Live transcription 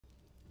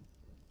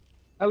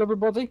Hello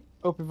everybody,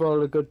 hope you've all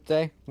had a good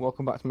day.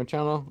 Welcome back to my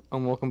channel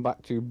and welcome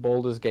back to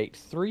Baldur's Gate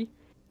 3.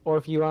 Or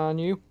if you are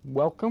new,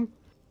 welcome.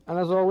 And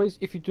as always,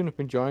 if you've been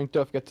enjoying,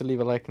 don't forget to leave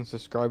a like and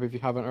subscribe if you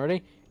haven't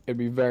already. It'd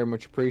be very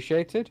much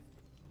appreciated.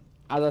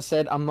 As I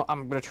said, I'm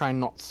gonna try and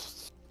not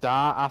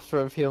start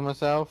after I've healed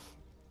myself.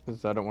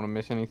 Because I don't want to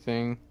miss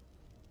anything.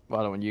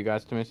 Well, I don't want you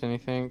guys to miss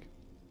anything.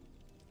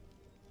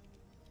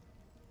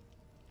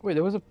 Wait,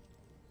 there was a...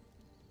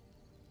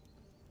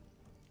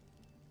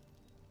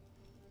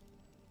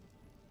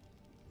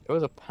 There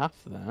was a path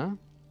there.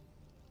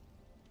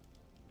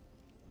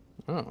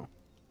 Oh.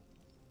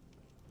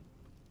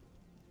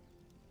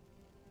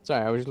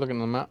 Sorry, I was just looking at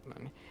the map.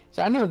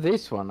 So I know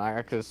this one.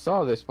 I could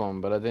saw this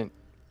one, but I didn't.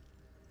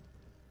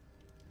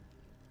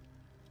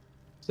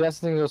 So that's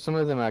the thing. Though, some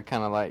of them are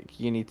kind of like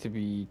you need to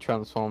be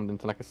transformed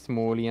into like a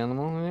smally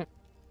animal, isn't it?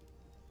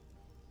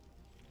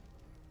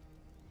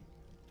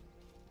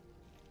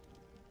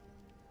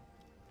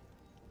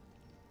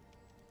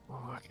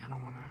 Oh, I kind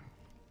of wanna.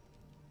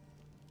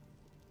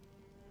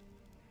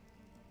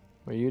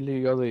 Well,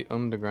 you got the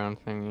underground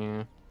thing,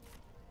 yeah.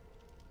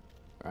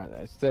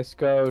 Right, let's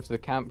go to the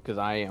camp because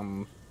I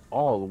am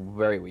all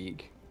very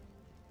weak.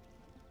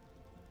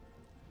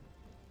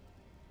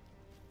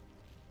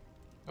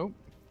 Oh.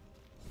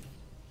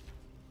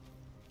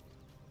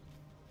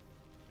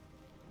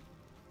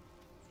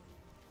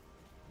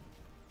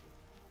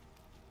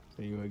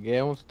 So you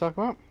again want to talk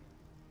about?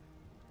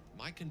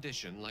 My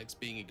condition likes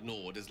being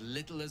ignored as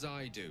little as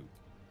I do.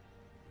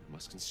 I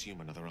must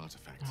consume another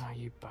artifact. Ah,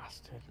 you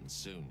bastard. And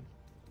soon.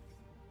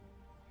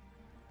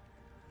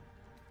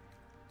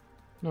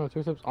 No,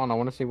 2 steps on. I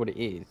want to see what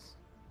it is.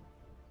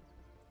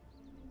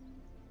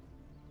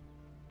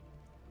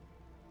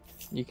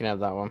 You can have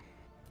that one.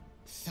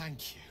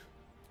 Thank you.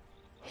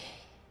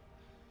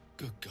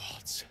 Good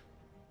gods.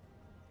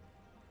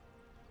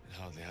 It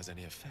hardly has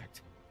any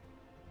effect.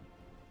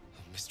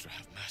 Oh, Mister,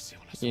 have mercy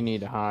on us. You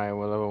need a higher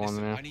level one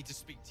Listen, there. I need to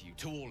speak to you,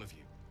 to all of you.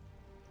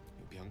 It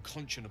would be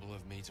unconscionable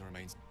of me to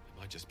remain... I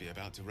might just be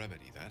about to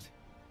remedy that.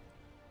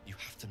 You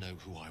have to know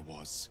who I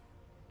was.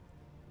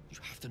 You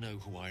have to know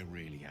who I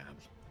really am.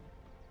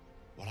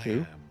 What I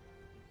am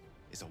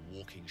is a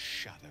walking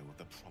shadow of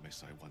the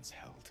promise I once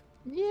held.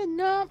 Yeah,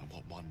 no. I'm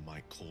what one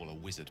might call a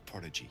wizard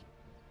prodigy.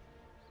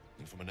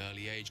 And from an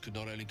early age could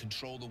not only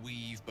control the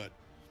weave, but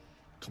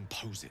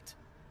compose it.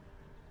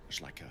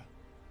 Much like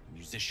a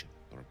musician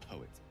or a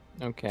poet.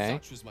 Okay.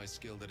 Such was my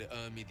skill that it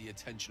earned me the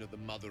attention of the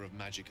mother of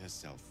magic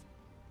herself.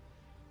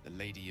 The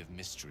Lady of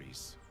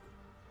Mysteries.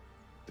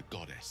 The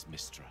goddess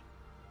Mystra.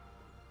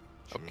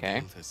 She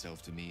revealed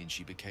herself to me and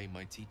she became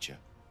my teacher.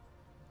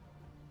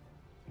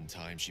 In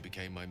time she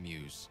became my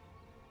muse.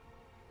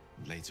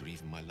 And later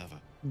even my lover.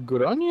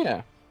 Good on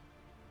you.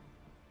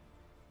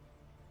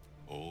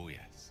 Oh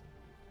yes.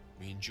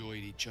 We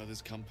enjoyed each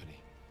other's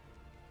company.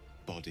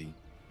 Body,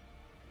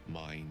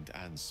 mind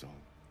and soul.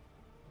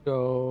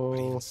 But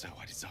even so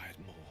I desired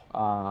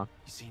more.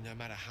 You see, no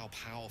matter how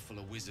powerful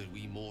a wizard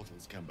we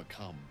mortals can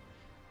become,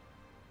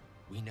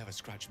 we never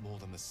scratch more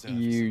than the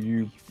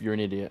surface. You're an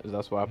idiot.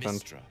 That's what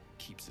happened. Mystra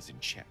keeps us in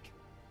check.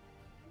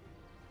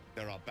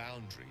 There are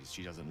boundaries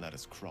she doesn't let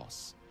us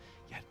cross.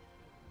 Yet,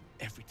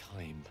 every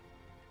time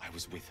I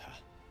was with her,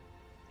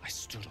 I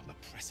stood on the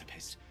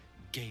precipice,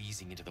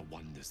 gazing into the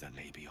wonders that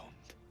lay beyond.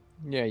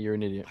 Yeah, you're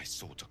an idiot. I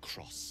sought to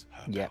cross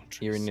her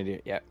boundaries. You're an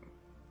idiot, yep.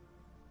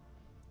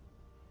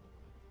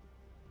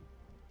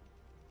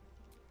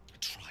 I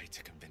tried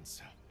to convince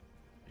her.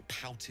 I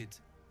pouted.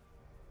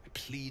 I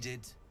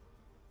pleaded.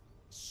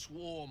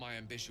 Swore my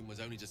ambition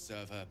was only to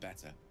serve her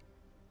better.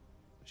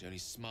 But she only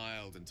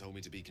smiled and told me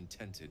to be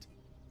contented.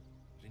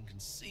 But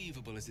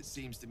inconceivable as it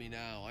seems to me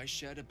now, I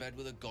shared a bed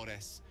with a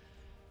goddess.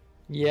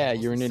 Yeah,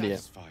 you're an idiot.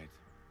 Satisfied.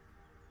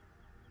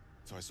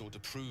 So I sought to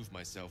prove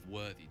myself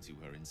worthy to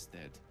her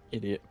instead.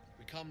 Idiot.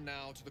 We come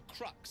now to the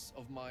crux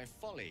of my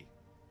folly.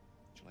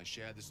 Shall I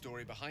share the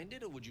story behind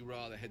it, or would you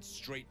rather head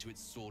straight to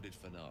its sordid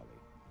finale?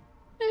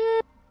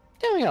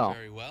 There we are.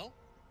 Very well.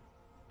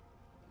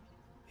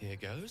 Here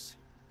goes.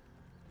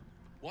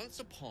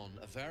 Once upon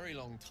a very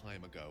long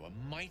time ago,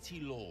 a mighty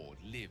lord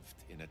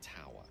lived in a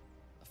tower.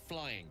 A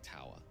flying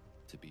tower,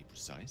 to be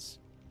precise.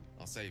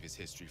 I'll save his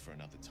history for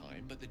another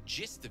time, but the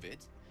gist of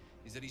it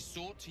is that he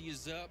sought to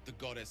usurp the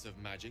goddess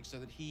of magic so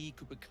that he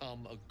could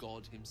become a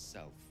god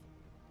himself.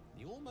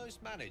 He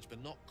almost managed,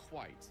 but not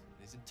quite.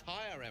 His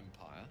entire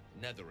empire,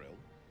 Netheril,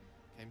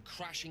 came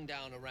crashing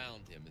down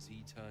around him as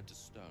he turned to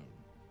stone.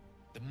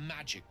 The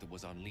magic that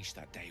was unleashed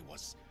that day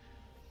was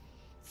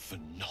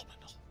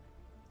phenomenal.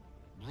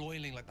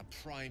 Roiling like the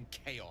prime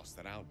chaos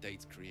that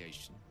outdates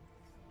creation.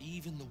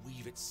 Even the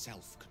weave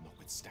itself could not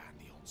withstand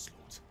the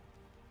onslaught.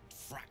 It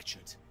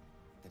fractured,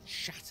 then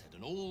shattered,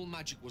 and all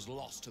magic was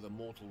lost to the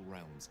mortal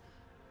realms.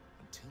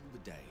 Until the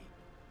day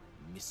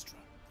Mystra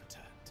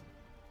returned.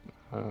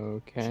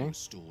 Okay. She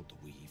restored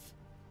the weave,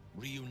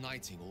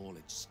 reuniting all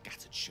its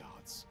scattered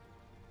shards.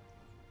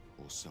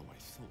 Or so I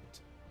thought.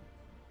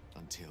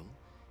 Until,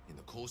 in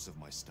the course of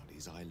my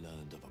studies, I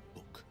learned of a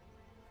book.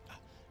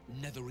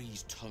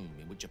 Netherese tome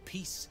in which a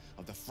piece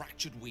of the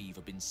fractured weave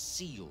had been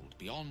sealed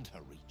beyond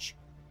her reach.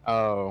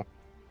 Oh.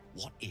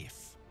 What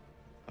if,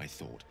 I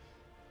thought,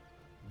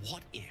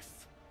 what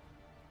if,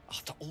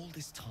 after all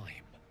this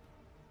time,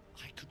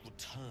 I could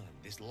return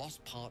this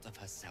lost part of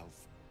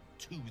herself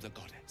to the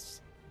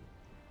goddess?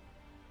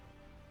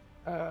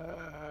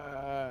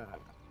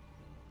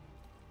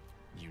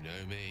 You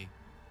know me.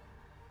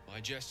 My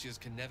gestures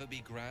can never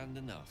be grand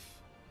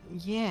enough.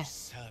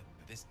 Yes. Certain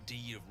that this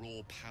deed of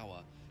raw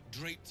power,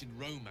 draped in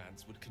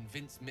romance, would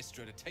convince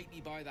Mistra to take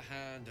me by the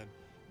hand and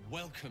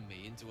welcome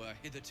me into her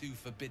hitherto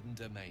forbidden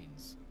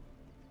domains.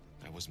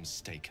 I was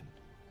mistaken.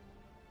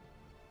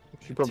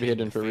 She probably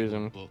Taking hidden the for a fabled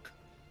reason. book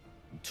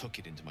and took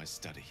it into my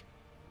study.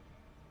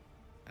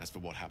 As for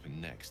what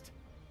happened next,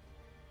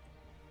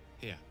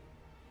 here,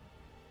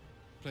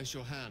 place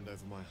your hand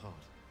over my heart.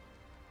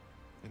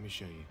 Let me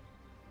show you.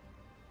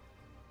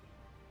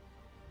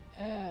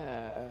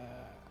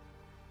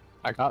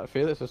 I can't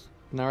feel it. Just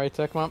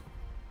narrator, come on.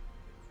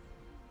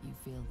 You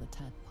feel the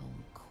tadpole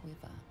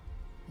quiver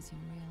as you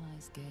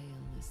realize Gale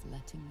is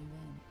letting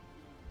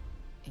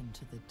you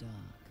into the dark.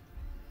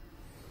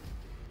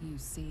 You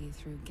see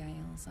through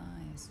Gale's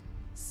eyes,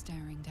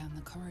 staring down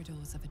the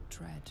corridors of a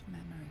dread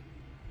memory.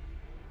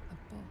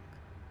 A book,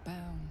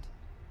 bound,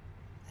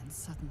 and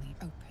suddenly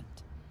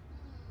opened.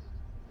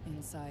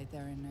 Inside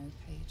there are no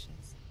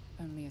pages,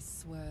 only a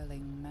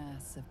swirling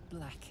mass of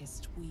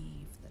blackest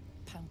weave that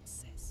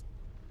pounces.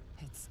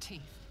 Its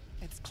teeth,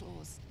 its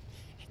claws,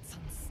 it's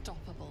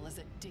unstoppable as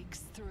it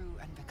digs through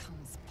and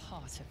becomes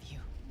part of you.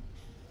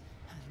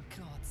 And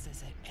gods,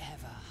 is it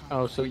ever hungry.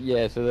 Oh, so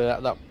yeah, so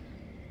that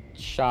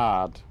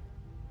shard.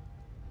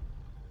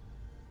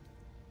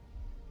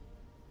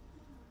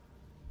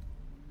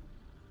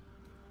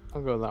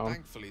 I'll go with that one.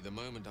 Thankfully, the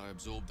moment I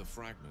absorbed the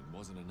fragment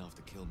wasn't enough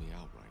to kill me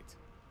outright.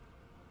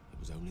 It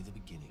was only the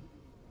beginning.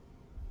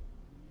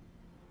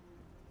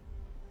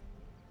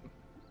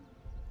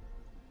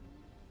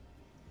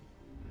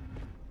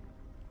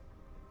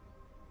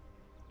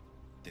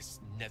 This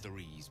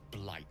Netherese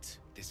blight,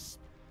 this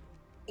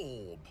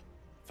orb,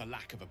 for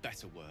lack of a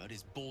better word,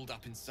 is balled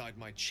up inside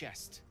my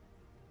chest.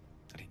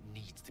 And it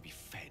needs to be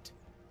fed.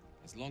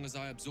 As long as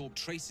I absorb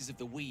traces of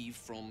the weave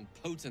from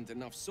potent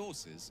enough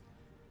sources,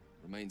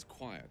 it remains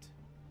quiet.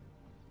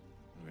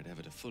 Were it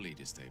ever to fully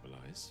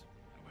destabilize,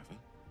 however,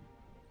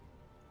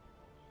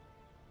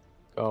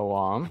 Go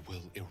on. it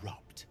will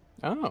erupt.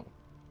 Oh.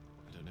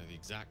 I don't know the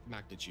exact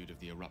magnitude of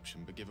the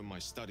eruption, but given my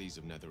studies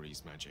of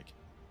Netherese magic,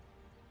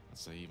 I'd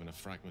say even a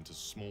fragment as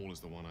small as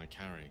the one I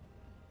carry,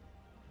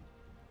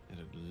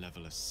 it'd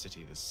level a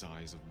city the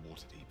size of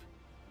Waterdeep.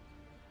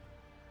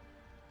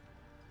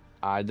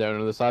 I don't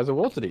know the size of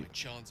Waterdeep. Might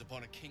chance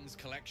upon a king's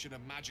collection of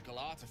magical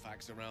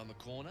artifacts around the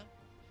corner.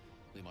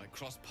 We might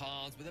cross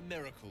paths with a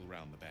miracle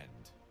round the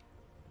bend.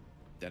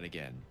 Then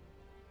again,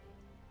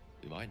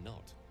 we might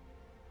not.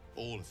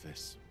 All of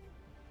this,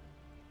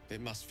 it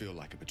must feel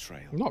like a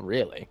betrayal. Not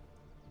really.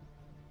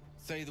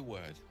 Say the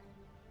word,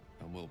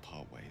 and we'll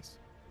part ways.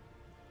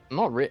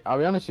 Not really. I'll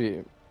be honest with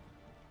you.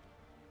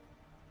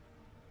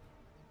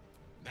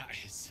 That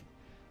is...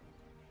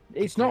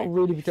 It's not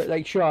really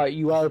like, sure,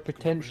 you are a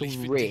potential relief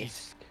indeed.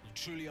 risk, You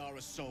truly are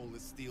a soul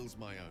that steals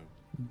my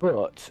own.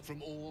 but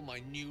From all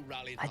my new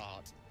rallied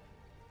heart,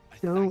 I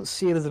don't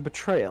see it as a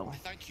betrayal. I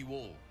thank you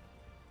all.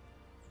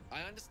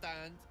 I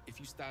understand if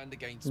you stand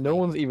against No me,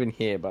 one's even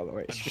here, by the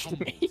way. It's and just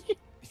humbled me.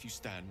 if you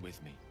stand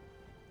with me.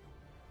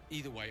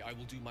 Either way, I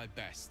will do my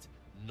best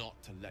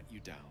not to let you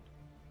down.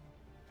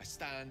 I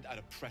stand at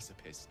a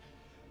precipice,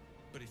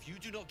 but if you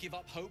do not give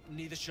up hope,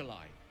 neither shall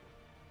I.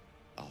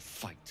 I'll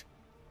fight.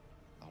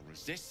 I'll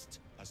resist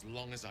as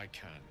long as I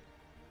can.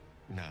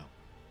 Now,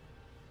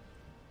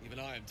 even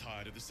I am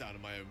tired of the sound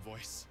of my own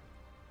voice.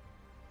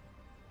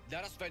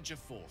 Let us venture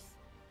forth.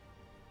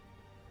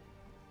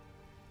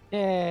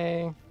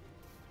 Yay.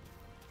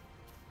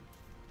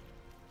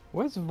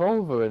 Where's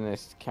Volvo in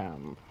this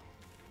camp?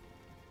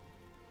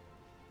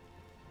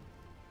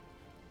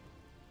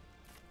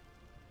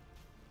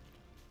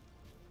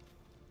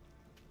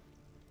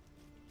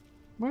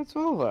 Where's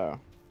Volvo?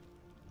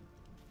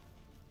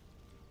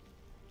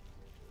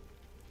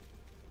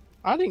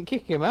 I didn't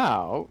kick him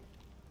out.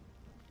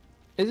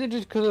 Is it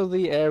just because of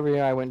the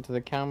area I went to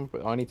the camp?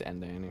 Oh, I need to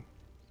end there anyway.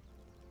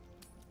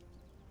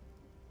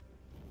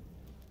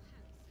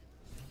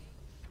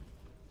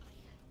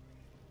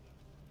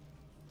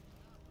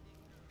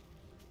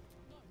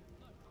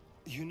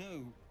 You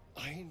know,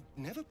 I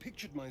never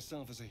pictured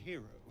myself as a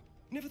hero.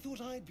 Never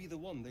thought I'd be the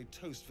one they'd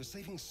toast for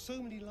saving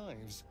so many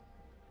lives.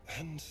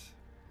 And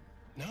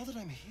now that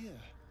I'm here...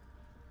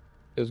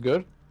 Feels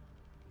good?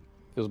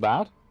 Feels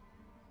bad?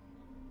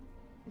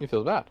 It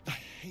feels bad. I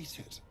hate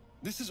it.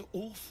 This is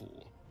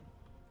awful.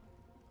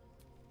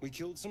 We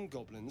killed some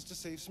goblins to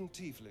save some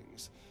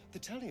tieflings. The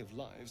tally of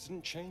lives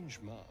didn't change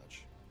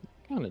much.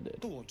 Kinda did.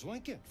 But what do I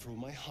get for all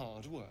my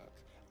hard work?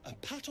 A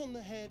pat on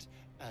the head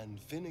and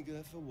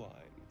vinegar for wine.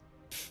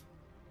 Pfft.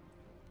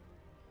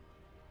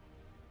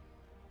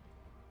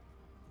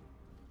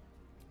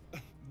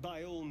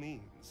 By all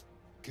means,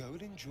 Go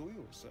and enjoy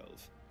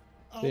yourself.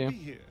 I'll Yeah. be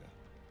here,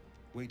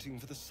 waiting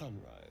for the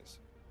sunrise.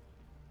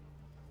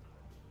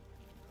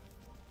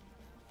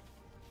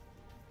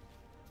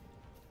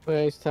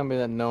 Please tell me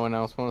that no one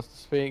else wants to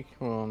speak.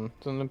 Well,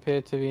 doesn't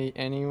appear to be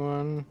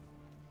anyone.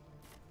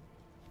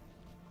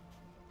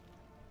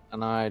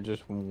 And I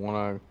just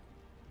wanna...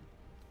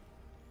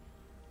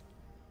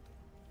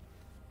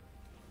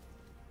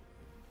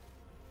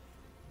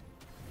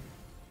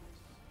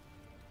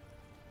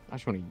 I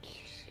just wanna...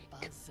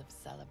 Buzz of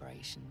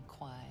celebration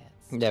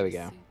quiets. There we to a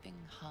go. Soothing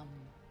hum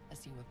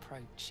as you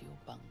approach your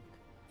bunk.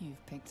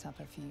 You've picked up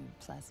a few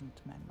pleasant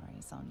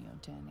memories on your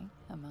journey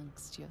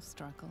amongst your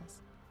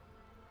struggles.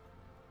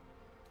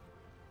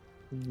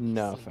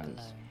 No You see offense.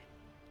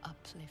 glow,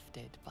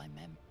 uplifted by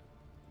memory.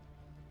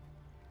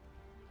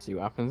 See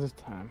what happens this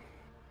time.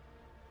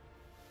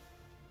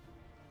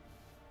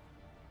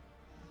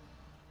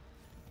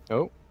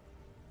 Oh,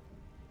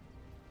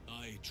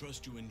 I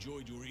trust you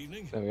enjoyed your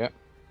evening. there we go.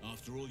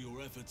 After all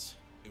your efforts,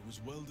 it was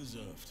well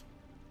deserved.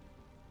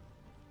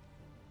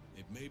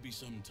 It may be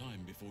some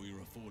time before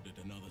you're afforded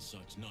another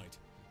such night.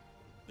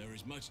 There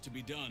is much to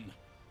be done,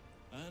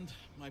 and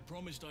I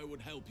promised I would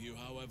help you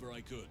however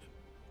I could.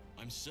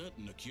 I'm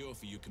certain a cure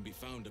for you can be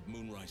found at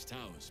Moonrise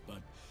Towers,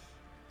 but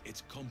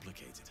it's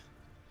complicated.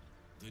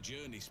 The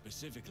journey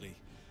specifically,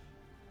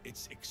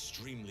 it's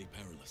extremely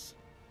perilous,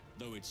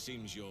 though it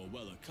seems you're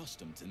well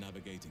accustomed to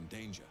navigating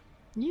danger.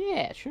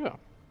 Yeah, sure.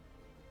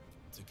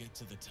 To get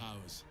to the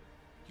towers,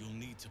 you'll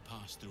need to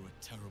pass through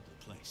a terrible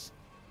place.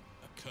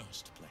 A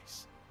cursed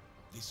place.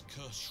 This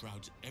curse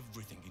shrouds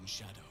everything in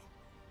shadow.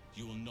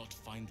 You will not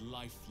find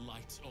life,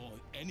 light, or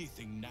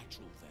anything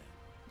natural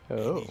there.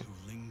 Oh. Any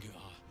who linger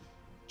are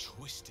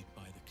twisted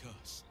by the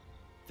curse.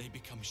 They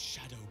become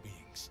shadow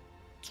beings,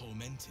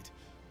 tormented,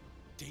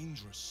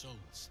 dangerous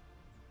souls.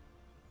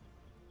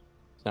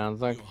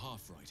 Sounds like... You're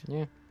half right.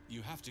 Yeah.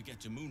 You have to get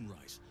to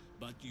Moonrise,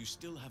 but you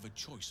still have a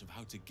choice of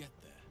how to get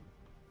there.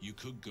 You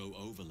could go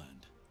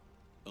overland,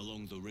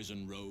 along the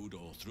Risen Road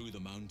or through the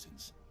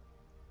mountains.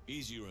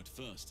 Easier at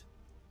first,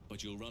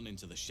 but you'll run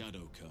into the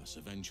Shadow Curse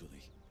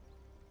eventually.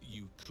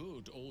 You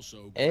could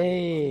also go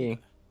Hey.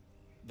 under.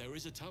 There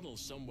is a tunnel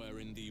somewhere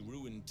in the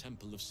ruined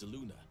Temple of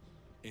Siluna.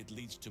 It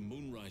leads to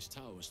Moonrise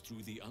Towers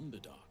through the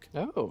Underdark.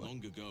 Oh.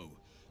 Long ago,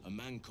 a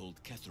man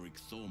called Ketheric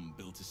Thorm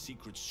built a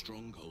secret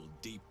stronghold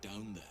deep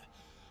down there,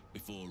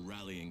 before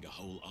rallying a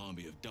whole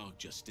army of Dark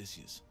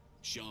Justiciars.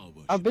 Shah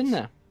worshippers. I've been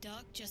there.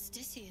 Dark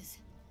Justiciars.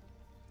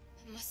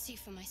 I must see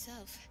for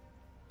myself.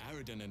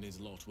 Aridin and his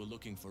lot were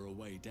looking for a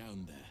way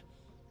down there.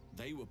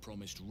 They were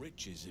promised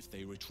riches if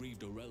they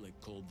retrieved a relic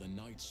called the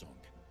Night Song.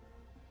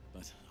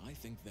 But I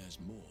think there's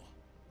more.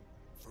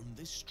 From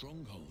this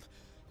stronghold,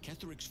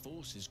 Ketheric's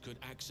forces could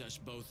access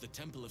both the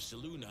Temple of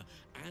Siluna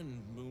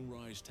and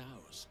Moonrise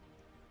Towers.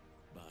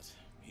 But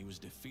he was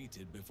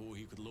defeated before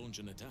he could launch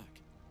an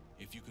attack.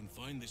 If you can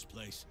find this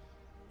place,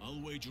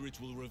 I'll wager it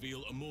will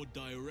reveal a more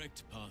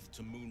direct path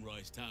to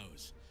Moonrise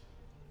Towers.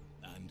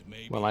 And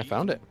maybe Well, I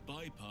found even it.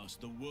 bypass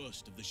the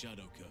worst of the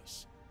Shadow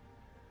Curse.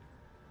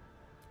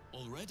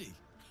 Already?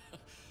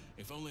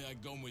 If only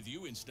I'd gone with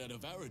you instead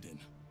of Aridin.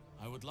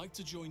 I would like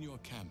to join your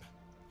camp,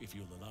 if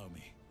you'll allow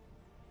me.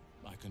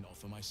 I can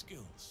offer my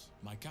skills,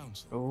 my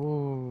counsel.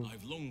 Oh.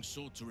 I've long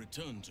sought to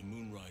return to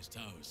Moonrise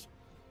Towers.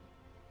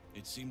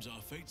 It seems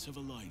our fates have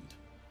aligned.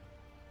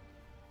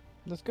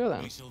 Let's go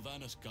then. May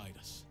Silvanus guide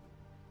us.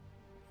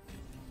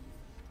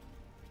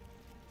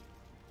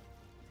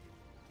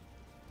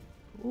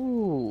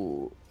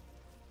 Ooh.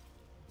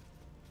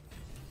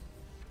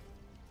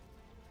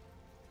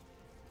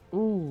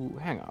 Ooh,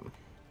 hang on.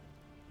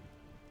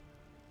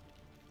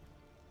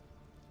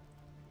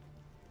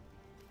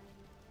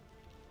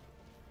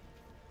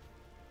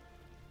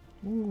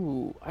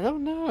 Ooh, I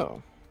don't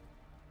know.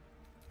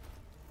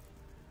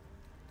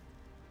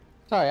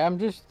 Sorry, I'm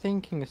just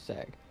thinking a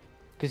sec.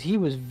 Because he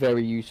was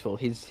very useful.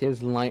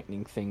 His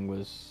lightning thing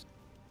was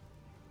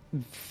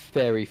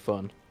very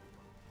fun.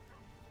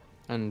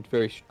 And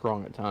very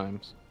strong at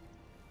times.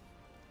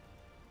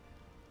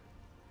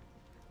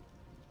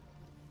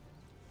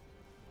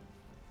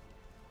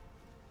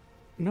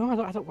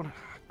 No, I don't want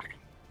to.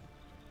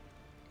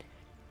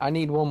 I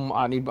need one.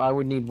 I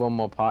would need one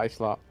more party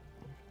slot.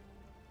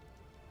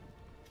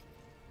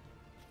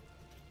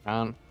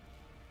 And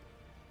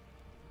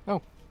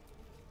oh,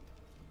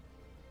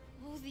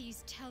 All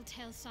these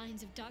telltale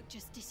signs of Dark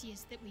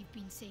Justiciars that we've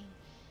been seeing.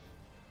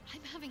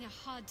 I'm having a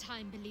hard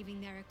time believing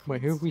they're a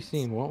wait, who have we coincidence.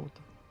 seen? What?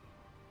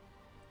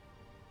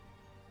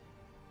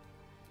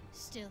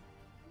 Still,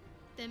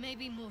 there may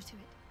be more to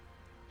it.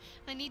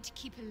 I need to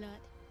keep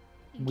alert.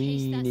 In We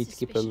case that need to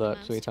keep suspicion alert,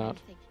 amounts to sweetheart.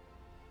 anything.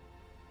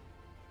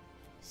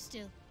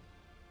 Still,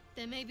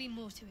 there may be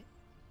more to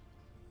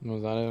it.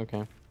 Was that it?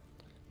 Okay.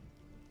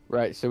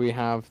 Right, so we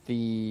have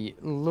the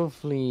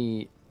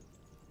lovely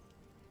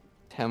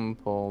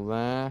temple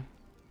there.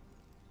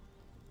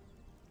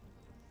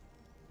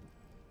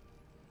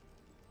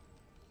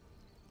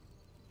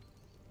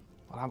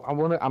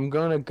 I'm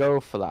gonna go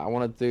for that. I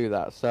want to do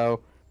that. So,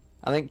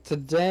 I think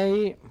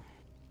today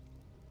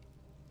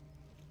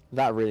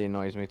That really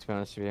annoys me, to be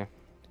honest with you.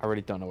 I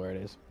really don't know where it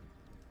is.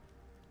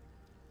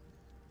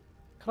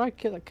 Can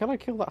I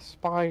kill that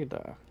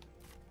spider?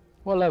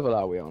 What level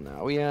are we on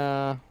now? We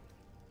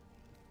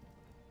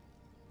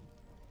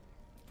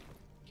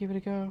give it a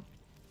go.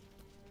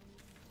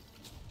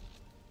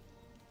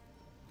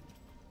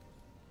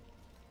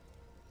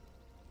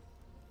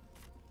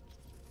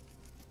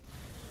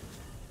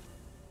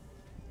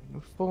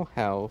 Full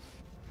health.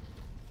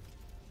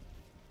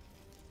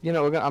 You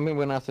know, we're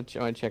gonna have to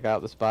try and check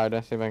out the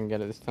spider, see if I can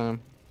get it this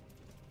time.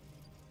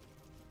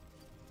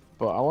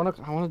 But I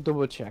wanna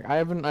double check.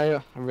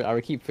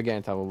 I keep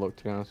forgetting to have a look,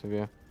 to be honest with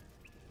you.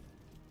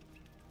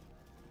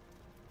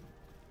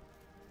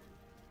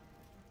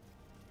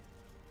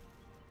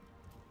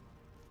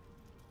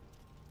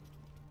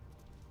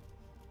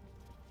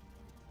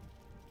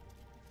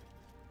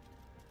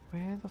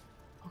 Where the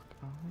fuck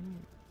are you?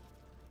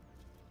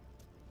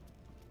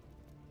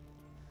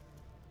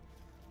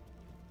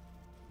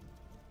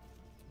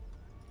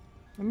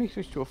 Let me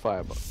switch to a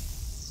fireball.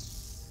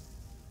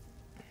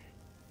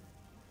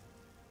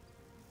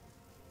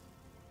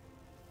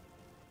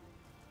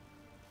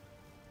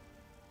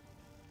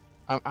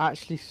 I'm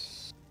actually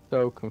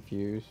so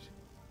confused.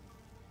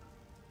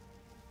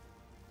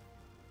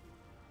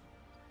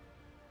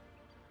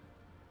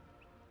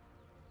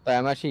 Like,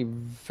 I'm actually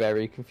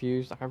very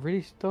confused. I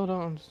really still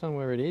don't understand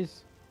where it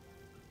is.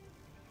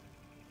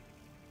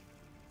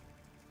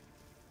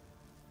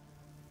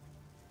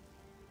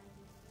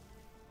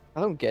 I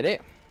don't get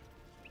it.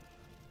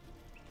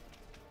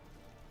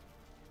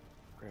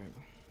 Great.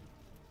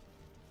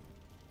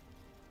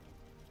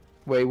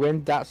 Wait,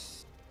 when did that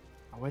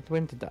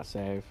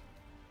save?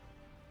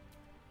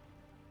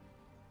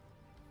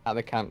 At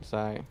the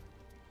campsite.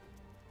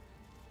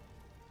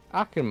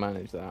 I can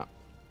manage that.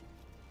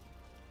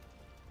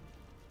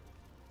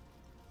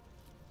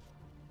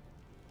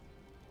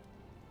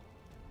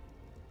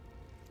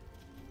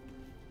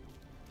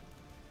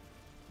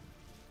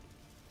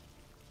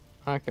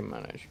 I can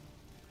manage.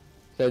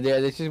 So yeah,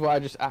 this is why I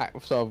just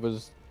sort of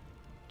was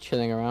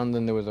chilling around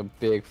and there was a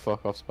big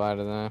fuck off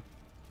spider there.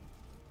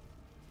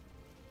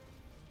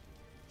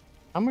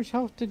 How much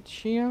health did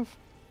she have?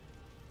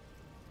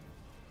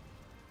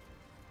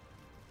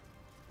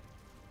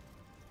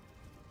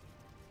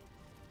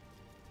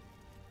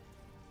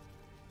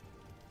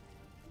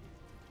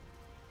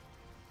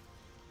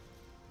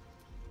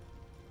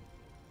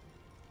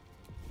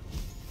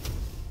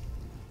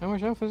 How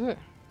much health is it?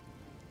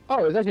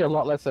 Oh, it's actually a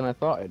lot less than I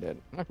thought it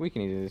did. We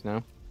can do this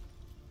now.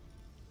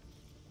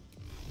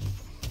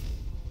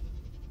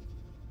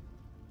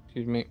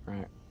 Excuse me.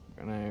 Right.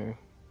 Gonna...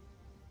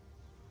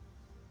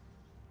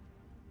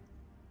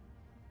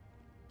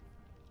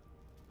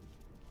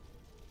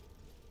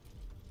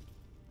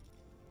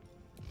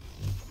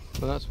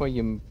 Well, that's why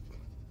you...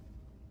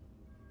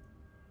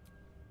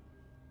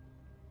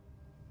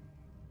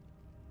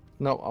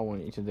 No, I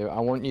want you to do. I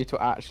want you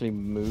to actually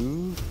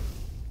move.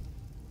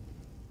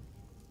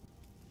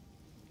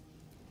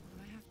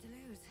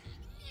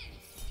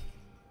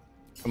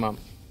 Come on.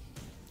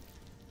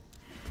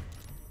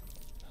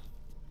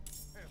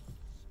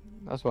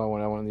 That's what I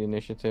want. I want the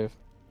initiative.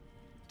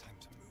 Time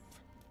to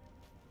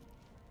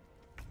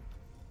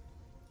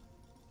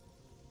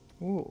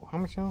move. Ooh, how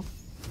much health?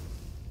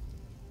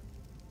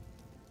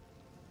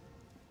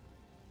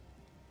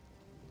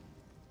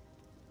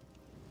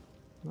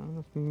 Not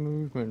enough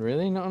movement,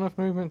 really? Not enough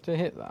movement to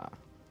hit that?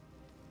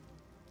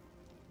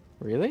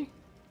 Really?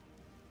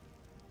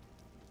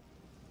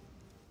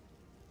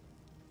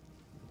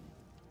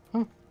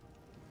 Huh.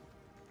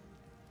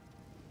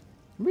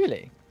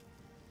 Really?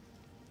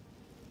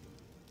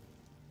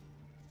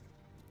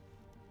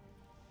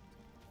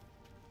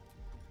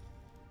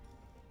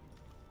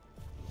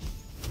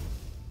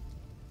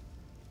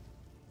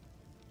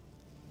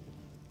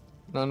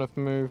 Not enough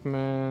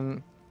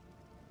movement.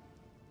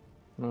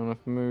 Not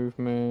enough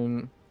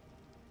movement.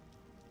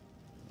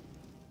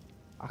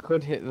 I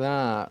could hit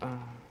that.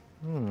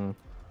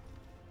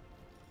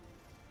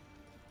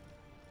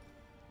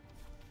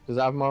 Does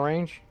that have more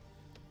range?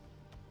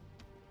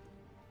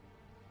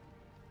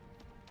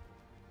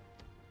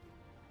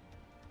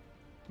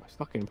 That's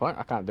fucking point.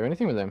 I can't do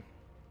anything with him.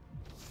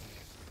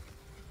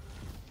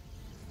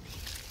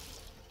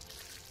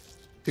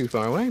 Too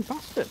far away,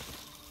 bastard.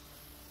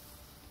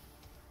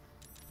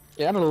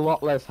 He had a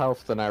lot less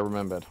health than I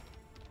remembered.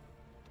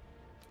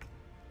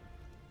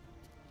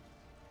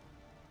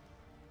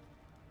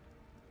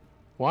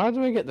 Why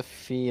do I get the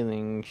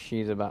feeling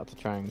she's about to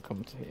try and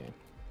come to here?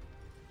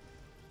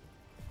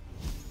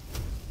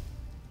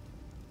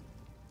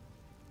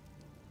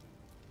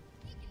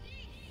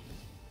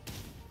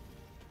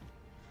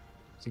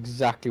 It's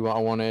exactly what I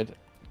wanted.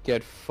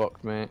 Get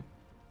fucked, mate.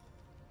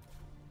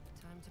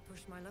 Time to push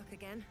my luck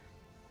again.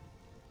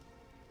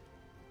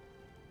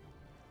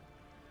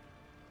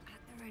 At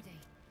the ready.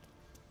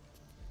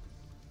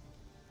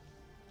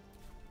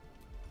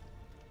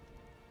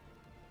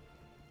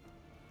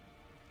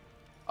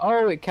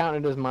 Oh, it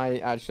counted as my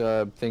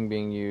actual thing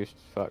being used.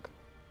 Fuck.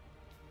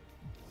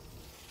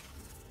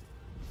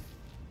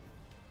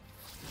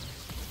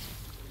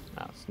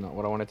 not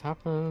what I wanted to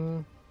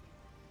happen.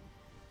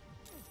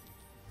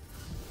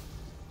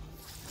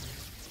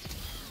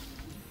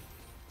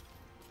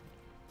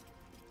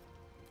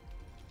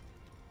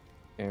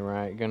 Okay,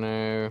 right,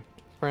 gonna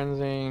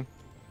frenzy.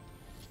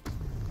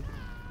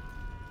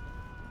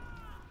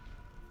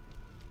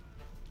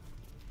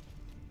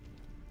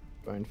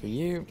 Going for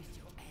you.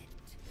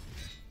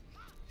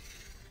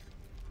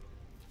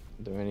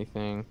 Do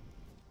anything.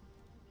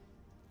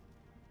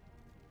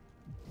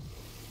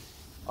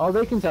 Oh,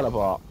 they can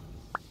teleport.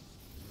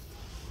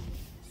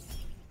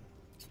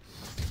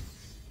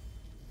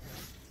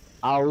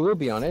 I will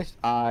be honest,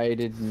 I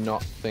did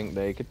not think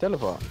they could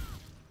teleport.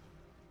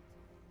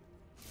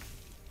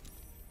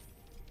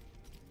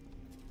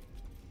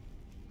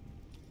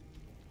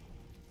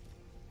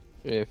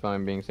 If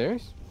I'm being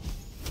serious.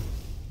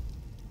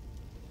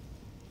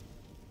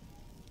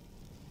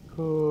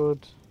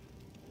 Could.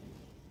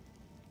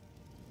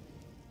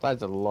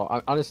 That's a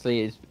lot.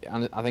 Honestly,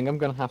 I think I'm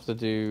gonna have to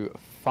do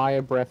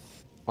fire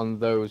breath on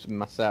those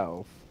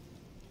myself.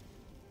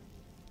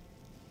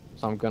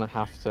 So I'm gonna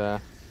have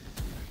to.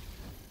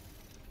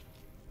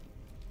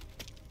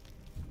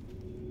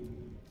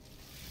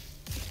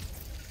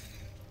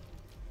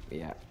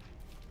 Yeah.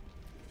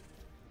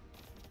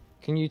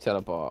 Can you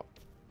teleport?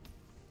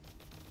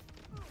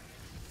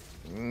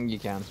 You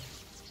can.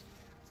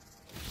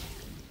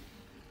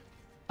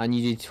 And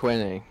you did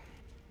 20.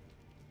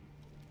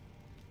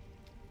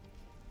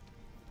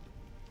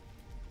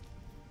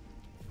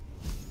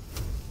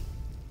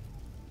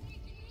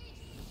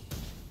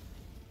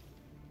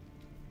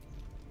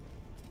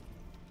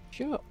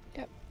 Sure,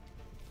 yep.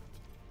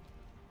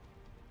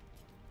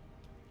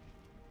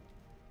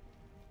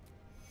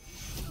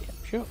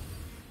 Yep, sure.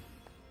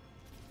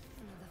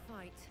 Another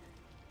fight.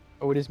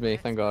 Oh, it is me,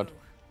 thank God. Go.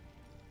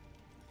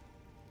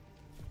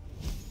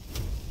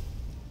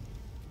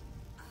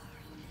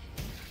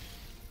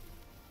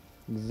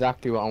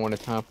 Exactly what I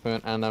wanted to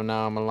happen, and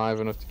now I'm alive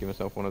enough to give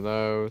myself one of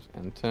those,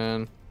 and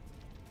turn.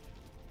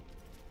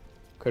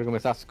 Critical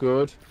miss, that's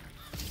good.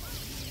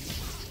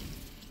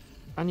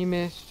 And you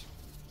missed.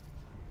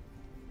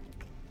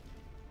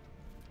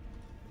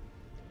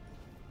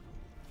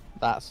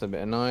 That's a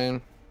bit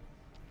annoying.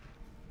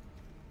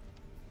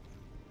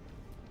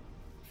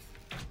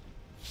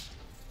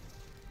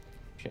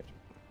 Shit.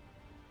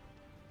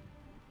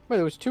 Wait,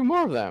 there was 2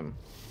 more of them.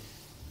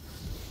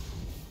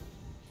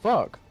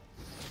 Fuck.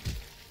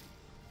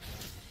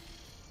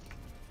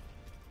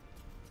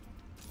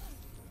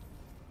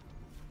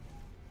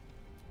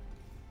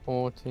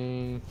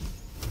 $14,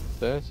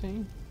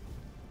 $13.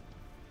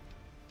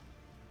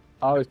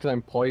 Oh, it's because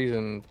I'm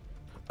poisoned.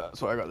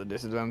 That's why I got the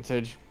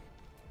disadvantage.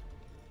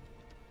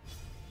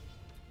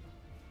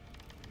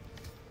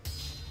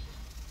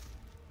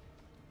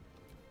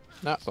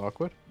 That's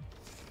awkward.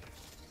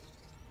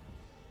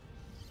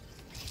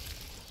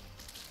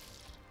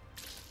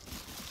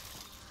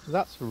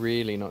 That's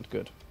really not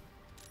good.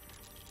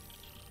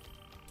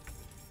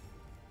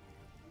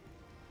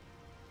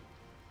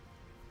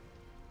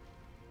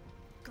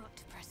 Got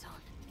to press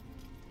on.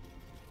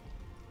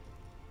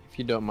 If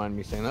you don't mind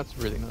me saying, that's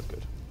really not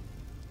good.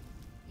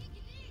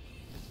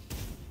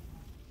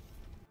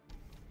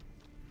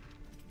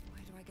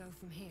 Where do I go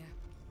from here?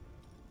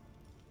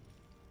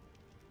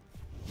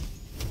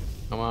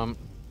 Come on.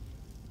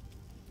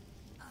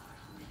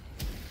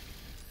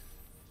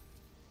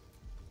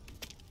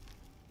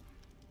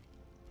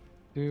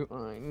 Do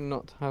I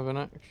not have an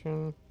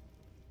action?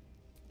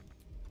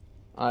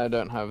 I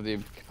don't have the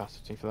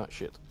capacity for that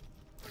shit.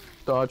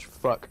 Dodge,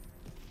 fuck.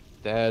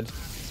 Dead.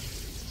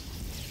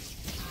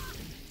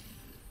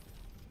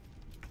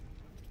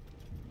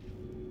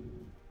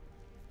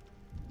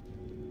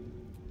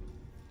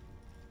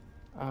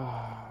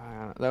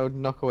 That would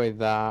knock away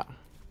that.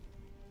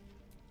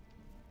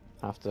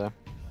 Have to.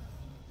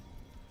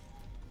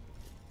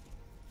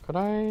 Could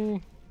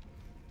I?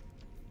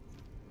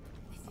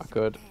 I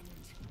could.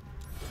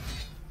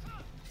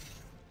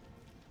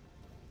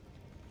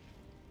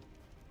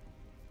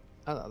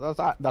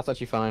 That's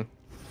actually fine.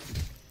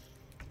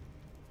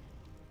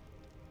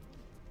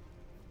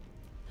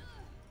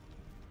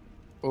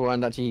 Oh,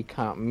 and actually he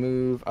can't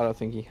move. I don't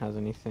think he has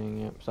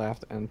anything yet, so I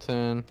have to end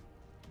turn.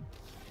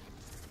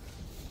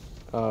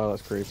 Oh,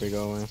 that's creepy.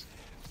 Go away.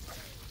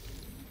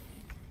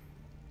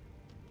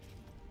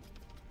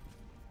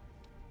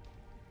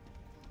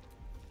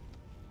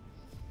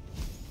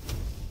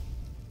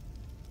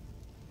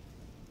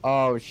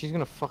 Oh, she's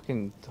gonna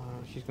fucking. Oh,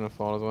 she's gonna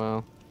fall as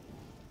well.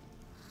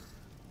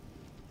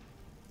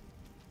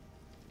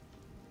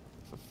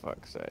 For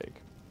fuck's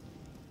sake.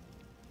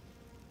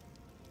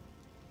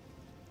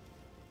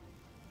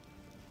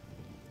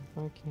 If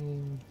I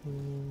came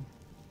here.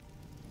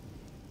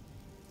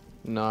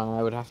 No,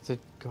 I would have to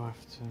go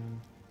after.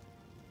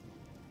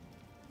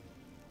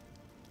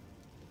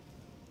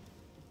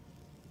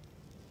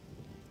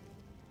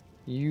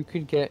 You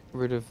could get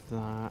rid of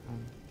that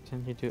and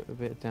potentially do a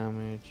bit of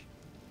damage.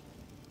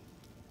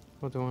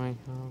 What do I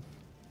have?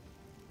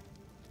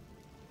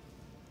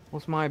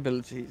 What's my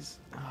abilities?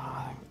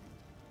 I'm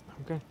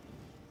good.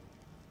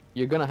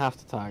 You're gonna have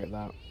to target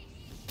that.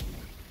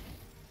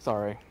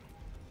 Sorry.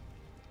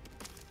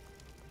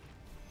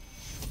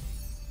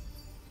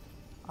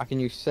 I can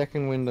use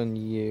second wind on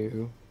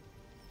you.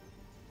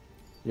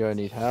 You don't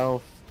need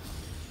health.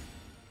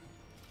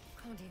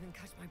 Can't even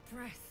catch my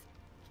breath.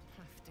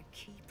 Have to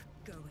keep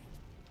going.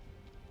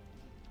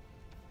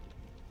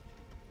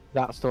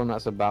 That's the one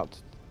that's about to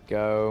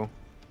go.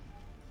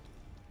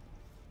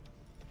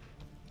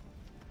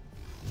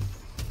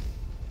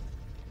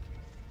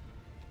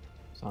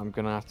 So I'm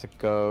gonna have to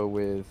go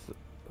with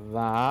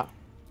that.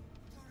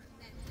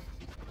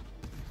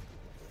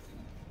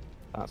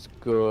 That's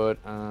good.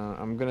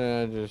 I'm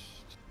gonna just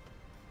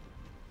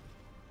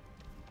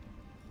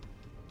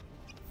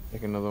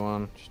take another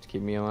one just to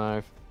keep me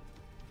alive.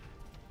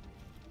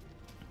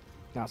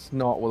 That's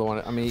not what I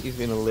wanted. I mean, he's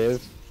gonna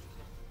live.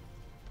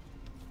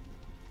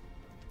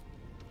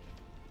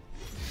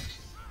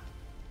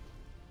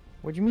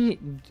 What do you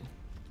mean?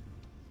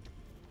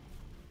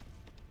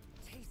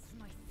 Taste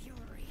my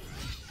fury.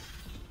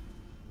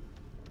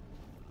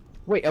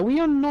 Wait, are we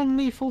on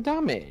non-lethal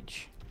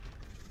damage?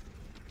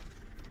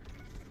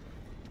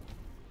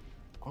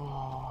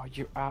 Oh,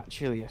 you're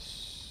actually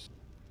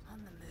On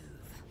the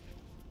move.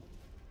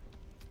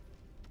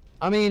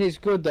 I mean, it's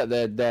good that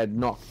they're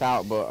knocked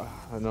out, but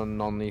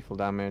non-lethal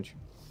damage.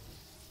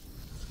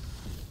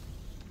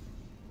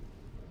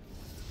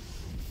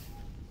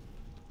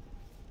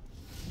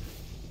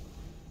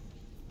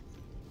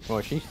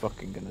 Well, she's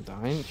fucking gonna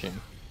die, ain't she?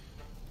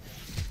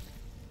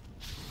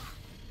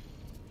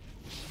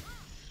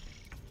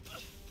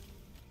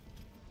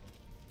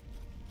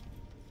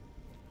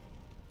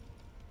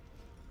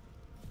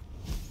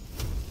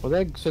 Well,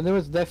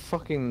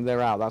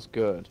 they're out. That's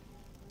good.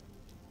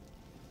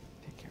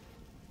 Take care.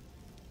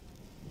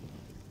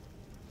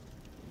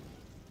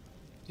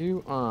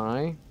 Do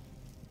I?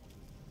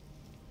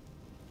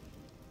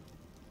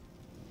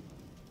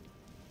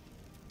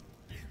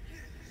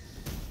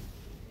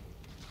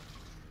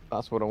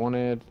 That's what I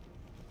wanted.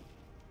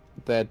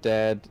 They're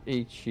dead.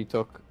 She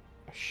took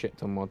a shit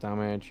ton more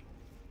damage.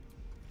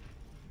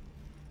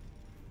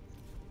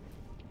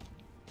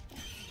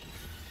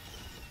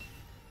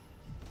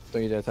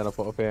 Don't you dare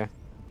teleport up here.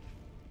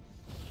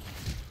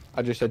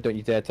 I just said don't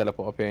you dare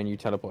teleport up here and you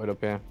teleported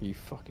up here. You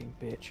fucking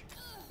bitch.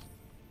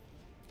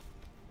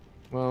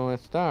 Well,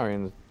 it's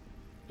Starion.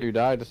 Who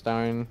died? The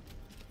Starion.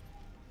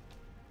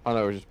 Oh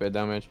no, it was just a bit of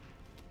damage.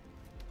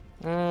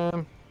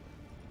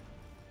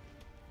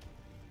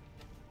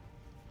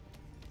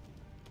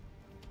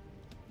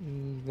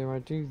 Either I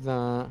do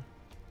that.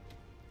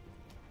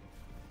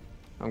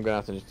 I'm gonna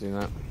have to just do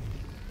that.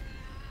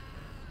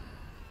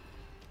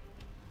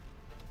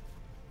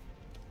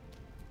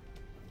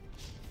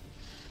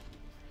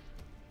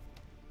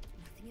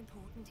 Nothing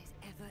important is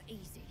ever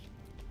easy.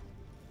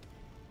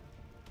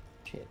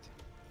 Shit.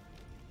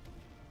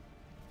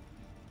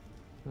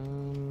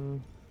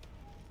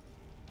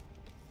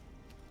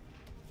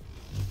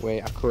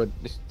 Wait, I could.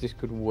 This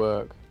could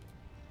work.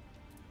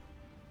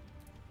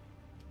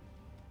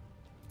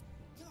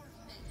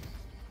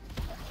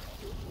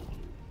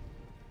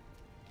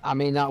 I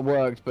mean, that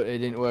worked, but it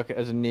didn't work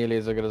as nearly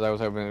as good as I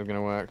was hoping it was going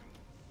to work.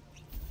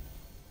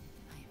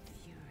 I am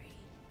fury.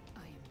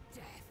 I am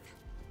death.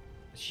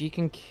 She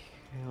can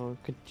kill.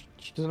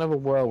 She doesn't have a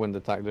whirlwind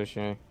attack, does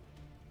she?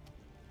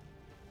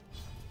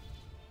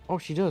 Oh,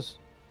 she does.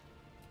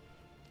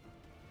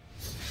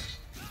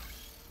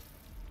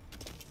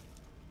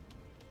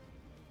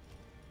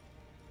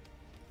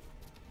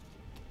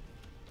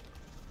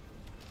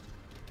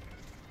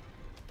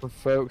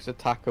 Provokes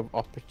attack of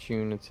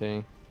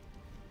opportunity.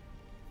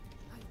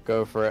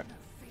 Go for it.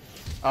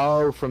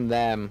 Oh, from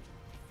them.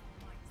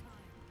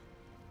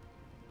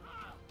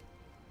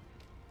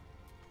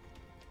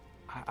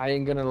 I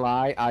ain't gonna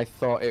lie, I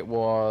thought it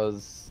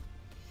was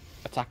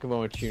attack of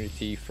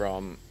opportunity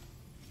from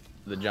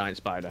the giant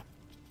spider.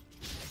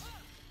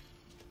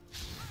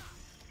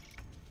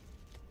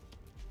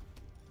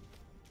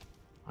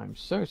 I'm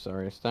so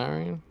sorry,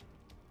 Astarion.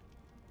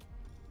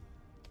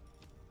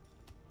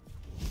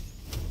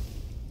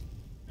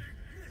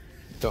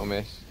 Don't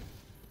miss.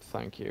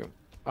 Thank you.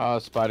 Oh,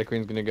 Spider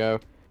Queen's gonna go.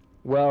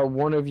 Well,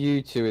 one of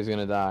you two is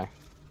gonna die.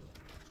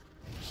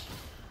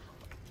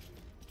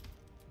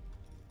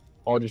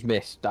 Or just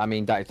missed. I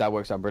mean, that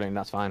works out brilliant.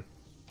 That's fine.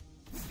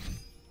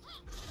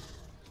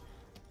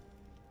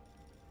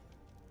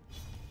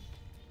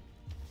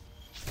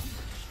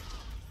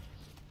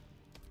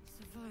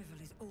 Survival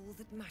is all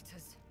that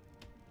matters.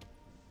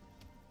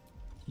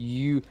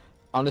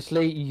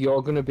 Honestly,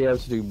 you're gonna be able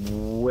to do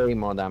way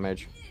more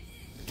damage.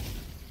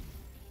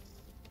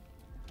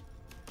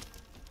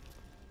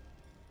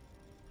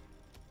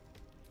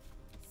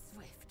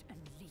 Swift and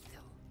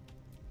lethal.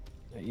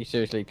 You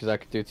seriously, because I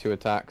could do 2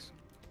 attacks.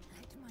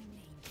 Let my name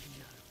be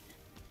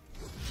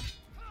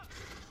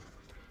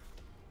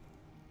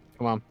known.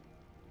 Come on.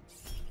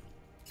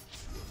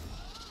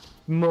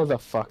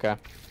 Motherfucker.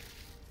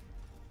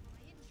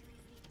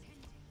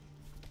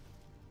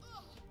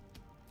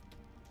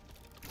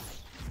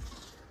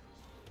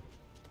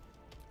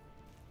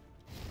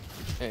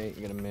 Hey,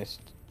 you're gonna miss.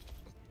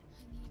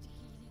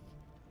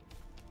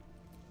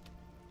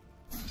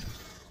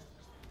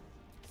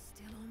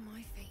 Still on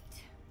my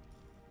feet.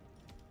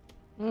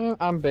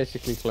 I'm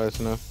basically close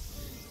enough.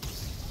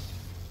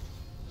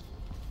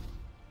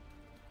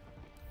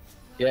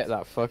 Get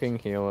that fucking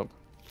heal up.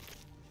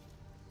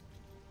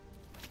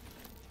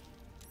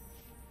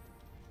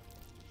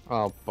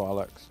 Oh,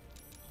 bollocks.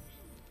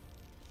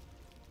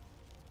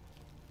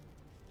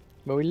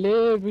 But we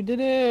lived, we did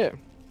it!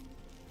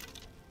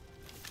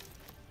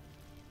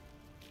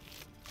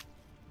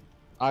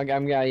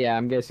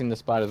 I'm guessing the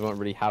spiders won't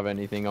really have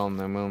anything on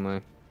them, will they?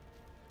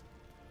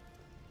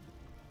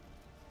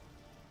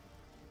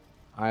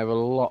 I have a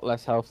lot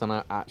less health than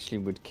I actually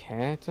would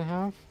care to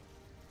have.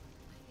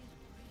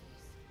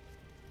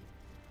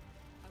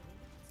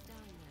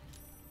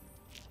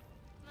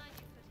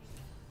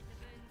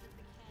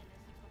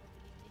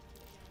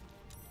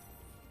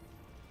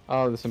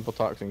 Oh, the simple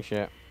toxin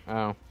shit.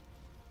 Oh.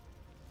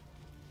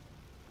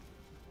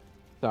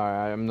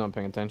 Sorry, I'm not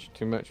paying attention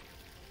too much.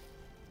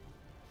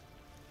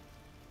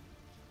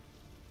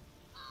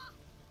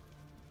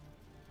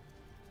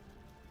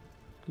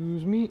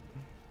 Excuse me.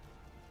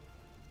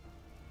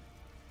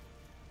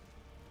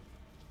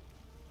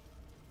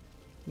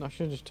 I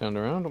should have just turned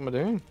around. What am I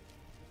doing?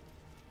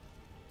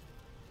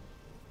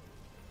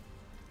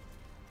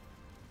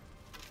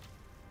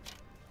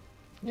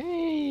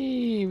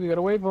 Hey, we got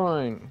a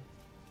waypoint.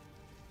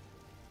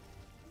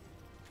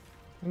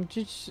 I'm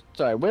just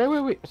sorry. Where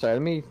were we? Sorry,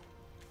 let me.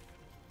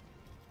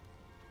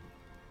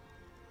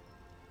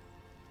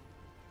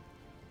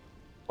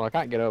 Well, I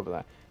can't get over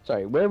that.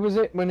 Sorry, where was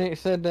it when it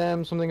said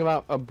something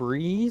about a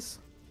breeze?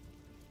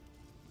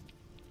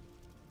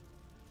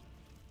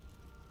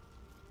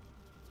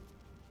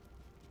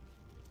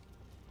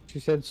 She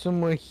said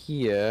somewhere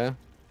here.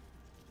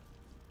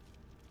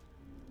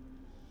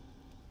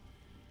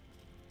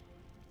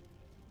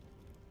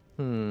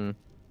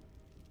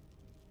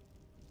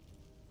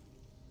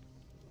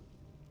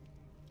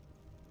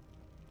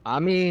 I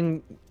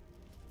mean,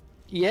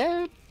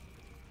 yeah.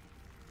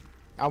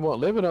 I won't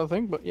live, I don't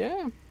think, but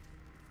yeah.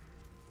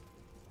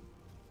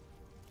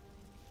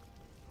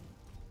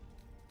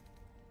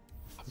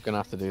 I'm gonna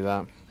have to do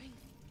that.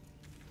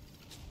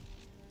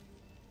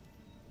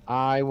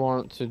 I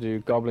want to do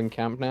Goblin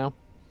Camp now.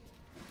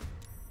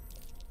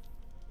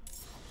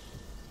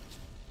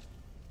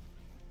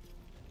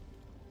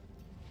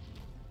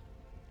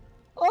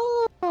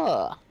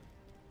 Oh!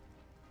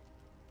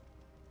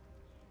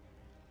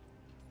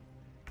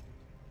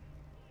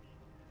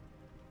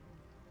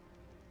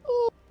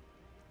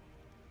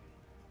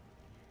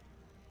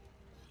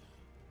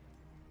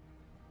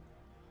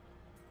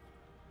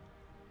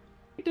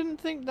 I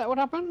didn't think that would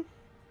happen.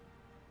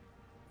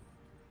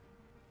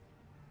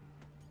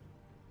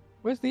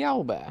 Where's the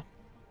owlbear?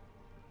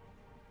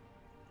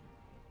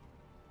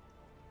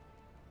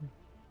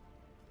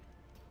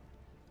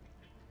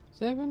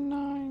 Seven,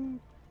 9.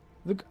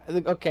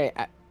 Okay,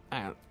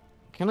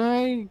 can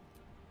I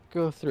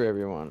go through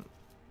everyone?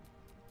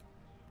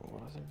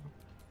 What was it?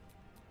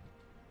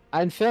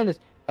 In fairness,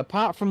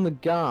 apart from the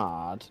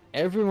guard,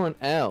 everyone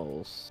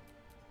else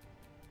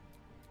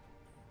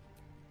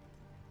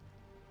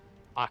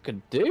I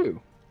could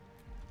do.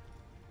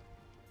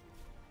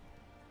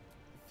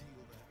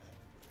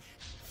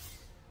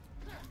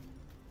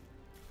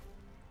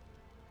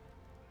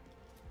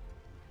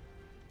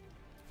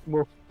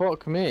 Well,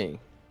 fuck me.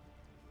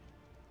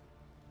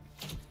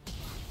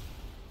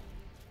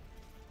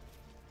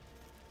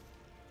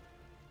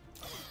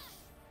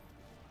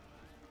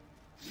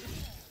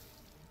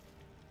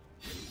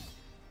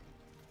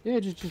 Yeah,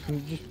 just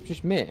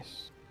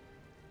miss.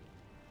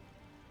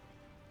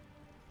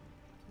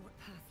 What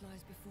path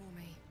lies before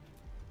me?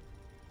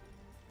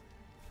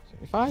 So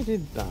if I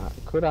did that,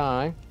 could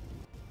I?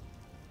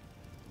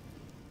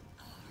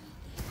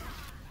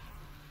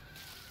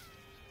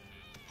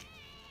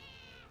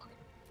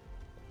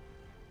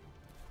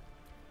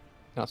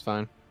 That's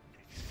fine.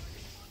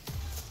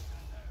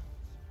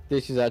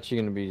 This is actually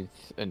going to be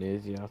an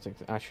easy.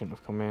 I shouldn't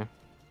have come here.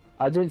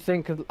 I didn't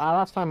think, cause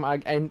last time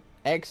I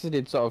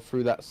exited sort of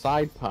through that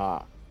side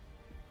part,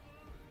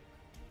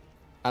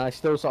 and I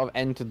still sort of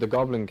entered the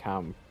goblin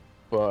camp,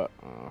 but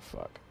oh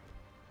fuck.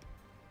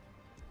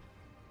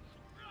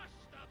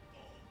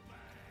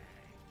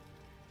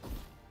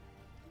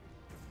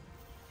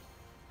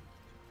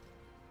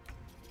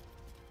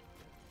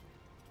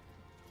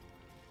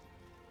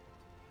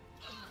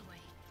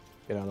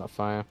 Get out of that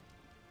fire.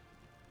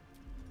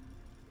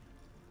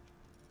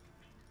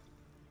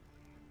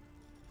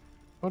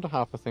 What do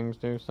half the things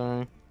do,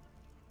 sorry?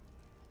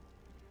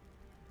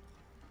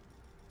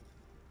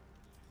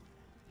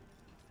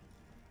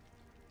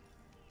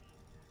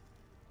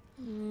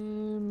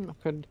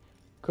 I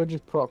could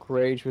just proc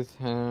rage with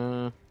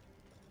her.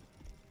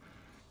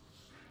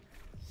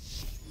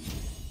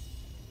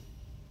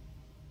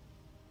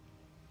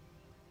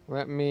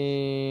 Let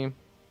me...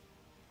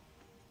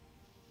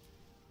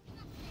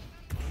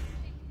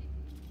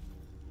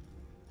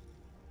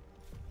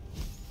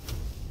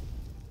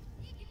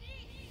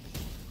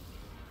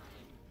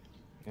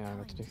 Yeah, I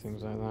got to do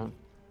things like that.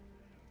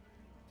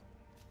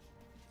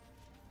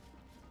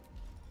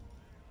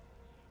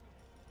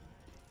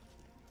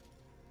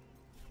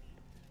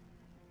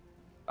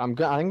 I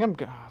think I'm.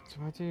 Do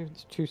I do?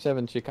 It's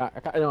 270. I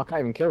can't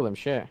even kill them.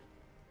 Shit.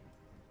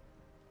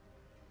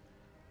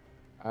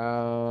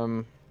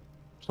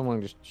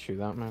 Someone just shoot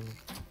that man.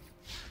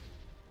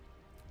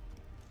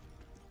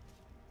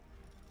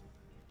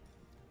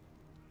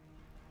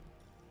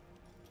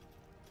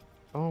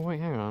 Oh wait,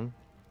 hang on.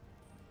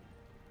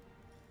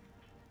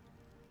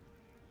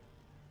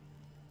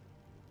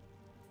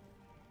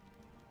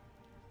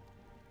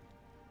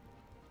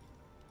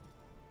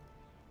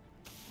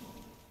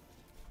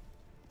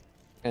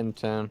 End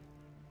turn.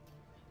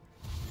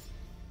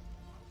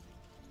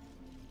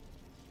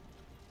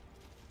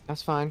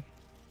 That's fine.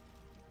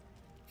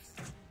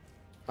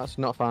 That's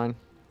not fine.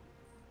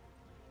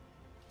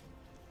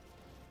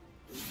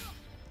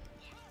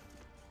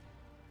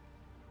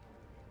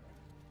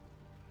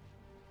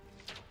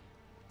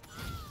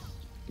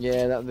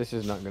 Yeah, this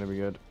is not going to be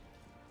good.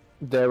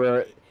 There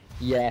are,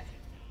 yeah,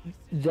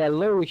 they're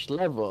lowish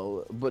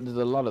level, but there's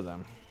a lot of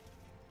them.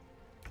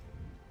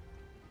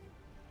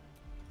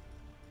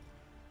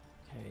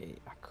 Okay,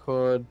 I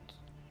could.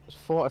 It's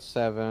 4 to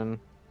 7.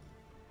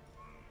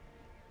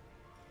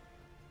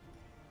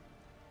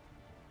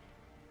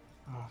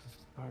 Oh,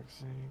 for fuck's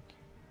sake.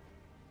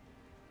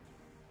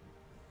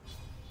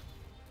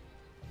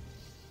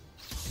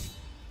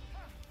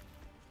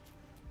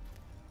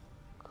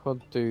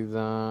 Could do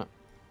that.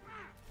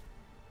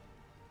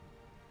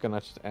 Gonna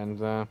just end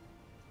there.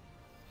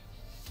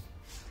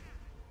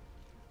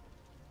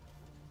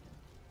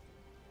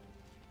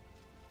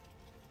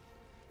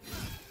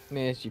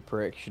 Miss, you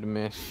prick. Should have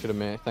missed. Should have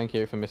missed. Thank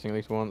you for missing at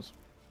least once.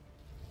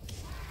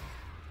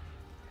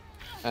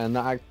 And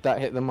that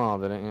hit them all,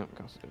 didn't it? Yep, of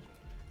course it did.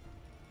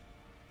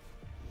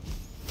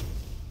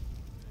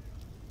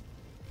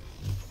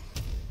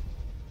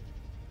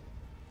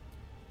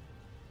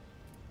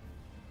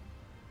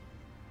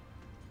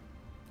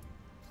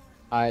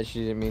 I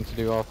actually didn't mean to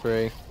do all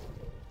 3.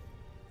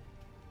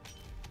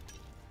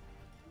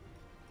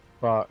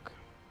 Fuck.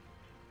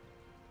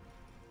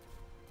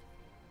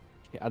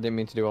 Yeah, I didn't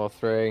mean to do all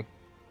 3.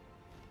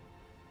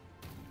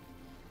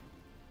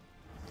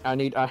 I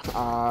need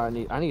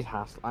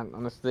Hassel.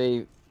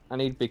 Honestly, I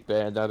need Big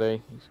Bear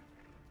Daddy.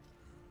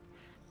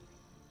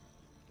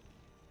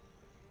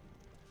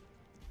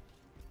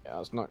 Yeah,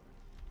 that's not.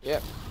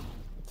 Yep.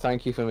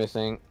 Thank you for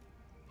missing.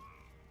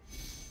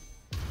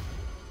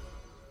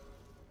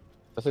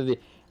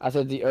 I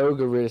said the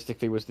ogre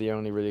realistically was the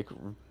only really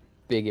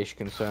big-ish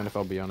concern, if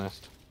I'll be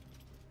honest.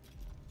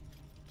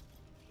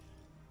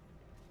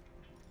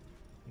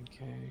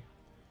 Okay.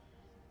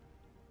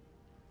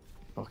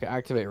 Okay,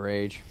 activate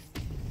rage.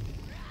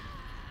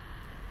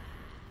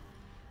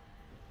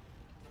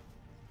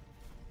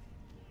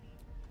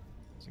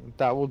 So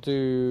that will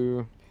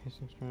do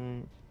piercing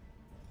strength.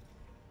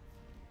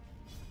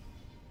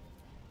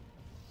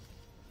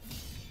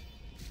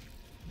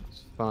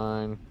 That's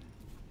fine.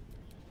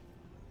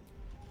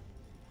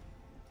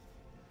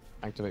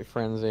 Activate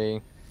frenzy.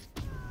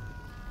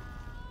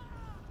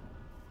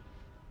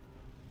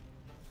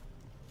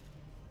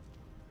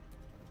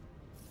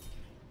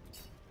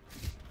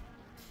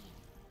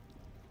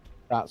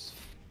 That's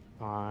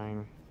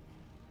fine.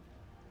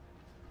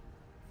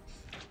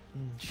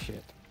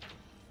 Shit.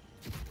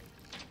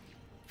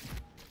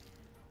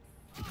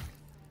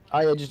 Oh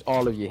yeah, just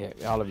all of you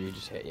hit. All of you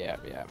just hit. Yeah,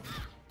 yeah.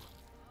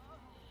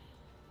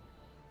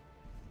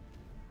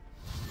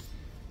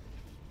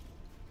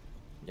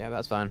 Yeah,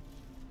 that's fine.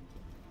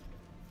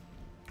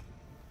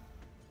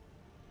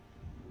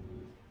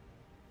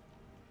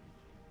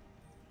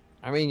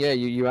 I mean, yeah,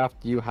 you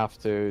have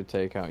to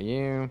take out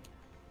you.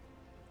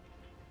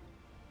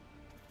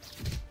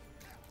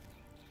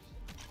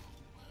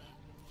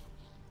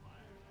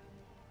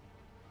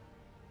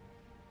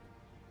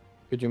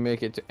 Could you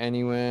make it to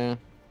anywhere?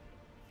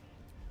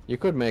 You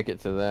could make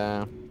it to there.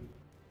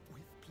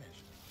 With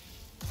pleasure.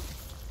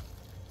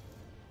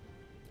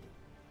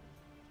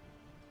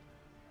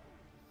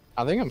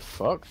 I think I'm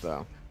fucked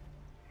though.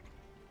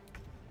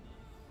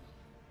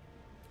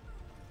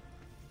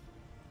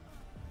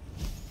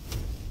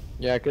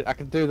 Yeah, I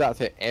could do that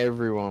to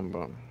everyone,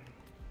 but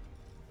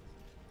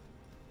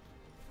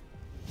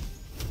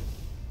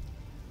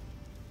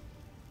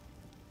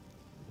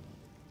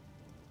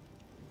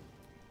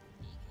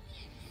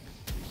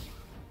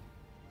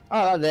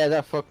oh,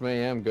 that fucked me.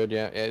 Yeah, I'm good.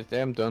 Yeah,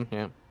 yeah, I'm done.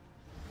 Yeah.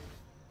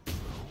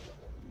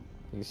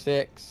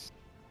 E6.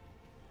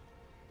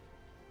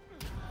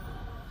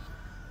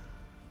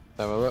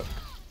 Have a look.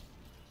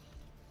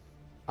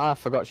 I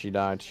forgot she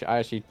died. I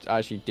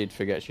actually did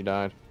forget she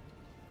died.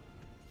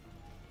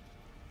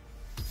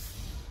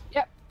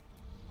 Yep.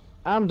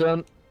 I'm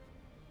done.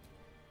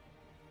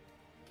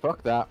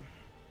 Fuck that.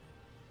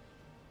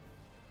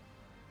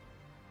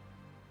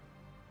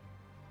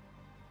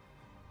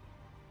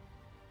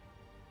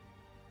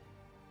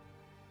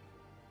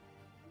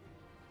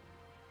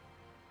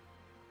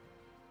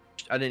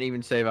 I didn't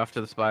even save after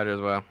the spider as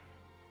well.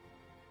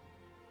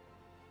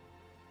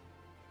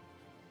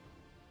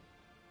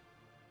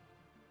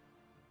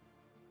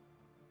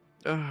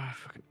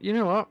 You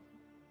know what?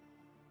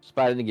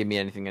 Spider didn't give me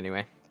anything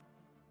anyway.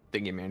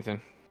 Didn't give me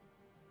anything.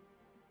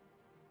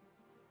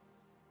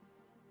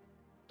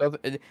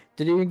 Did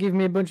he even give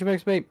me a bunch of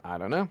XP? I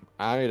don't know.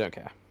 I really don't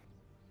care.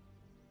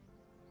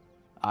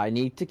 I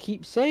need to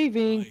keep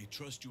saving. I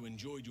trust you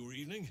enjoyed your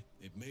evening.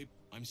 It may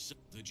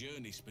the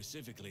journey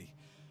specifically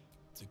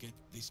to get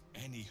this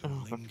any who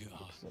linger.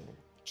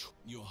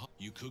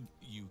 You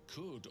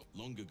could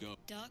long ago.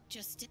 Dark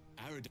justice.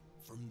 Arid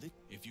from this,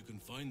 if you can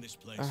find this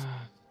place.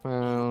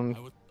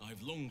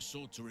 I've long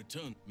sought to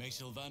return. May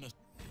Silvanus.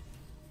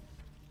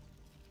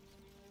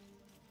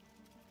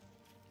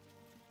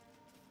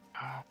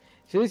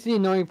 See, this is the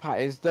annoying part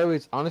is, though,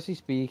 it's honestly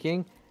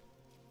speaking,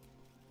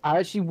 I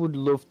actually would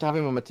love to have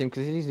him on my team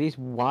because his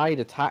wide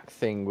attack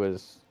thing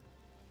was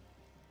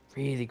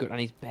really good, and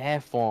his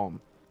bear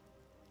form.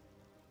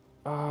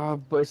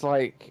 But it's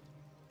like,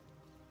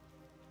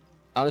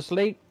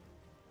 honestly,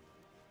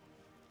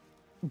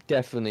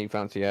 definitely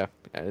fancy,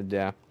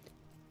 yeah.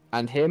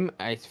 And him,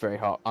 it's very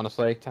hot,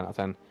 honestly, 10 out of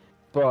 10.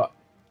 But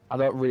I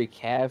don't really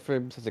care for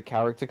him as a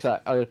character because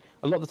a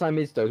lot of the time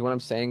is though when I'm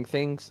saying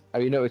things,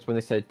 you notice when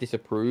they say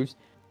disapproves,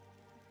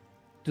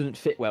 doesn't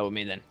fit well with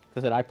me. Then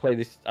I said I play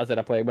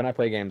when I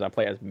play games, I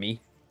play as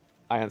me.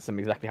 I answer them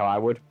exactly how I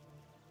would,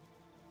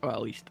 or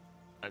at least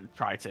I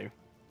try to,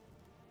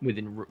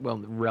 within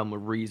the realm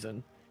of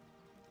reason.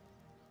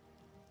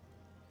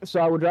 So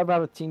I would rather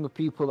have a team of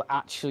people that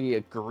actually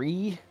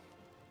agree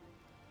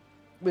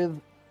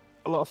with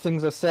a lot of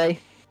things I say,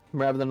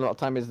 rather than a lot of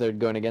times they're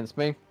going against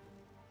me.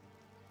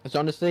 Because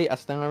honestly,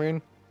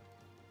 Astarion,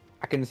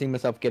 I can see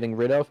myself getting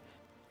rid of,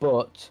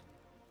 but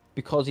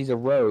because he's a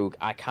rogue,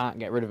 I can't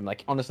get rid of him.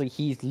 Like, honestly,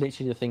 he's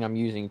literally the thing I'm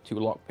using to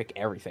lockpick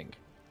everything.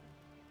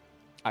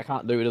 I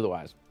can't do it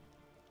otherwise.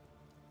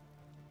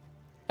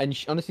 And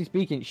honestly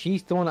speaking,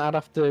 she's the one I'd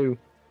have to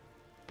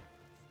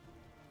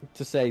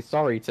say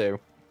sorry to.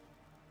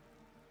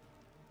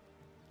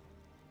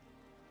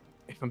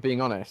 If I'm being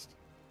honest.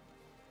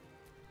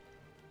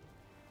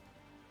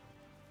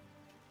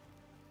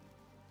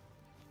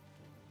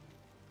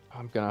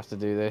 I'm gonna have to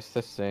do this.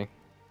 Let's see.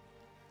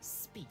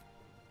 Speak.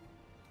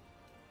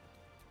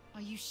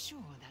 Are you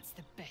sure that's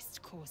the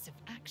best course of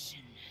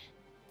action?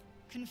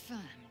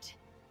 Confirmed.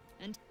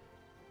 And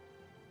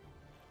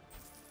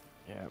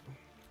Yep.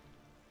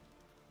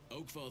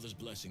 Oakfather's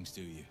blessings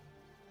to you.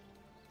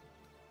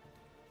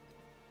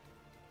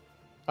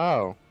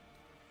 Oh.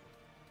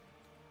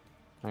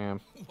 I am.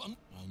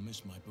 I'll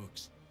miss my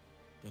books,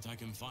 but I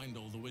can find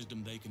all the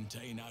wisdom they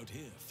contain out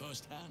here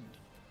firsthand.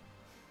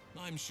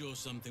 I'm sure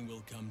something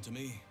will come to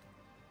me.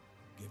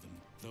 Given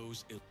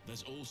those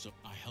there's also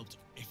I helped.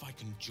 If I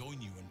can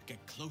join you and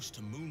get close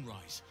to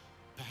Moonrise,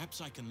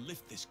 perhaps I can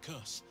lift this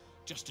curse,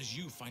 just as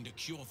you find a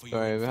cure for your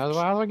Sorry, how do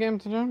I get him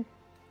to do?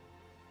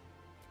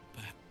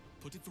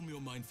 Put it from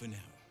your mind for now.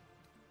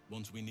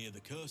 Once we near the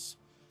curse,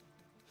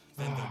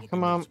 then there will come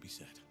be more on. to be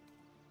said.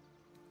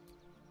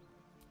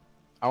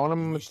 I want him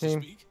on You my wish to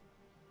team. speak?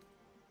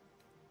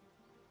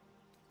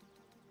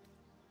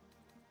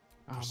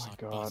 Oh my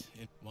god.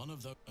 One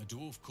of the a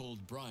dwarf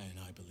called Brian,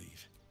 I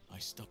believe. I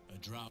stuck a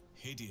drought,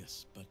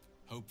 hideous, but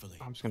hopefully.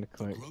 I'm just gonna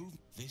click. Grove,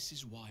 this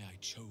is why I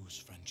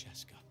chose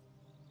Francesca.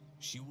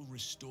 She will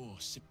restore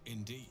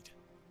indeed.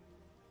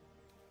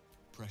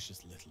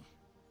 Precious little.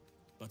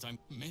 But I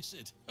miss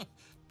it.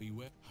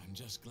 Beware. I'm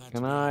just glad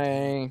Can to be I?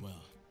 here.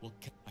 Well,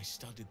 I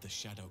studied the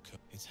Shadow Curse.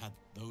 It's had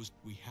those.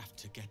 We have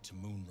to get to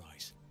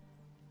Moonrise.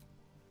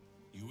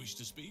 You wish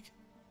to speak?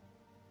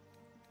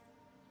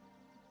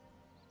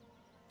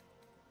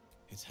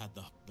 It's had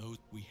those.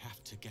 We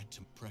have to get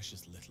to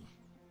precious little.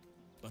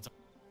 But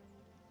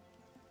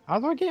How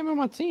do I get him on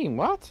my team?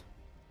 What?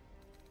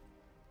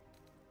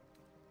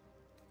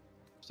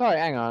 Sorry,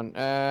 hang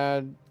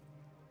on.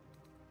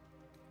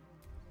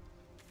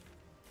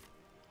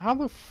 How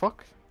the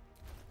fuck?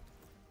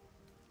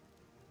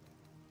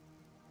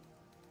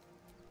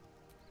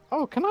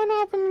 Oh, can I not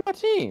have him on my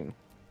team?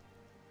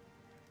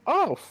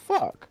 Oh,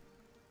 fuck.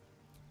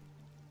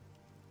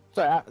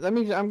 Sorry,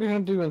 I'm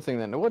gonna do one thing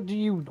then. What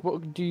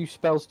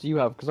spells do you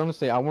have? Because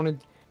honestly, I wanted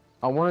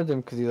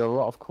him because he has a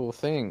lot of cool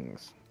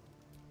things.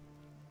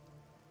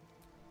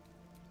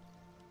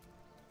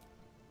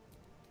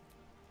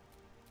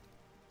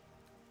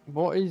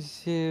 What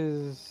is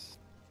his?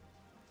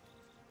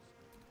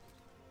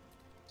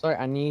 Sorry,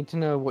 I need to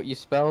know what your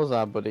spells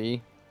are,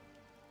 buddy.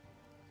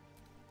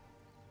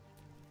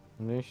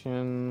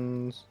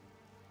 Conditions.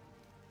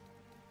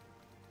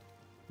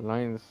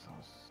 Lines.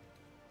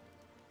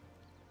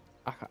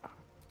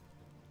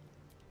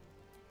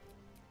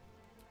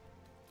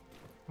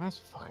 That's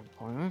fucking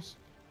pointless.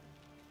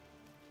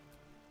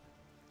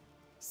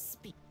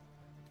 speak.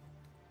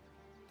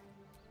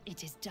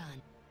 It is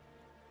done.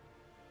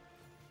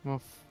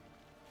 Well,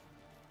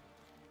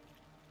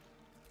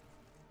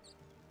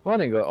 I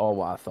didn't go all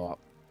what I thought.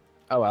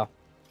 Oh well.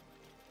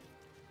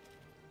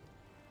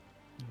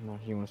 I don't know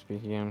if you want to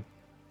speak again.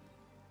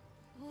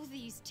 All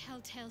these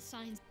telltale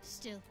signs.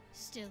 Still.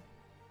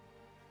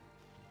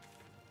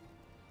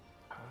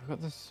 I've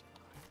got this,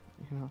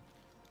 you know.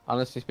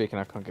 Honestly speaking,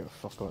 I can't give a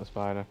fuck about the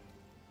spider.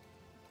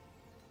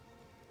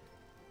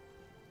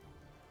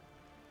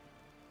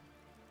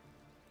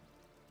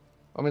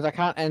 I mean, I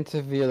can't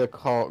enter via the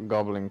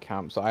goblin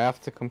camp, so I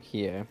have to come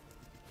here.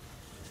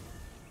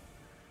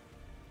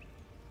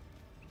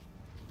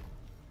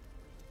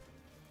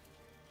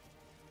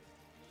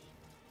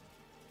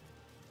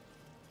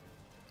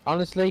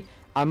 Honestly,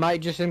 I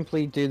might just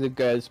simply do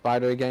the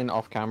spider again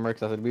off camera,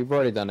 because I said we've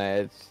already done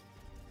it.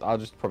 I'll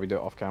just probably do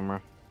it off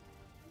camera.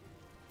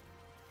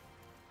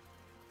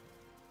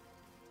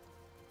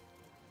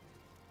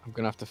 I'm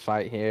gonna have to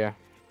fight here.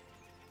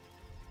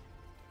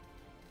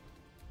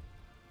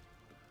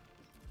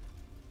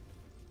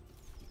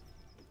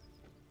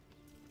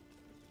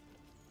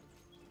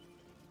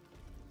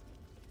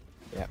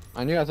 Yeah,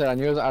 I knew I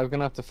was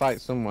gonna have to fight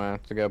somewhere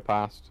to go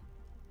past.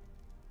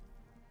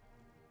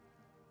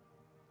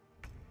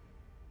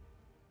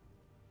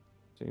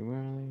 See, where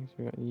are these?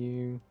 We got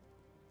you.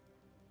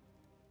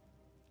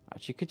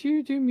 Actually, could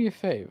you do me a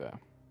favor?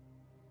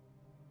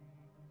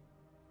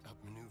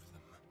 Outmaneuver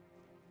them.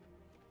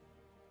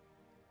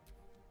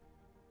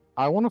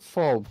 I want to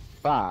fall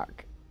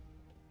back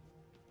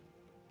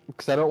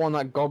because I don't want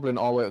that goblin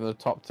all the way up to the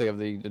top to have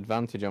the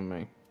advantage on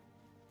me.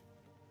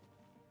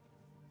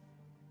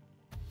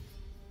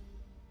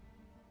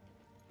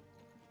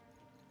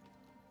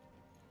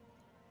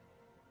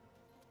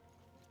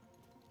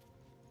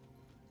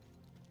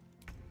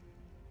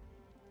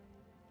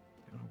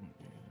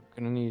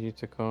 I'm gonna need you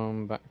to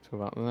come back to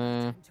about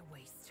there.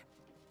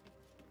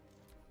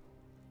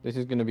 This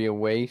is gonna be a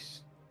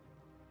waste.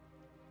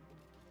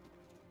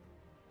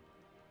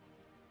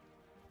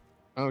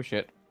 Oh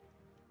shit.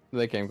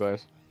 They came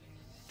close.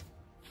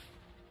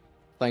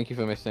 Thank you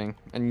for missing.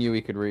 I knew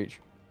he could reach.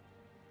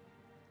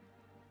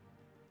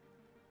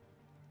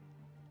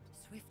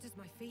 Swift as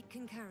my feet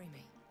can carry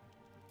me.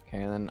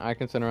 Okay, and then I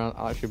can turn around.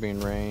 I'll actually be in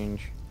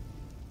range.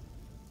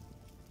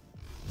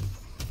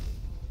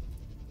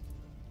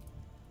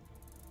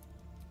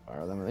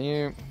 Fire them at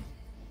you.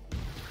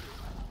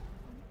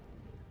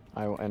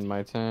 I will end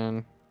my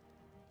turn.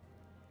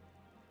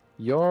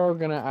 You're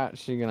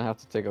actually gonna have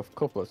to take a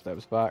couple of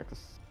steps back.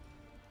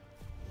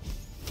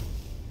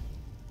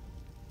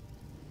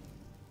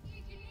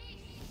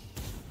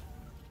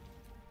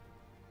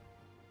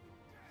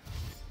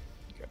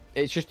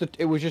 It's just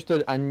it was just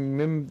I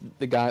remember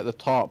the guy at the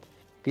top.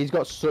 He's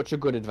got such a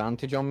good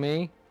advantage on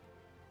me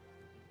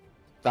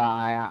that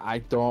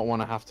I don't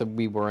want to have to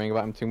be worrying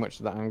about him too much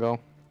at that angle.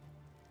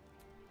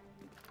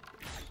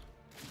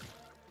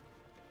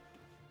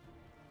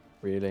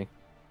 Really?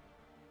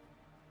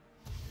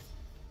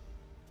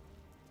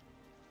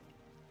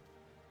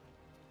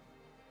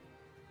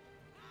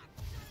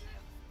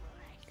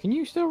 Can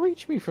you still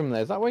reach me from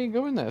there? Is that why you're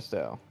going there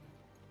still?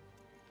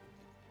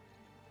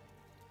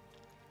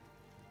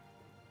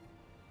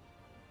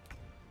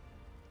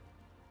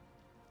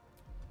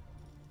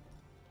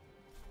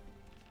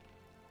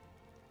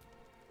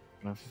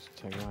 Let's just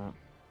take that.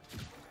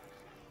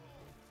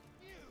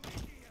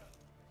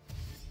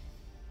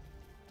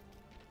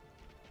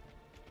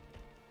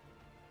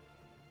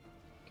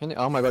 Can it?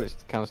 Oh my god, it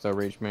can still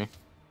reach me.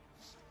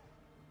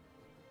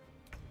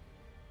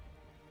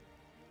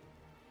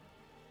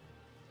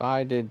 If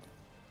I did,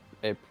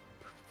 it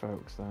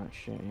provokes that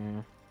shit,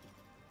 yeah.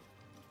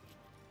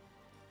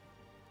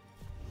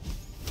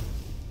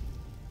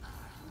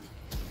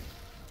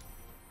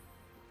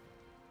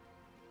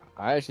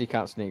 I actually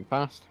can't sneak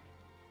past.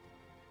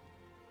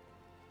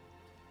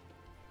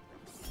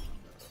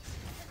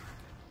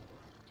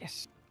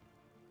 Yes.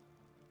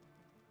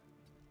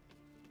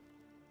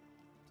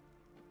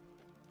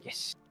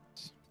 Yes.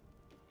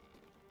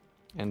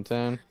 End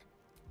turn.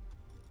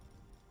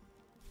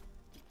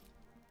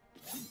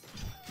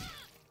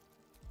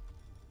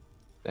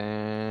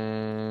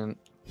 Then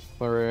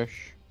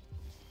flourish.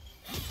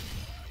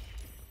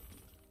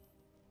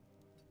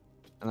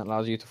 And that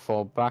allows you to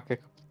fall back a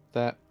couple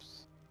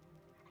steps.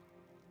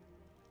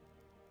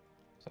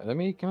 So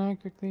can I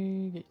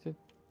quickly get you to...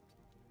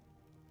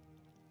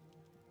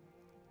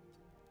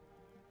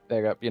 There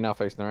you go, you're now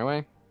facing the right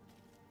way.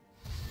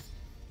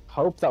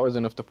 Hope that was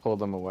enough to pull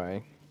them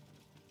away.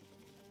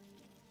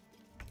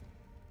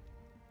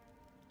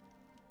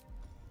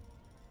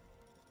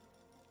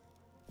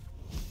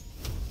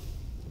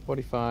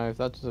 $45,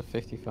 that's a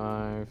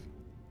 55.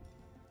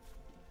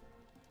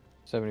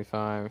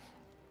 75.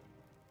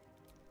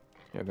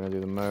 You're gonna do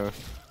the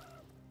most.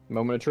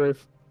 Moment of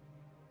truth.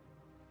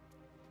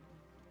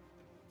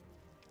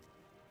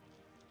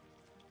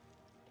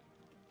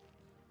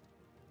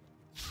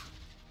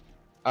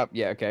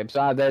 Yeah, okay.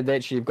 So they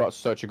actually have got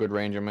such a good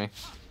range on me.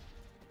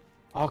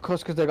 Oh, of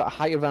course, because they got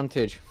height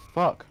advantage.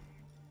 Fuck.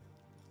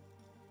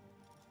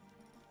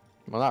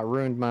 Well, that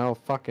ruined my whole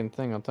fucking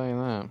thing, I'll tell you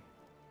that.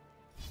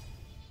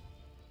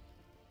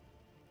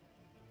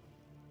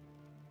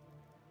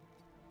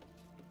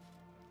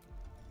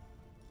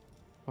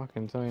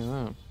 Fucking tell you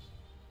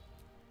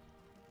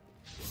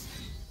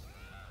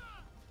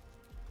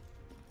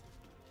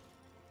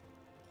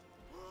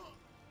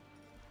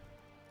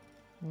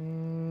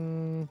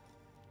that.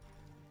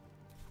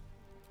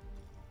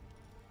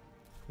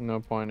 No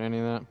point in any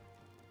of that.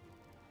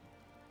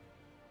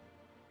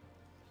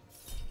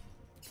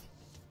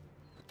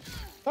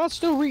 That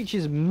still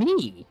reaches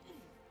me.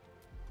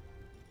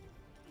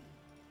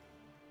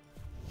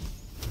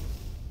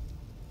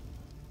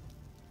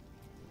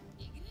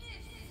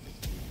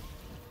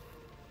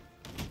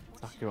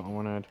 Exactly what I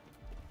wanted.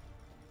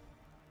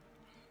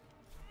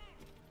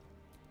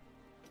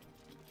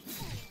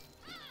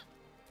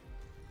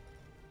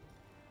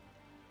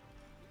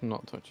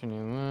 Not touching any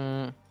of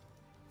that.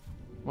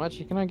 Well,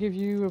 actually, can I give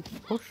you a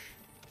push?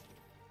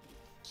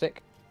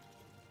 Sick.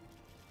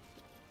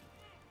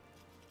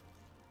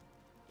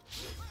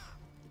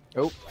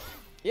 Oh.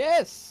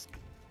 Yes!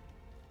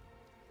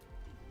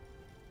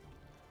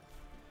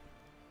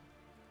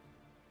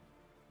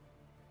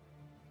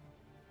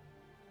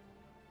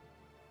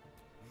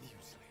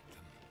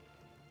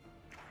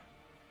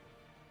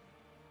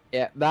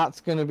 Yeah,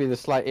 that's going to be the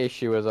slight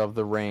issue as of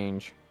the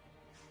range.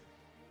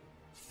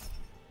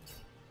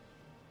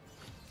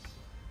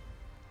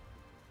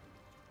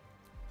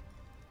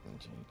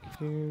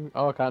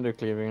 Oh, I can't do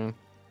cleaving.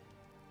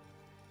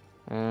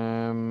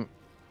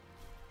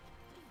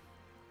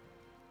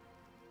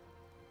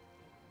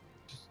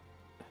 Just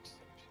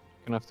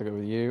gonna have to go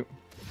with you.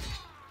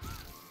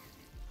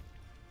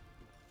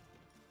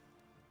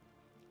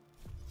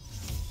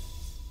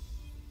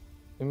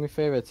 Do me a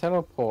favor,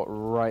 teleport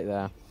right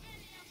there.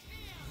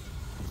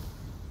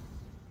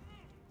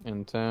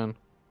 In turn.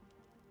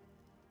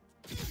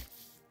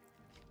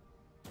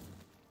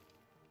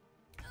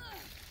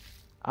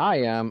 I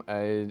am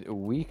a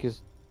weak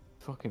as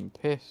fucking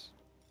piss.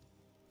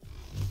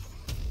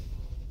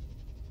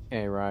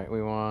 Okay, right,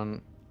 we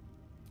want...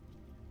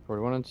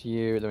 Probably one onto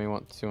you, then we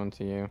want two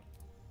onto you.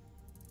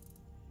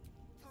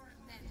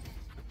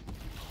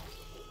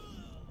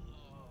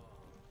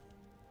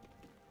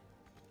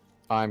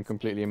 I'm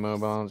completely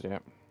immobile, yeah.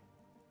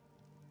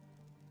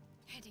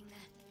 Heading there.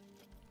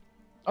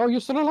 Oh, you're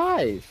still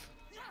alive!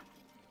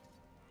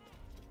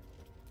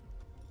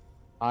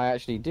 I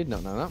actually did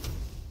not know that.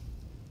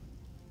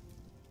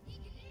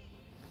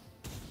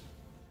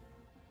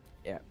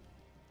 Yeah.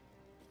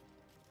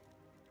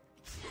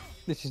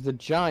 This is the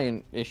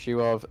giant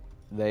issue of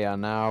they are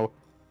now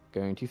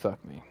going to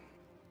fuck me.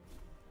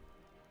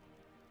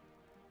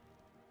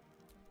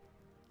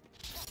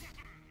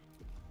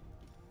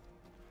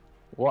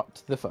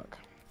 What the fuck?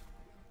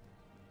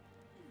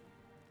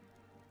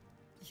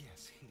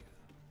 Yes, here.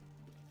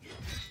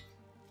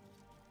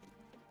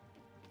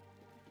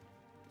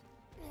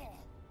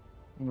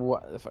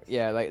 What the fuck?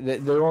 Yeah, like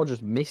they're all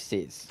just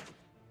misses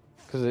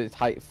because it's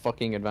height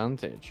fucking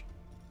advantage.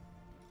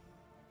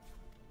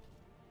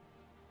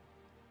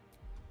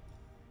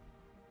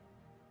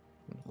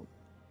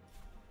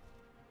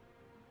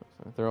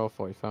 They're all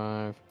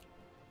 45.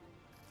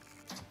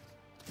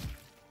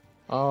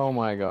 Oh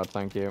my god,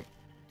 thank you.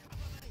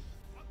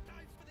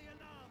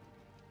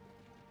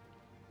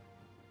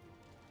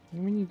 What do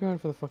you mean you're going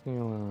for the fucking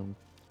alarm?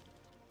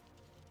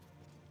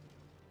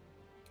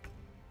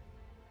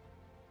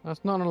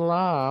 That's not an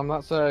alarm,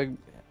 that's a...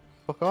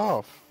 Fuck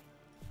off.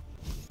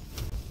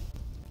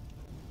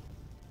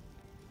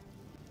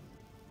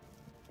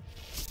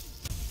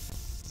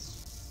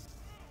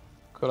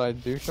 Could I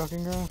do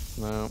shocking graph?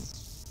 No.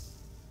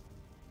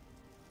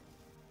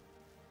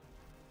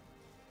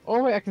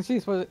 Oh wait, I can see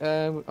this was...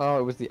 oh,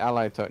 it was the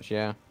ally touch,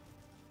 yeah.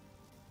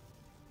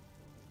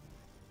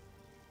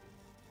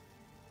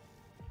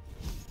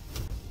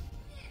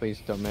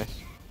 Please don't miss.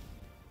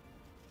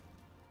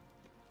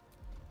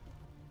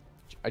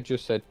 I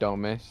just said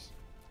don't miss.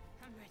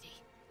 I'm ready.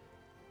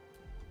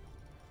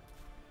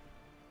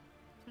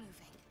 Moving.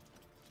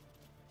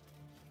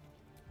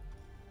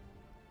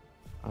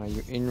 Are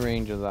you in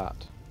range of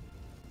that?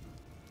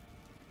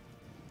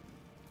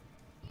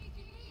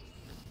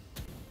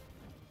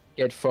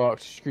 Get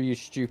fucked. Screw you,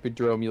 stupid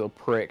drone, you little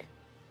prick.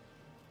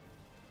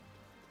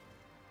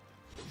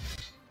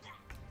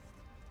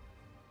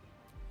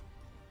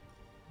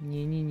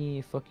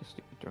 Fuck you,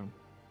 stupid drone.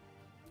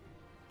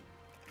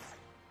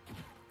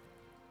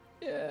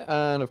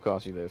 Yeah, and of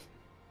course you live.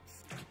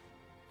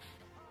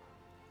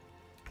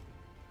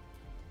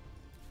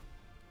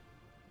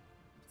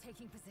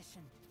 Taking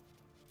position.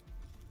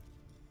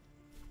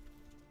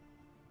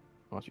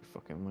 Watch you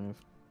fucking live.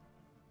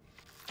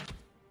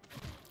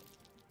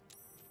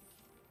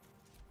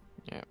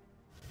 Yeah.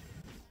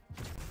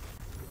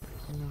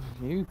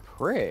 You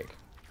prick.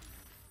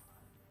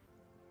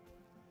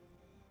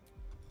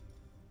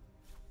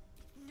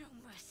 No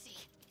mercy.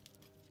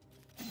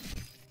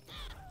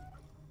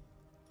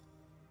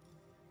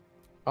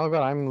 Oh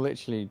god, I'm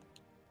literally...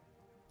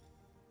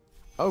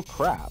 Oh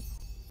crap.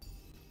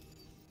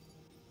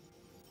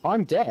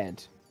 I'm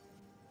dead.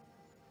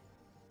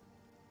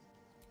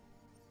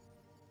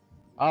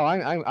 Oh, I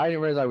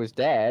didn't realize I was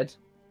dead.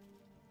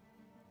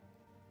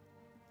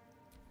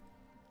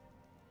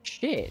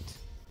 Shit.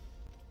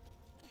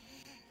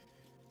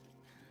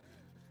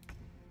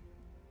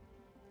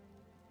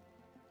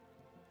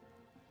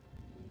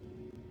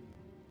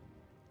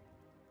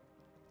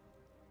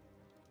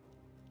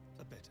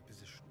 A better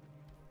position.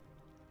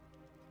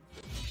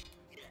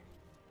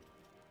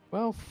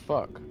 Well,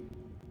 fuck.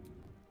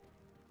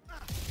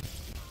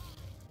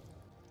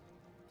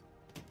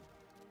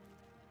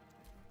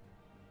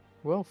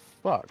 Well,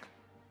 fuck.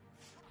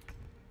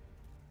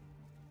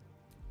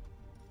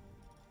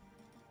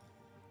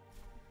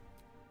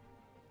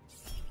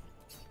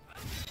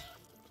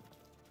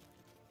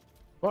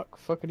 Fuck,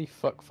 fuckity,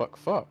 fuck, fuck,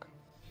 fuck.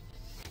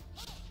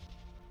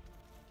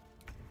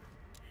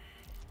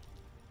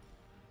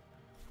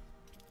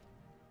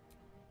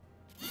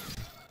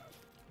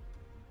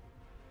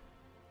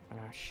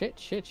 Shit,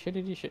 shit,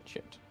 shittity, shit,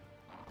 shit.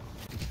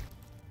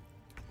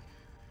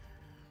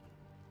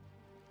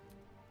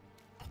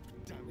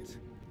 Damn it.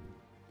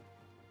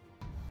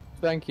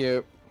 Thank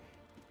you.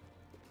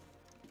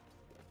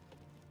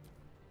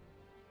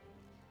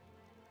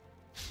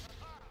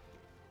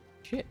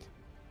 Shit.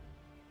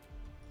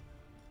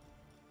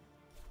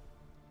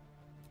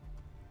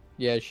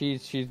 Yeah,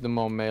 she's the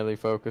more melee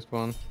focused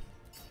one.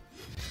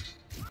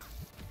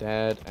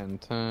 Dead and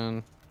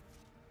turn.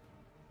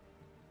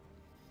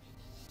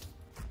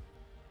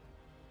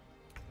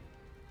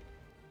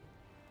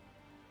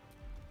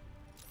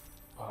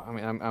 Oh, I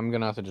mean, I'm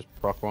gonna have to just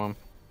proc one.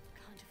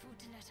 Can't afford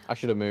to let I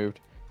should have moved.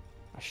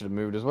 I should have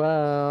moved as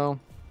well.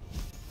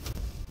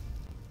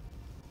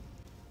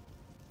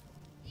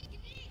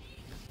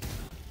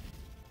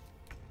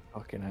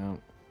 Fucking hell.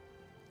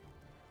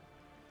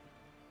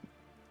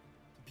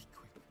 Be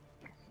quick.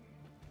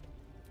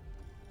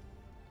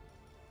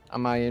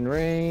 Am I in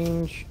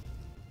range?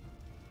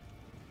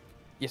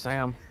 Yes, I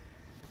am.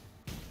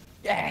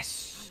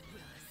 Yes!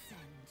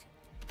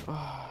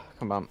 Oh,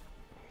 come on.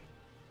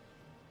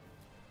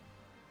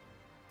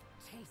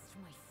 Taste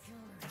my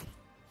fury.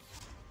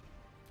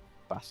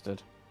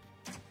 Bastard.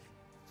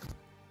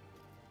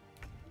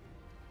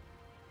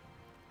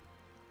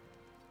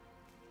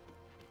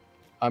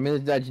 I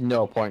mean, there's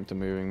no point to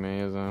moving me,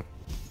 is there?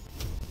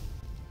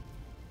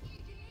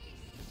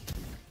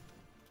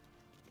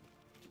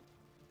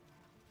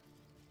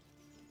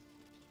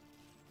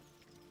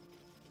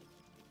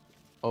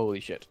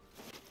 Holy shit.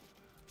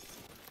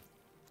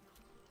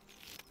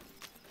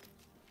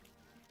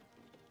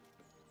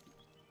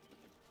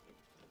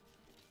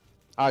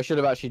 I should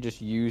have actually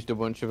just used a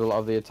bunch of a lot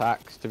of the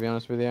attacks, to be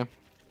honest with you.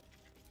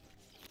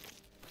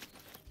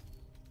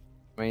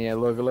 I mean, yeah,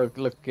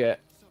 look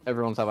at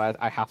everyone's have.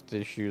 I have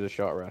to choose a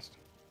short rest.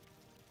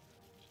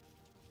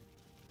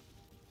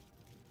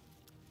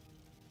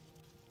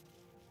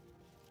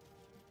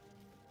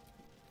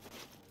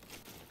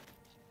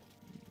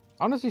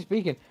 Honestly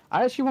speaking,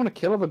 I actually want to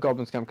kill other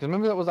goblin scam because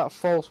remember that was that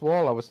false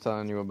wall I was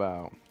telling you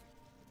about.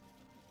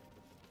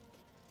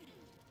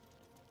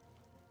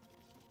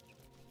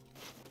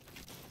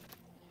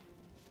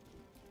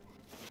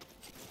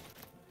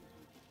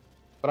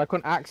 But I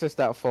couldn't access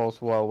that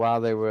false wall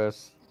while they were.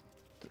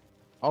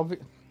 I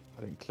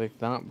didn't click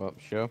that, but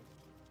sure.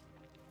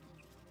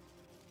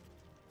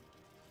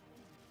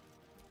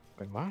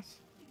 Wait, what?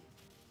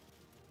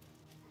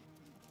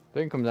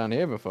 Didn't come down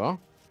here before.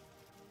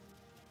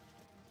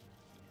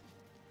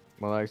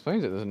 Well, that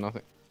explains it. There's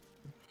nothing.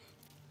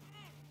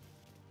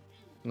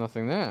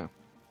 Nothing there.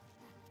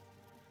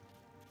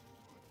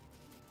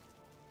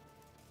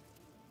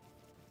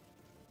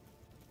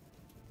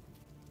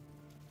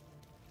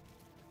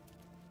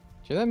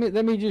 So let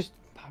me just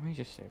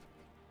save.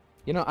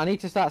 You know, I need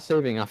to start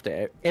saving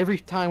after every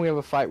time we have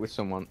a fight with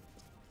someone.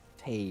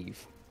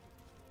 Save.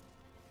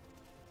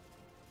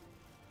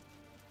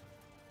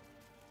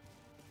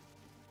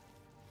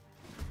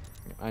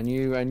 I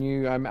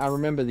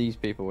remember these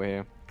people were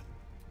here.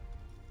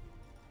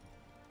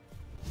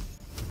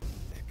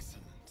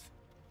 Excellent.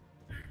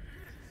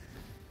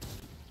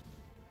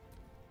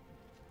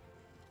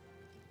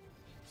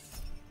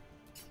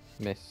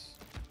 Miss.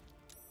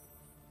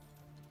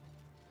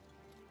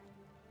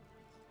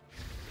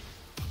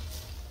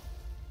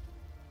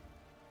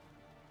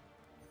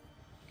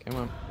 Come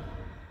on.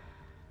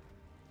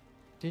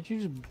 Did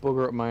you just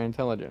bugger up my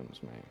intelligence,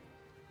 mate?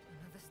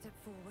 Another step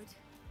forward.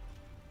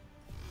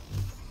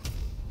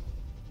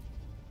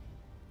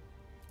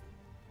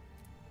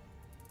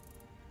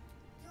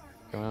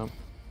 Come on.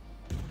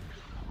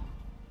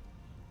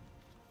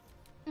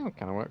 Yeah, it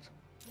kind of worked.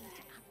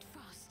 Act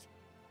fast.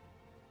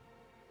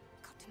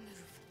 Got to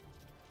move.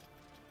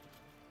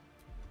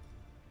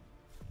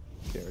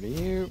 Get rid of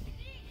you.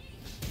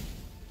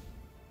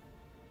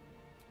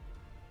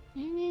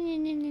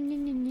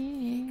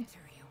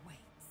 Victory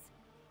awaits.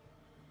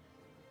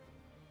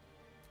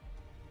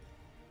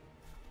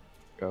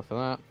 Go for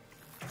that.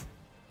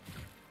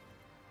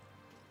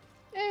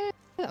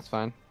 That's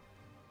fine.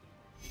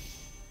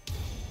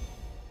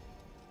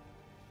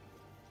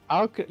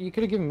 You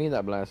could have given me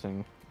that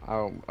blessing.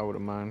 I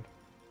wouldn't mind.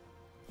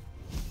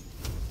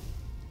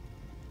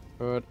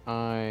 Could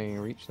I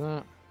reach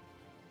that?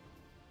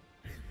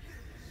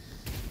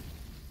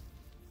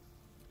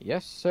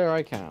 Yes, sir,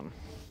 I can.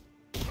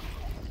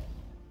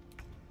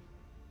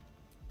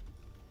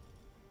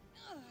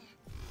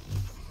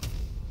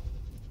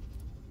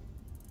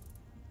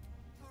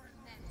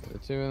 The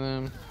two of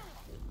them.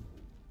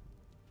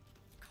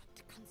 Got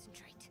to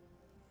concentrate.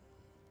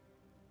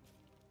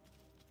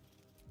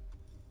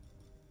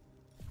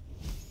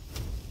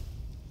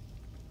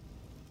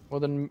 Well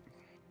then,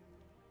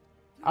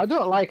 I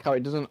don't like how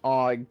it doesn't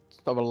like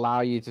sort of allow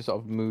you to sort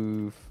of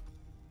move,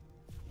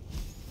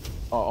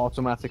 or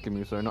automatically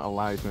move. Sorry, not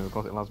allow you to move. Of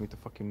course, it allows me to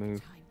fucking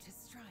move. Time to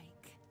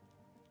strike.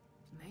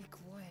 Make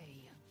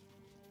way.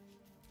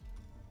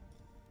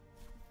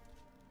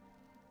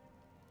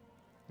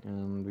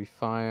 And we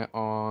fire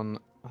on,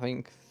 I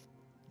think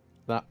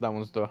that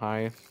one's the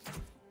highest.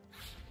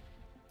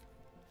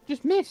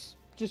 Just miss.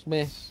 Just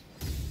miss.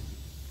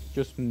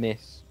 Just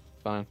miss.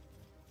 Fine.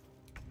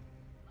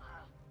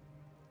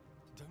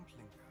 Don't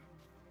linger.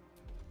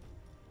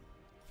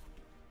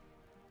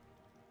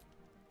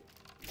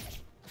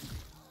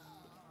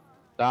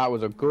 That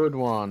was a good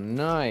one.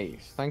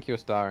 Nice. Thank you,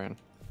 Astarion.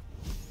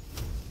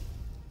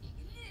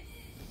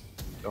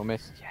 Don't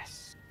miss.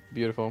 Yes.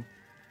 Beautiful.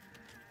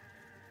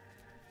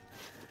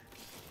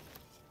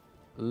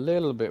 A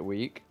little bit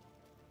weak.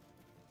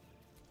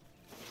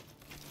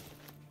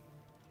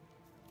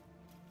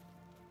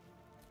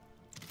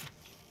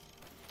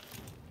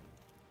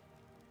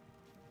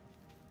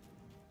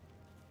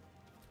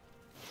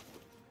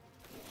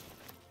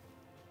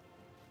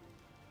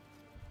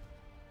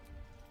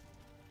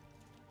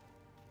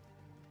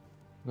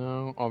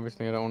 No,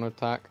 obviously I don't want to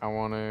attack. I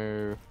want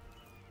to...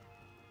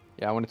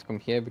 Yeah, I wanted to come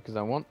here because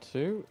I want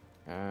to.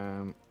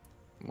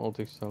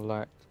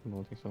 Multi-select,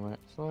 multi-select,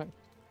 select.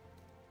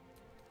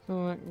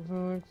 Select,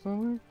 select,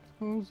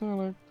 select,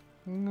 select.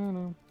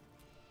 No.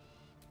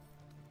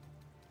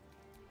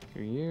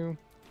 To you.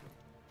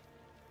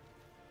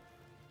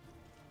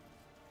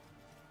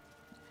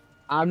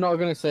 I'm not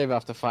going to save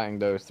after fighting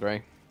those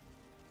three.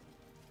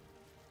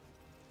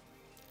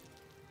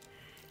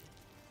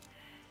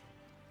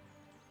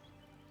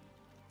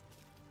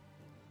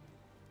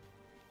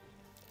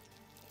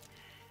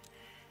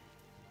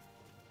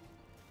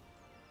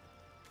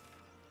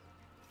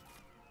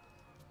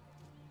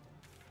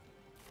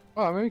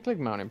 Oh, maybe click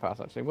mountain pass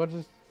actually. What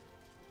is...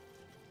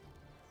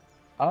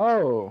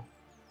 Oh.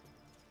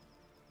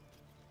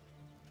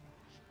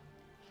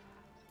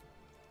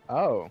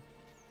 Oh.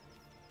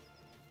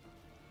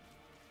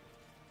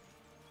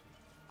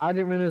 I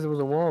didn't realize there was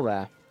a wall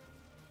there.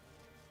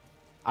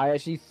 I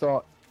actually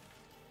thought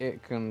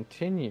it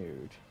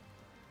continued.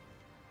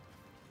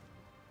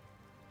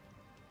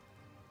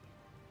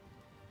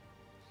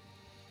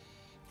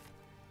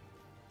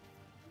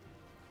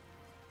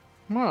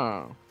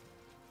 Huh.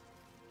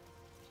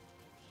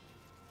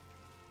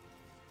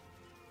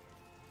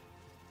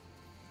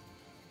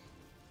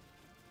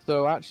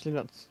 So actually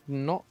that's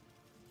not...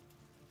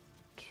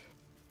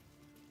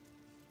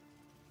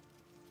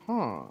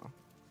 Huh.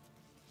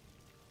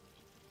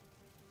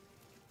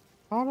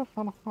 How?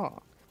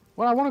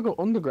 Well, I want to go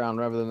underground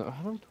rather than... I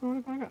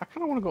kind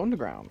of want to go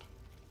underground.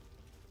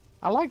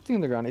 I liked the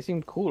underground. It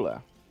seemed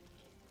cooler.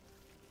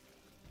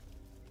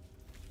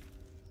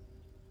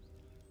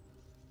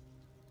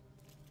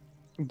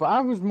 But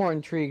I was more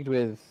intrigued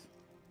with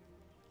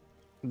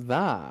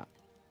that.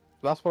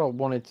 That's what I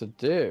wanted to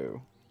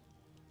do.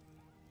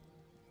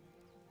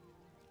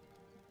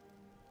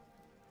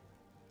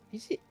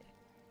 Is it?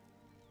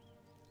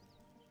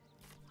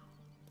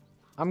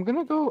 I'm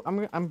gonna go.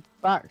 I'm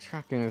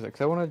backtracking this because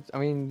I want to. I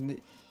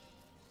mean,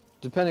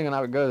 depending on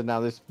how it goes,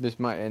 now this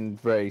might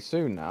end very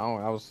soon. Now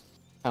I was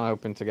kind of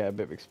hoping to get a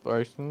bit of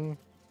exploration.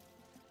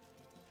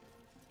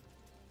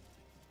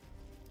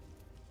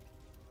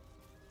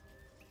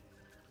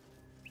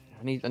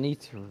 I need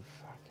to.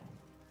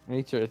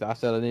 I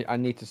said I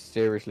need to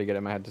seriously get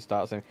in my head to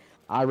start saying.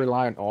 I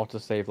rely on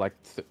autosave like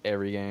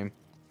every game.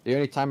 The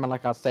only time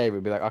I'll save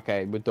would be like,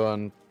 okay, we're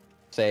done.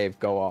 Save,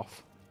 go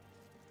off.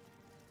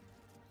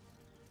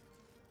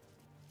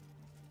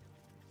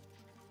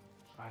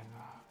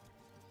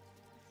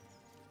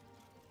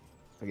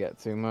 I get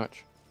too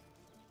much.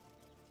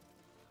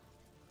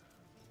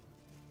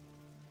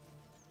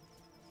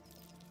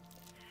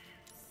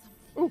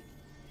 Ooh.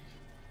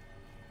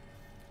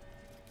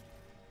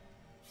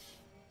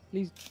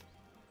 Please.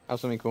 Have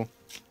something cool.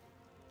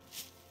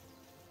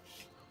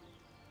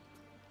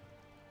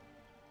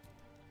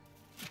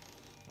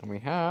 And we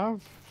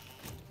have...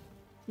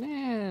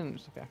 Man,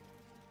 it's okay.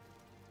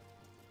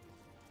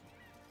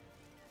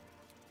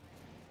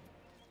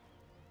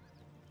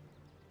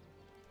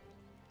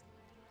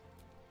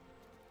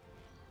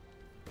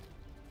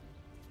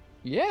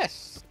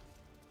 Yes!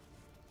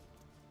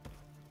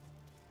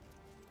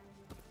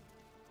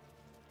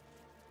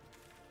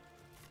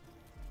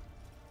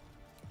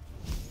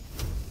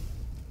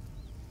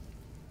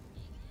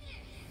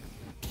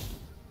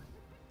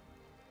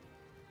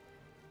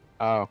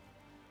 Oh.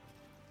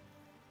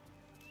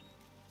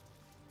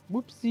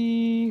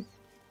 Whoopsie.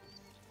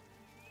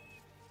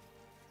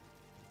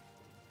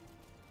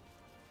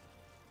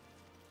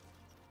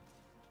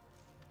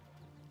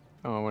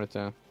 Oh, I wanted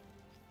to...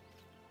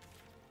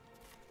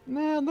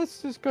 Nah,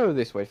 let's just go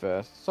this way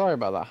first. Sorry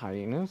about that,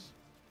 hyenas.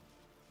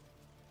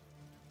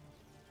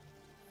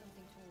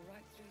 Something tore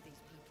right through these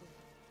people.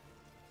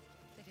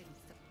 They didn't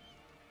stop.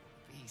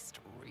 Beast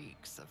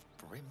reeks of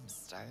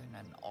brimstone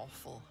and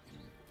offal.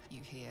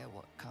 You hear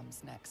what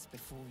comes next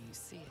before you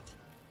see it.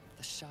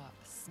 the sharp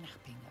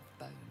snapping of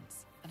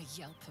bones, and a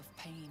yelp of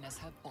pain as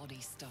her body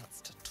starts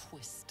to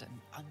twist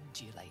and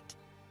undulate.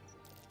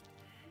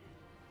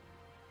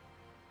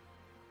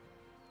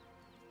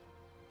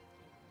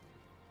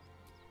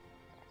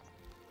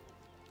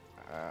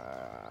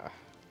 Her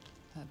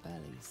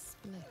belly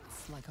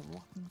splits like a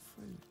rotten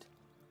fruit,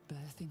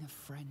 birthing a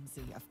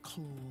frenzy of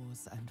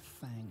claws and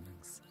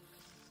fangs.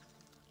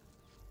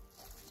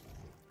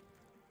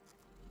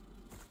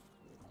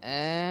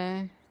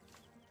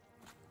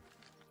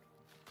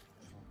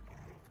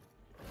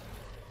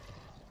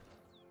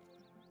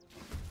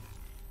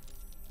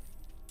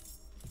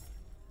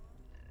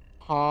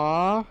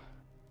 Huh?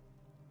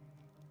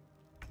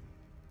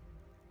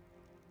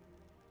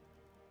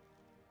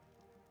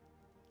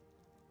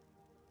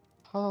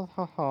 Ha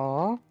ha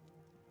ha.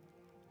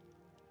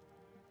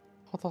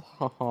 Ha ha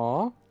ha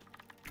ha.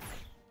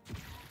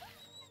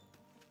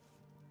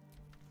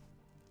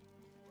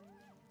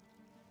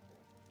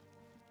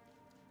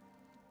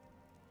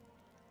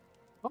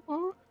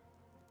 Uh-oh.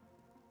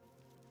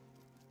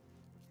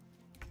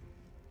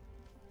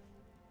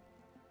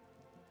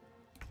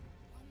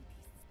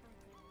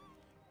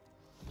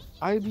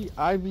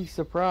 I'd be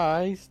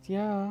surprised,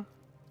 yeah.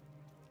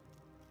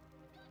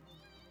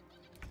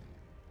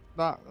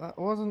 That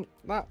wasn't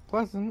that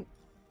pleasant,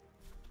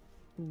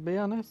 to be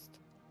honest.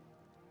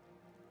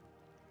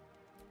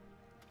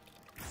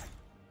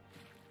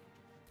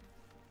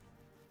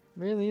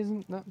 Really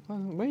isn't that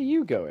pleasant. Where are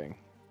you going?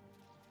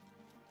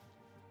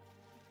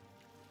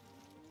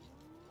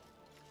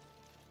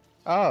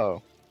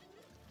 Oh.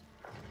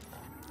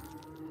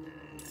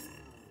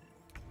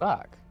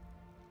 Back.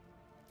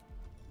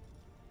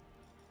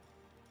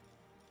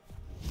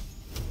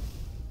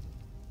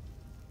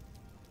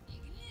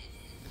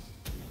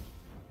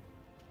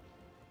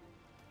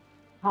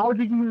 How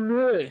did you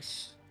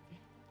nurse?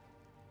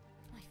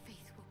 My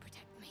faith will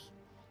protect me.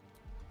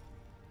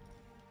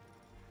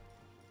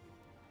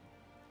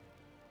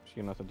 She's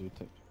gonna have to do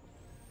tip.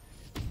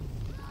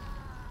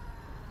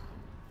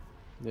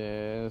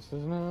 This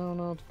is now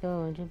not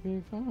going to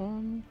be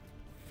fun.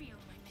 Feel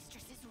my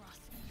mistress's wrath.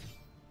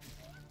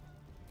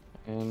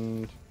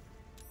 And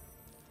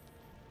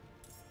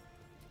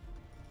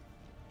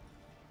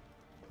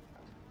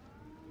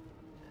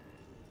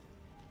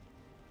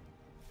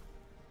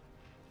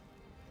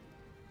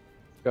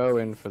go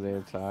in for the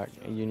attack.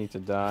 You need to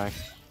die.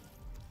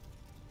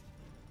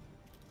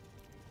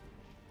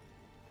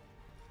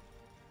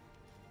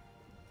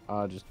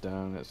 I'll just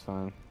down, it's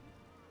fine.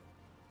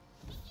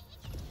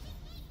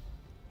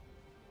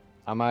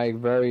 Am I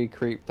very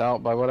creeped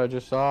out by what I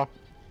just saw?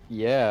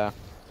 Yeah.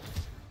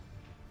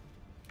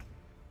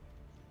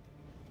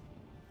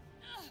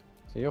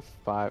 So you're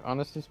 5,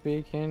 honestly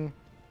speaking.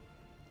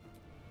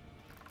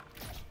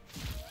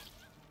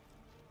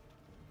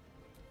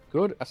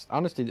 Good.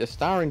 Honestly, the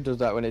starring does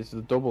that when it's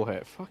the double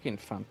hit. Fucking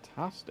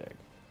fantastic.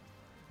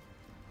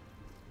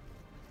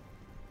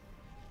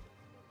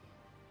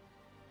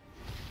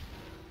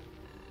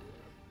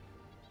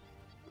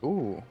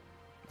 Ooh.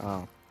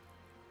 Oh.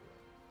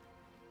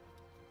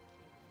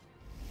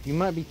 You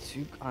might be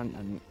too.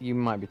 You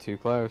might be too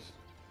close.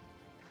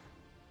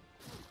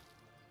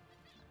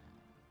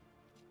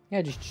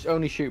 Yeah, just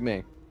only shoot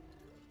me.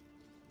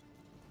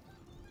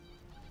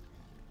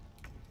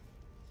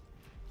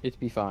 It'd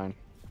be fine.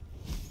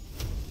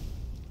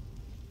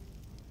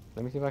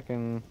 Let me see if I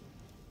can.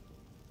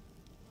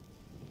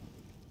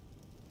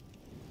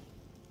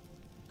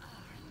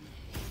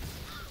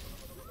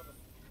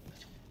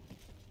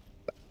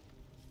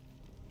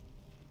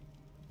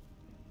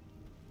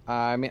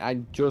 I mean, I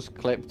just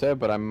clipped her,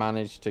 but I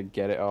managed to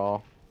get it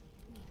all.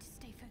 Need to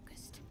stay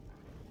focused.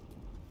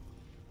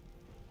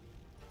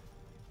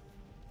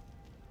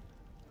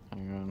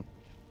 Hang on.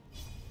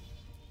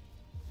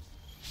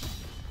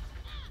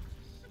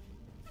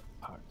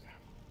 Fuck.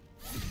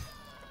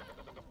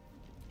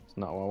 It's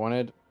not what I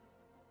wanted.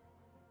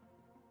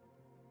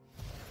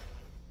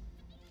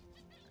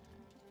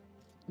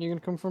 You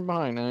gonna come from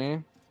behind, are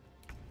you?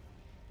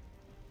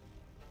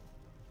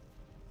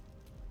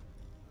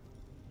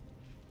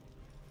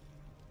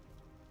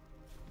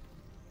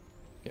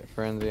 Get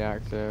frenzy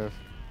active.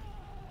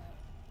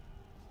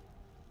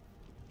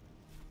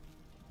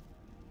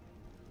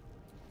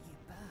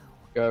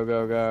 Go,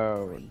 go,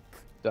 go.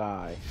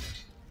 Die.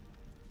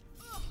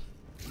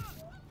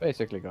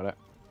 Basically got it.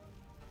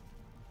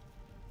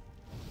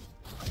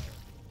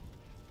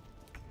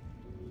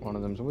 One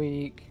of them's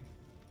weak.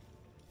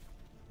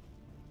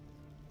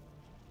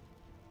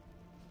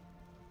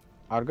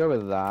 I'd go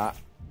with that.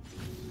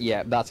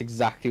 Yeah, that's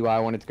exactly why I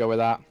wanted to go with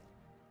that.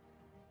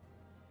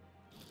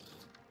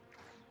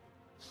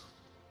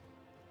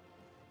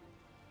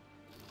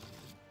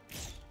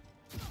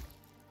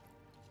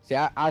 See,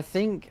 I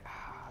think,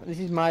 this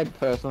is my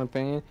personal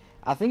opinion,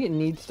 I think it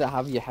needs to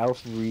have your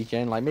health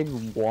regen, like maybe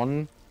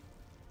one.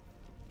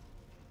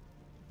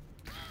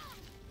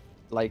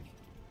 Like,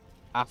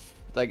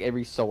 like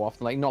every so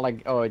often, like not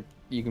like, oh,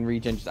 you can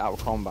regen just out of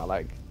combat,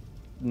 like,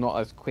 not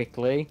as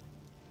quickly.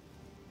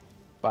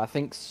 But I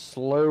think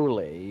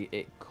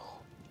slowly,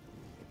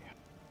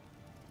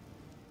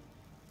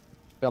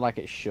 feel like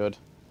it should.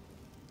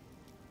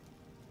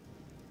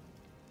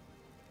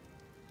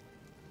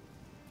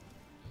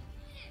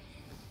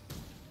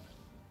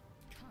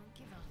 Can't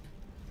give up.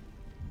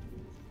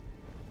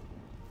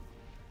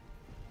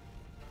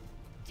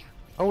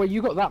 Oh wait,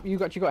 you got that.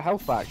 You actually got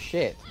health back.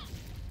 Shit.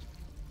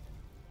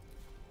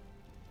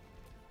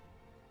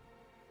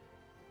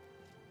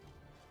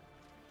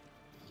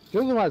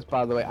 Otherwise,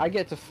 by the way, I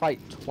get to fight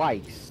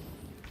twice,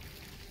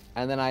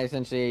 and then I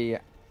essentially,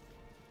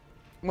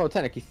 well,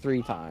 technically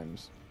 3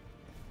 times.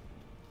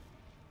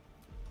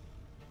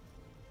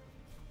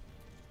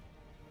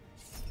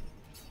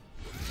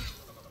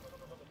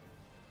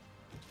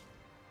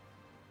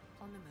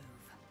 On the move.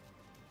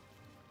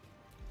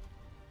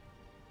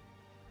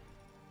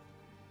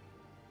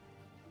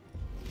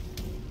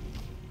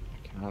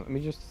 I can't. Let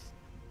me just.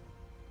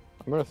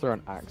 I'm gonna throw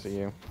an axe at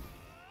you.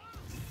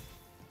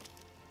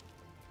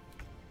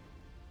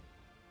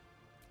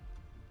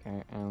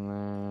 Okay, and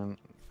then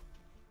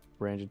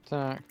range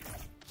attack.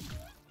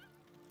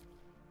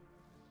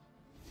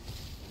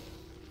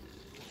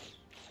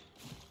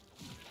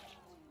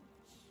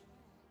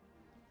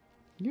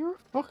 You're a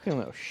fucking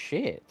little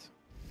shit.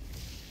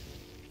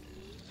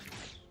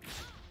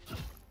 Let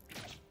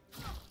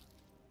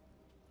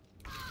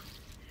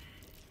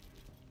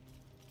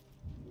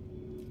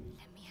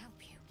me help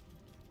you.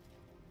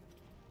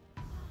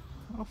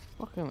 Oh,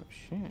 fucking little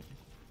shit.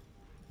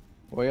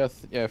 Well,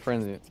 yeah,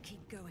 frenzy.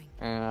 Keep going.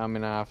 And I'm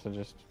gonna have to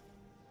just.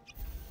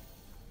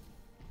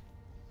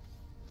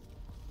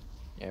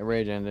 Yeah,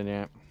 rage ended,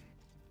 yeah.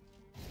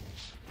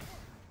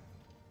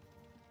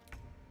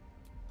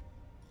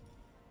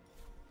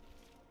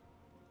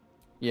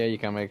 Yeah, you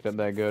can make it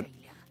that good.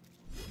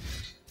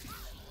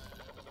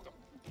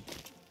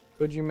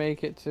 Could you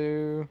make it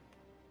to...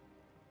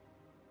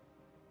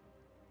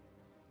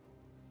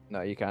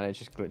 No, you can't, it's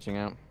just glitching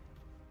out.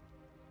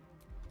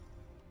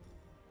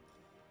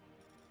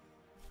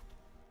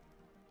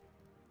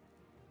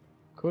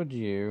 Could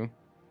you...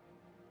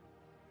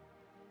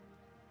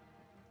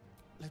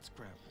 Let's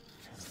grab.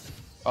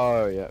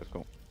 Oh, yeah, it's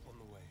cool. On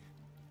the way.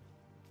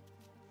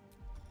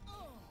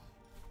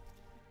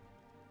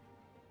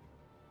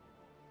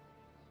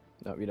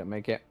 Nope, you don't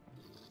make it.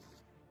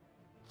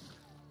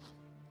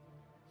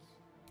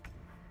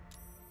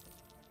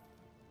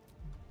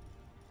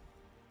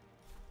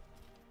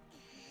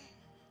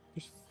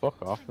 Just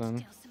fuck off then.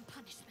 Deal some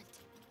punishment.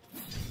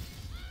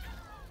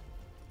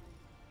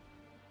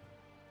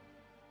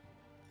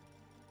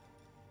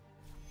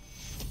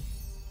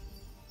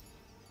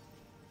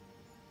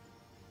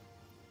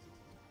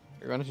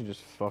 Why don't you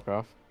just fuck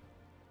off?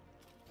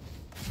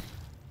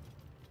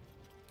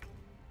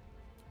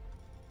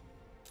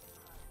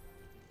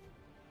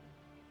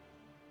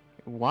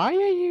 Why are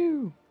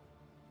you?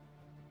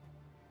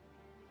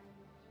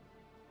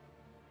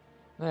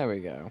 There we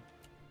go.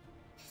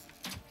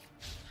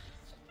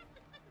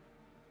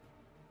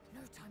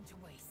 No time to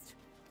waste.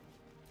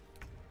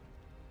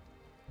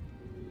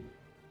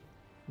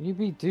 You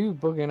be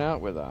bugging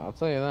out with that, I'll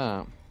tell you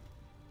that.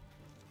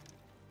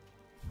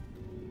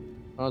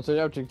 Oh, so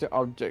the object to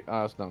object.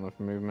 Oh, that's not enough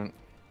movement.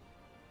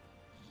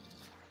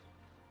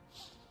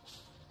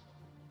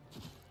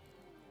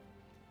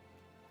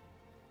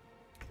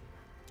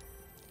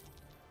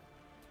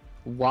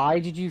 Why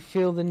did you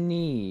feel the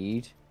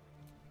need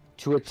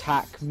to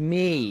attack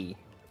me?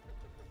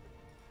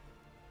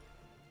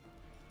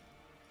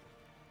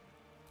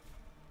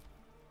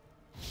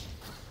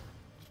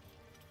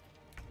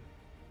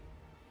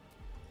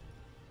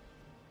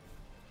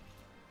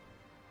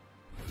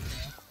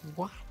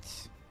 What?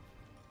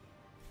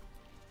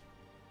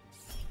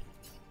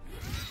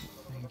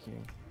 Thank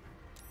you.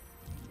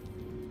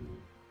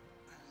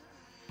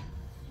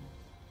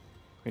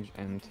 Which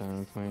end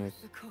turn, please?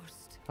 The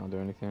cost. Can't do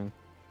anything.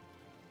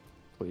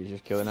 Please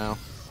just kill it now.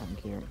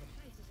 Thank you.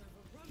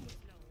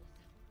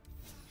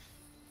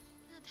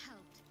 That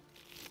helped.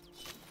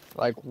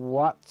 Like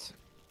what?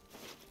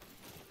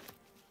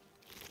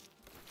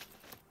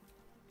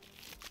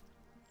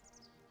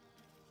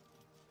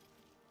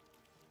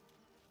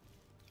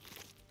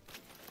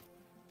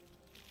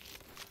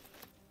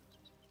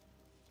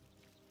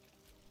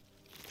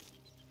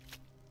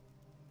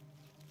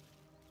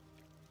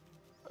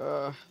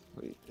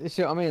 You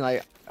see what I mean?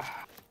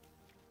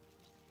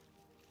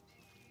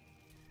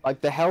 Like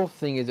the health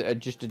thing is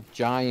just a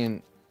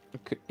giant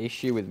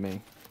issue with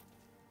me.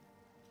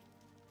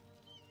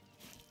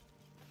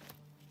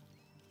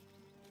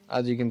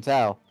 As you can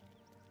tell,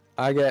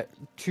 I get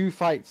 2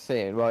 fights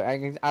in. Well,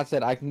 I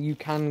said you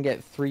can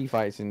get 3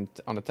 fights in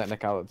on a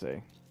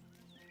technicality.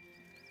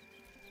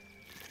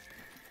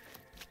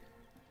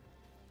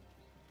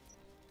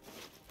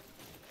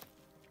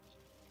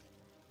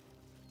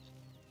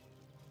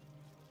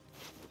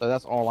 So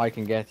that's all I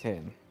can get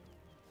in.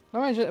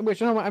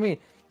 Which you know what I mean?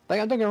 Like,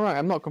 don't get me wrong,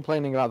 I'm not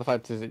complaining about the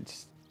fact that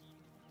it's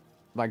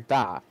like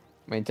that.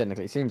 I mean,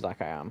 technically, it seems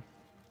like I am.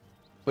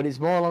 But it's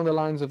more along the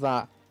lines of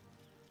that.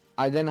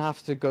 I then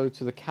have to go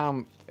to the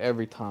camp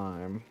every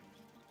time.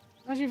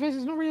 Actually, this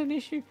is not really an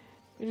issue.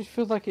 It just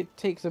feels like it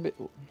takes a bit.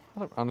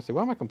 Honestly,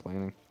 why am I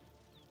complaining?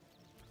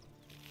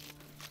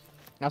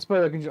 I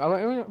suppose I can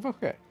just.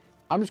 Fuck it.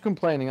 I'm just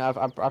complaining. I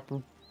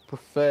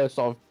prefer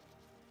sort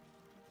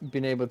of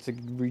being able to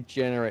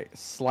regenerate a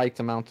slight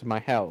amount of my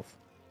health.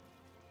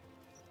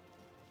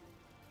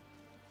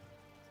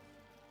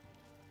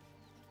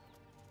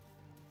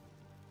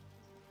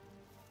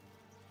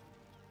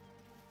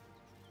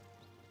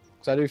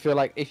 Because I do feel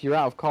like if you're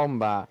out of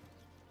combat,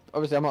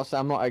 obviously I'm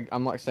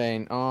not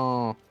saying,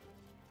 oh,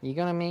 you're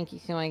gonna make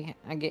it so I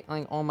get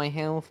like all my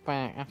health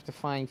back after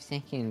 5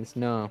 seconds.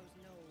 No. Those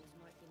gnolls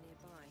might be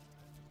nearby.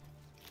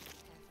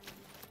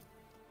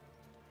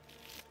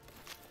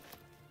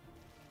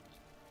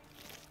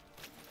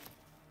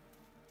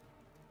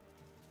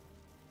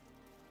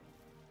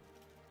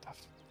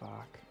 That's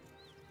fuck.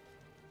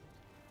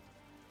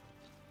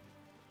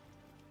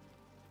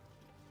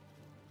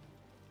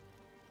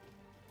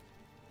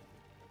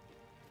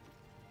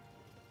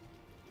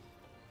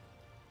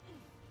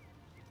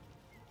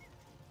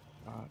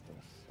 What the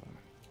fuck?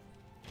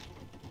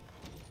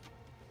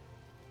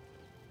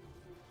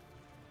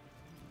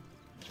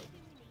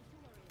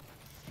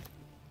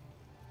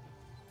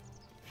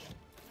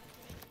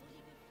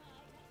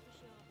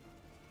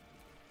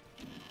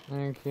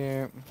 Thank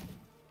you.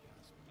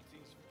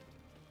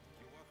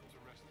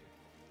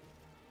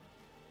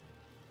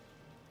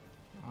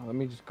 Oh, let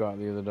me just go out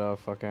the other door,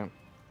 fuck it.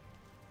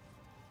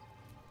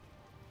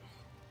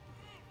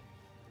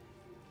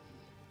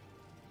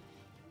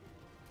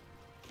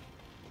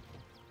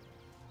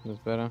 That's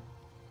better.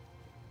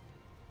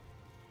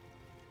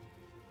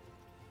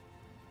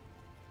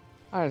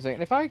 Hang on a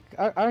second, if I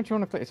actually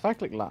want to click, if I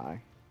click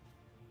lie.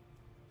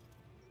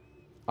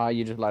 Ah,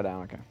 you just lie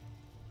down, okay.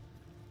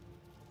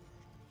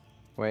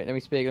 Wait, let me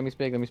speak, let me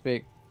speak, let me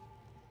speak.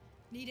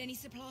 Need any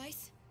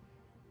supplies?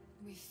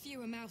 We've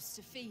fewer mouths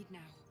to feed now.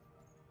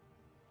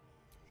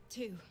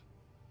 2.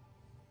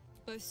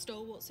 Both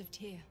stalwarts of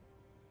Tyr.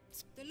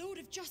 The Lord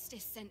of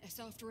Justice sent us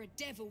after a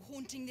devil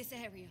haunting this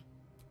area.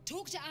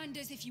 Talk to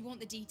Anders if you want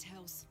the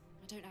details.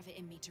 I don't have it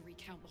in me to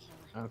recount the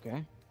horror.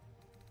 Okay.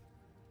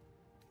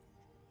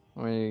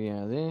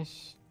 Well,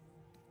 this.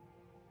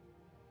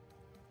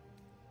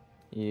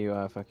 You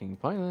are fucking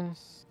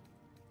pointless.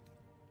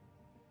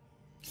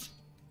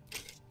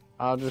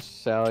 I'll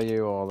just sell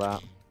you all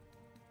that.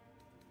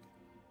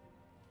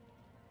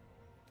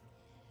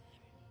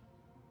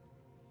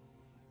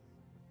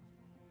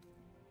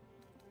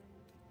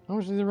 How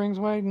much do the rings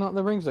weigh? Not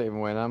the rings don't even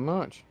weigh that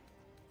much.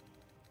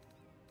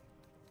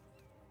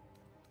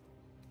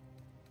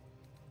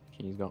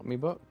 She's got me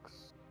books.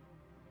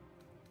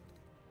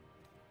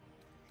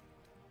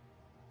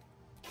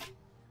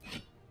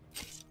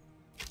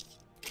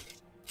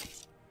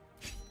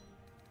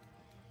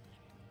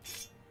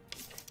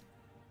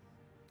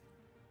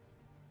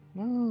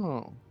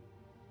 No.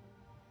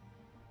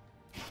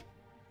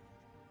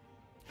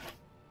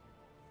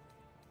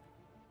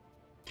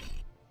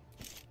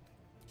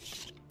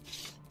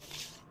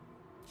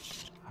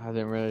 I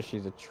didn't realize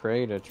she's a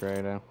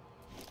trader.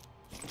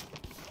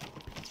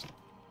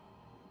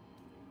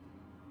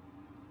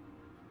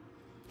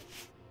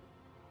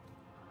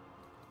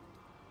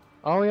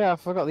 Oh yeah, I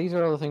forgot. These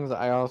are all the things that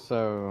I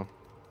also...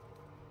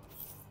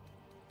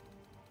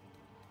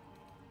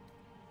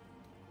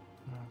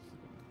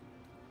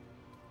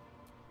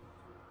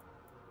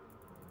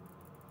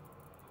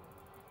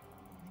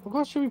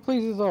 What should we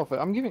please this off?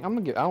 I'm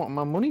gonna give out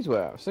my money's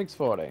worth.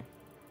 640.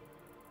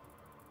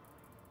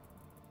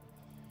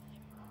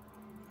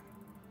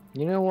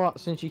 You know what?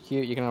 Since you're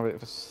cute, you can have it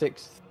for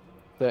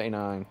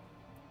 639.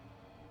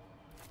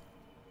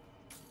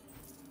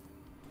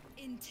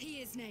 In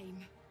Tyr's name.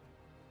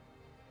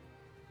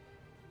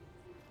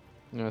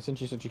 No,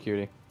 since you're such a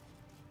cutie.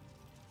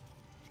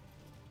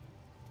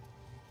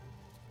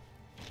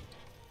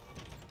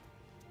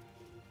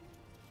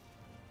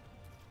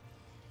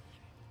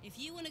 If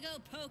you want to go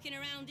poking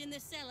around in the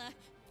cellar,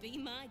 be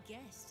my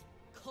guest.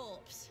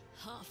 Corpse,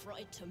 half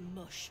rotted to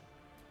mush.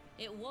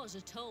 It was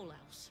a toll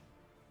house.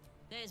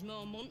 There's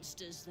more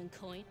monsters than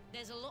coin.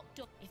 There's a locked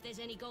door. If there's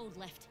any gold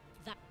left,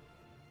 that...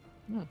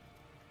 No.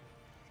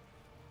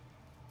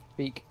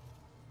 Speak.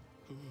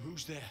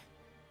 Who's there?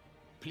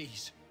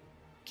 Please,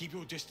 keep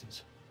your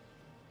distance.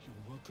 You're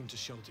welcome to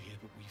shelter here,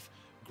 but we've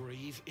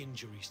grave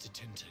injuries to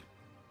tend to.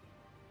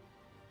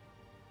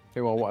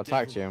 Hey, well, what The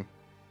attacked devil, you?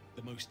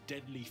 The most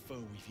deadly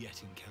foe we've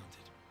yet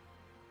encountered.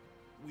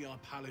 We are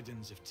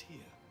paladins of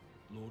Tyr,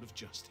 Lord of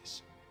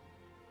Justice.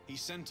 He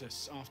sent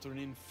us after an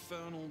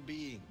infernal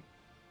being,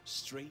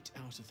 straight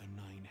out of the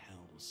 9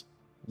 hells.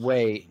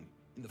 Wait. hiding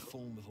in the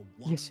form of a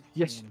Yes.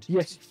 one-horned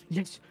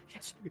tiefling.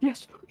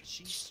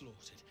 She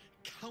slaughtered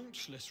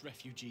countless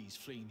refugees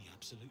fleeing the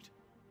Absolute.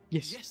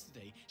 Yes.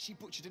 Yesterday, she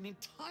butchered an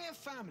entire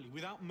family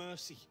without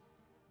mercy.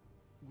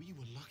 We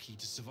were lucky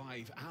to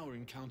survive our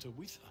encounter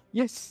with her.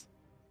 Yes.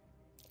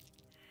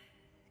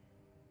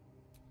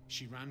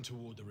 She ran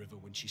toward the river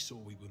when she saw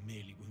we were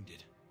merely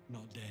wounded,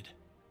 not dead.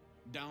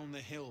 Down the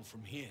hill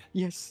from here.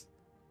 Yes.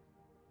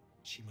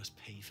 She must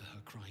pay for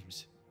her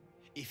crimes.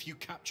 If you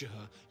capture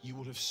her, you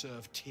will have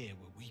served Tyr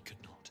where we could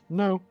not.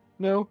 No,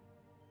 no.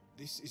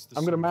 This is the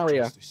I'm gonna sword of marry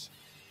her. justice,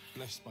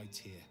 blessed by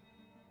Tyr.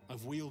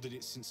 I've wielded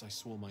it since I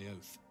swore my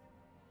oath.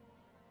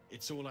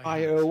 It's all I Buy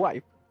have. her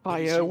wife. but Buy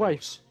it's her yours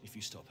wife. if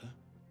you stop her.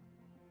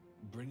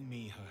 Bring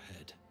me her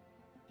head,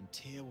 and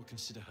Tyr will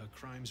consider her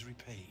crimes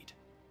repaid.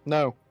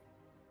 No,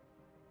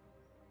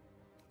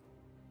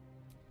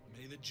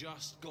 May the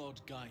just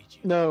God guide you.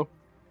 no.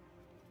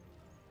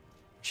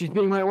 She's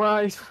being my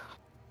wife.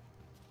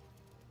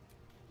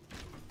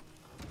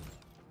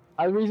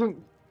 The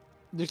reason,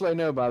 just to let you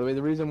know, by the way,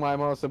 the reason why I'm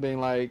also being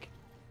like,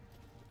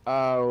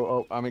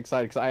 oh, I'm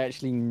excited because I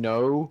actually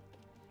know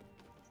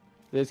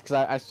this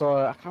because I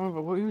saw, I can't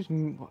remember what it was.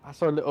 I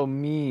saw a little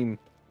meme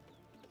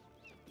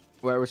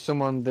where it was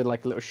someone did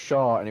like a little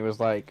short and it was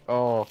like,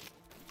 oh,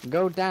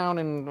 go down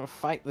and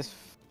fight this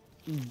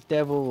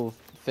devil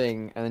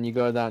thing, and then you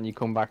go down and you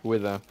come back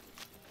with her.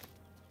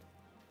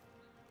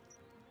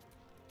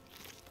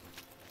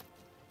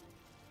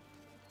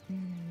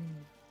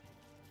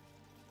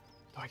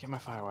 Do I get my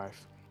fire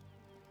wife?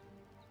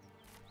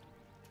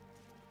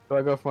 Do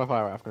I go for my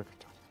fire wife?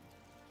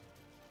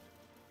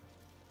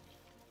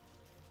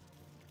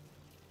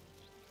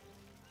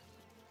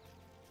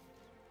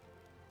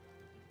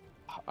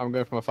 I'm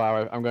going for my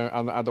fire wife.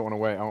 I don't want to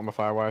wait. I want my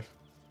fire wife.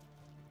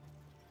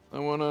 I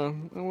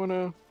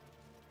wanna.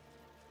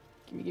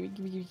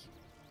 Gimme.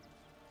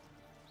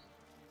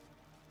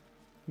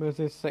 Where's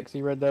this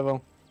sexy red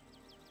devil?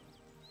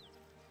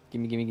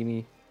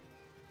 Gimme.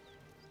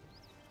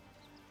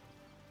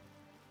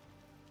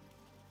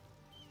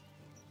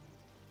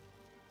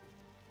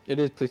 It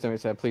is. Please tell me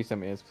it's there. Please tell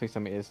me it is. Please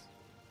tell me it is.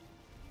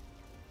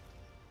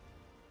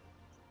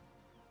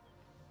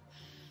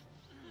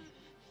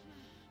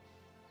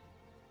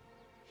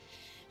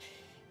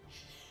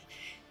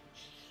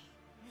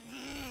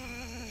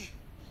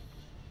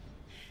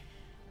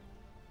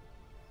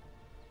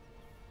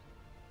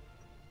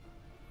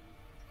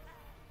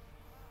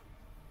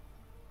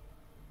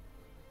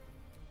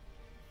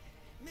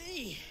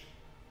 Me?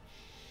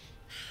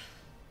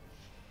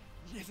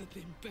 Never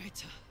been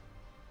better.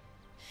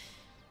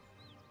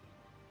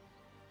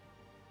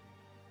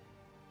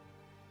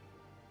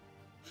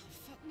 Oh,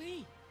 fuck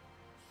me.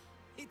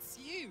 It's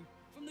you,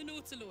 from the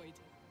Nautiloid.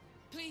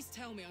 Please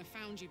tell me I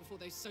found you before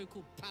those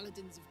so-called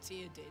paladins of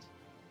Tyr did.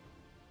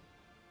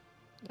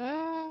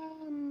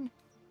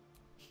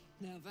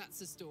 Now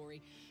that's a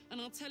story, and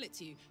I'll tell it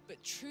to you,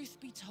 but truth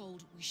be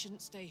told, we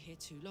shouldn't stay here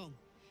too long.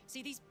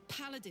 See, these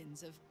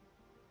paladins of...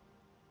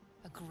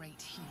 A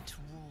great heat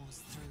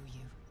roars through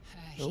you.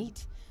 Her Oh.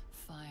 heat,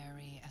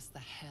 fiery as the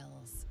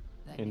hells.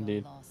 Then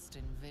Indeed. you're lost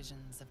in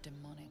visions of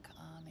demonic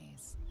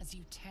armies as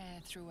you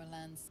tear through a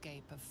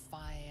landscape of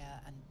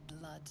fire and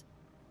blood.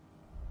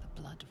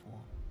 The Blood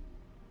War.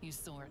 You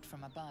saw it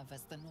from above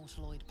as the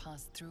Nautiloid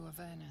passed through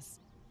Avernus.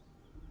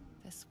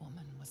 This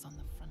woman was on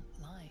the front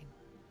line.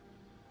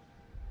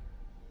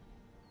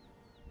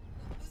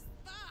 What was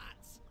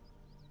that?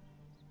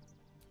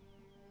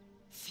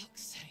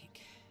 Fuck's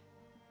sake.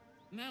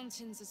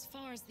 Mountains as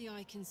far as the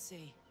eye can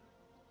see.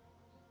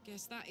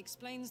 Guess that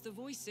explains the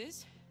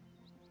voices.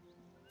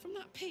 From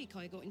that peek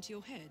I got into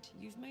your head,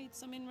 you've made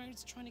some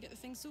inroads trying to get the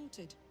thing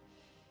sorted.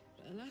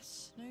 But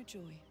alas, no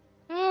joy.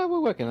 We're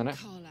working on it.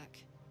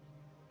 Karlak.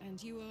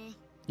 And you are...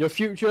 Your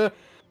future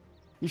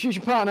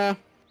partner,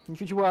 your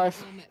future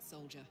wife. Well met,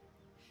 soldier.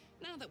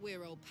 Now that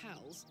we're old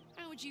pals,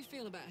 how would you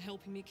feel about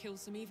helping me kill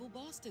some evil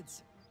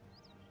bastards?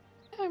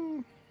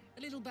 A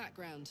little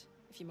background,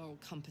 if your moral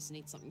compass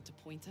needs something to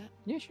point at.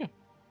 Yeah, sure.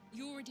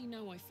 You already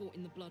know I fought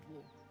in the Blood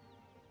War.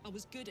 I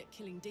was good at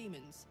killing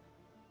demons.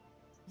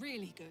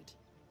 Really good.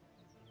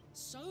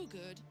 So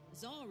good,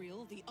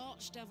 Zariel, the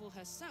archdevil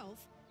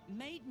herself,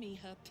 made me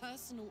her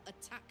personal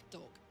attack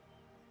dog.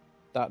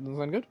 That doesn't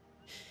sound good.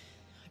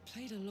 I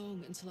played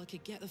along until I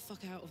could get the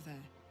fuck out of there.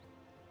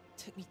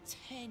 Took me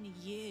 10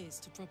 years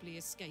to properly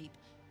escape,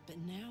 but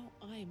now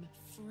I'm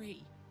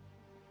free.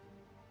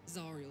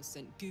 Zariel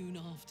sent goon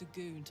after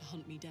goon to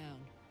hunt me down.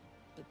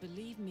 But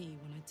believe me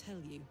when I tell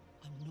you,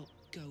 I'm not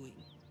going.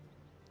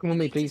 Come with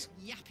me, please.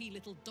 Yappy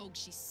little dogs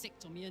she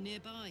sicked on me are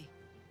nearby.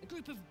 A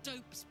group of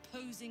dopes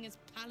posing as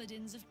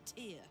paladins of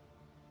Tyr.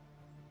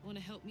 Want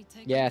to help me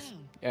take them Yes,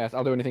 down? yes,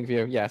 I'll do anything for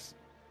you. Yes.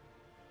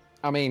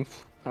 I mean,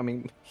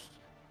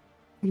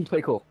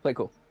 play cool.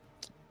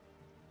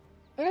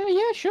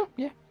 Yeah, sure,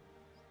 yeah.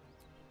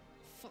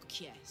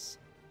 Fuck yes.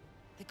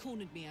 They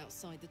cornered me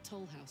outside the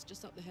toll house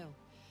just up the hill.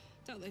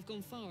 Doubt they've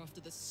gone far after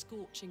the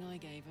scorching I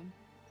gave them.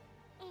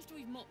 After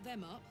we've mopped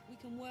them up, we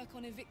can work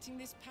on evicting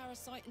this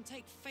parasite and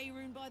take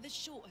Faerûn by the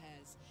short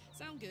hairs.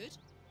 Sound good?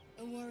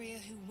 A warrior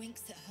who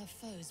winks at her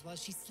foes while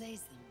she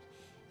slays them.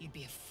 You'd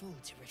be a fool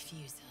to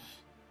refuse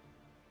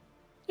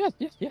her.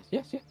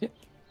 Yes.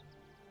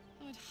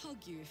 I'd hug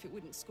you if it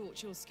wouldn't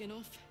scorch your skin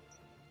off.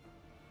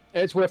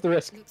 It's worth the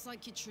risk. Looks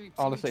like your troops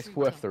are Honestly, it's trooped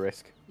worth up. the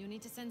risk. You'll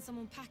need to send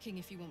someone packing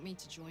if you want me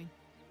to join.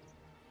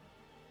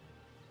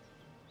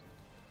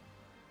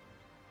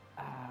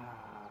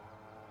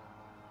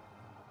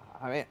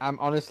 I mean, I'm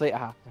honestly.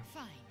 Fine.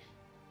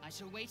 I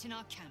shall wait in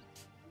our camp.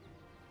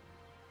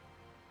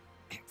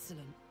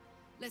 Excellent.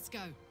 Let's go.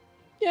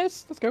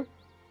 Yes, let's go.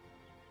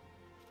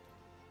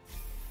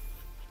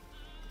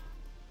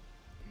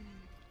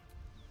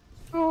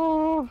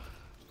 Oh.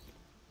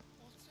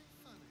 What's so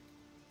funny?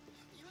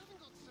 You haven't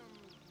got some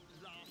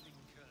laughing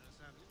curse,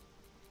 have you?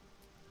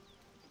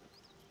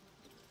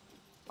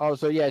 Oh,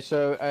 so yeah,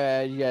 so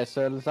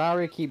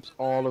Lazaria keeps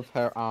all of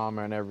her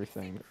armor and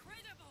everything.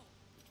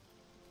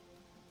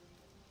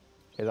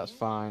 Okay, that's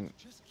fine.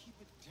 Just keep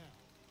it down.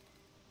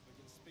 We're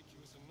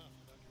conspicuous enough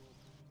without your...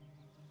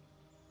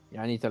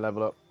 Yeah, I need to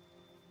level up.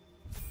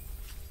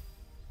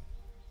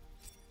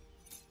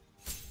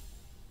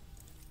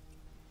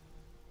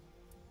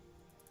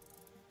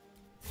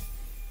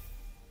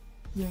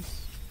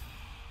 Yes.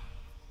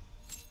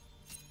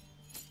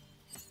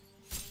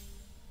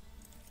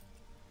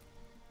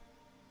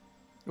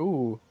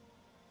 Ooh.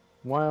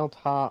 Wild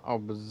Heart or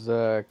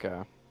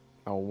Berserker.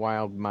 Or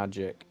Wild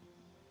Magic.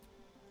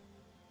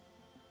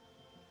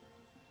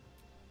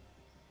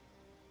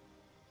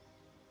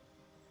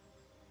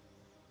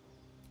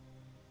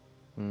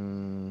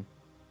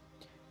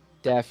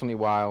 Definitely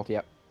Wild,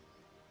 yep.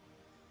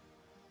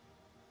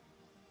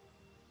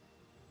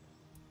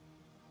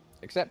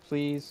 Accept,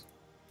 please.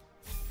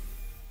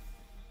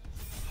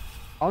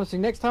 Honestly,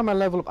 next time I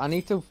level up, I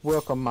need to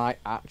work on my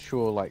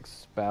actual, like,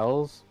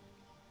 spells.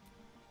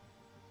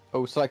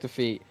 Oh, select a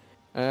feat.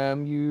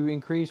 You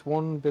increase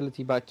one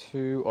ability by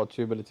 2 or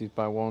 2 abilities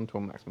by 1 to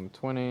a maximum of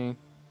 20.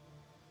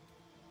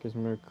 Gives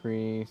me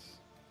increase.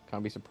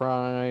 Can't be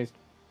surprised.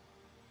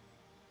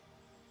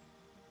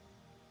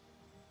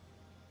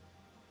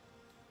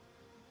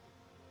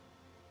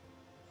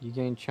 You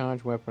gain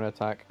charge weapon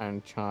attack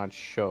and charge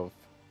shove.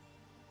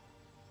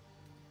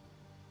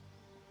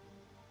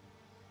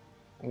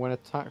 When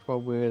attacked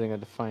while wielding a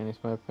defining this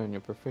weapon,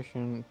 you're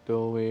proficient,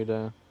 dual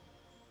wielder.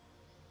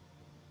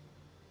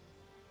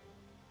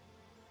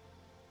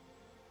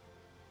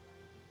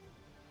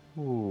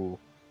 Ooh.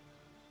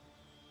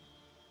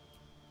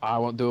 I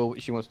want dual.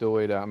 She wants dual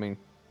wielder. I mean,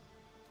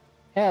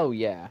 hell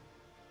yeah.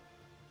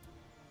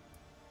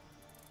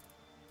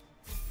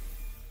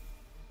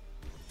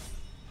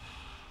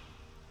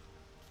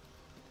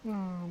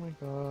 Oh my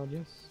god,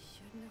 yes.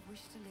 Shouldn't have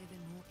wished to live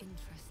in more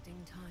interesting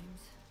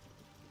times.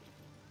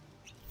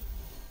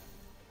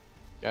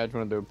 Yeah, I just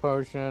want to do a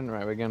potion.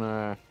 Right, we're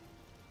gonna.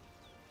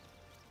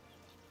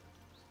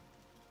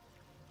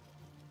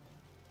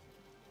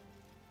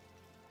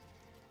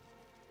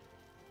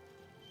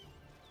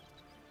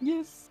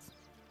 Yes.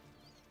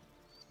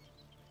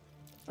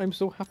 I'm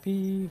so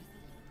happy.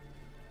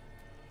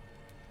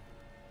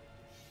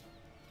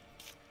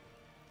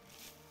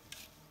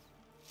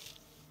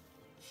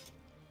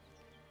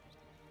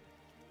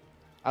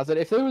 I said,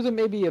 if there was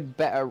maybe a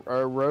better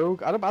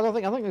rogue, I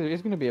think there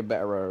is going to be a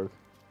better rogue.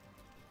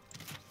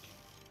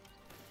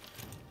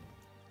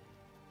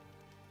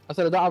 I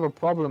said I don't have a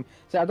problem.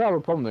 See, I don't have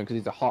a problem because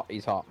he's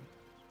hot.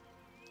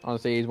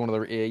 Honestly, he's one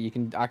of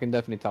the I can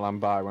definitely tell I'm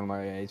bi when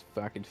he's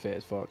fucking fit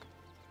as fuck.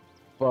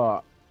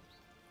 But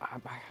I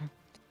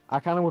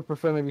kind of would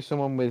prefer maybe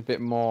someone with a bit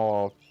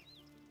more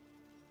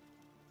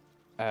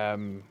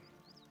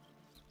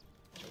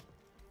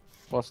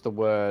what's the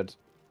word?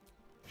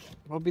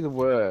 What would be the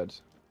word?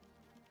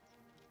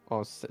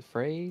 Or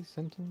phrase,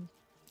 sentence?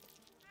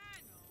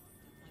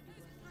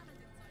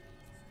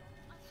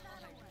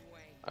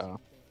 Oh.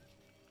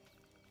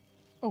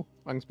 Oh,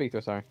 I can speak to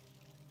her, sorry.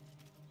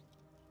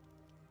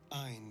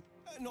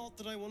 Not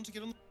that I want to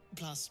get on...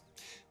 Plus,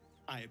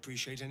 I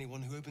appreciate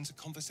anyone who opens a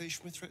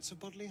conversation with threats of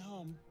bodily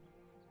harm.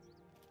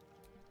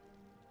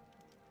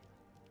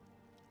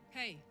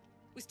 Hey,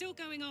 we're still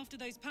going after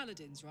those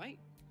paladins, right?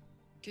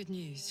 Good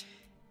news.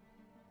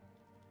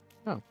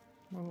 Oh.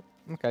 Well,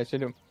 okay, so you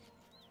don't...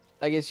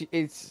 I guess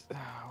it's...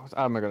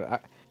 Oh my god.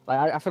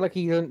 I feel like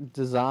he isn't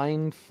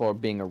designed for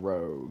being a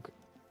rogue.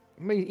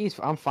 I mean,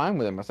 I'm fine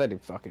with him. I said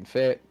he'd fucking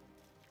fit.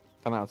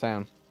 10 out of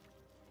 10.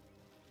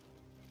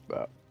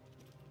 But...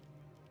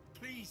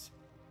 Please,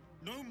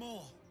 no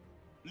more.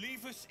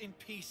 Leave us in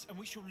peace and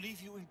we shall leave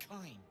you in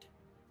kind.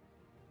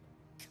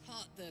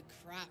 Cut the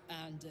crap,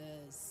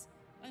 Anders.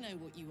 I know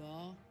what you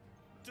are.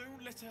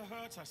 Don't let her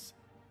hurt us.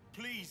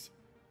 Please,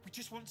 we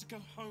just want to go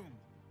home.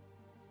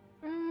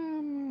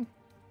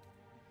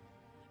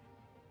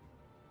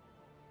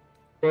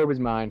 Blow his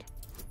mind.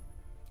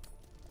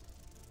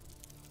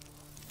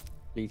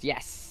 Please,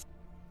 yes!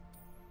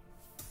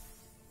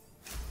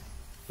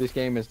 This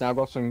game has now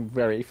got some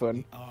very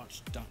fun. The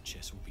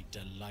Archduchess will be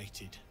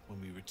delighted when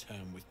we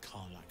return with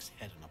Karlach's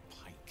head on a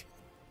pike.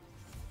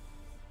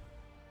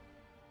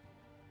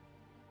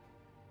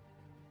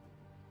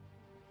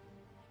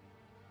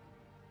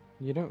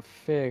 You don't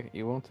fear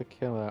you want to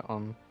kill her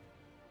on...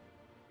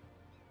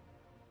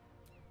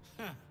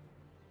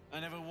 I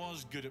never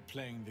was good at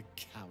playing the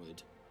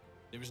coward.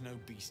 There is no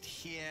beast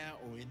here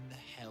or in the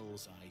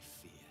hells I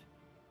fear.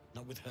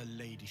 Not with her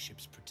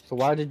ladyship's protection. So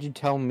why did you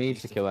tell me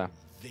to kill her?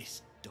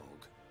 This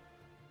dog.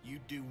 You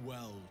do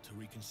well to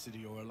reconsider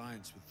your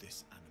alliance with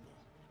this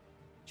animal.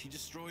 She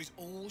destroys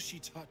all she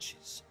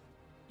touches.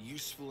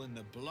 Useful in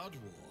the Blood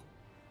War,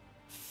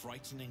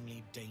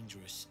 frighteningly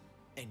dangerous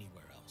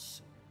anywhere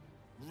else.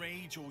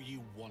 Rage all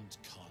you want,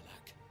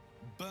 Karlach.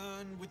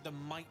 Burn with the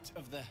might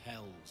of the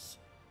Hells.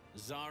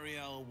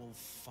 Zariel will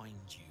find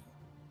you.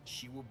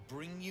 She will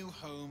bring you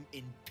home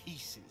in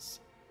pieces.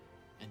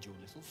 And your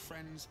little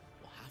friends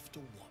will have to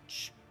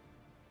watch.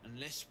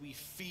 Unless we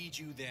feed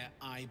you their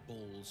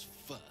eyeballs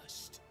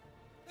first.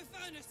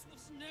 Avernus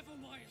was never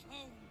my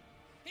home.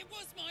 It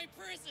was my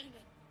prison.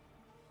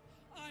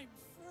 I'm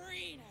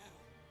free now.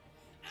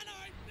 And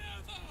I'm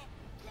never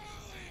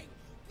going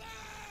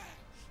back!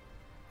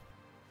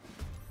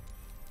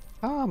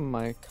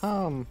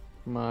 Come,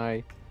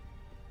 my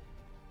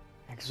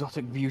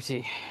exotic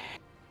beauty.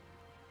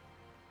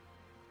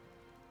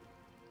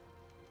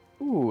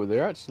 Ooh,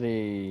 they're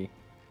actually...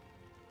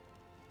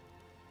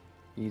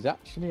 He's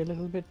actually a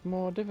little bit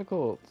more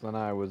difficult than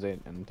I was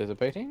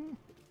anticipating.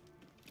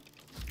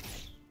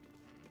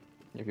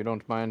 If you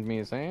don't mind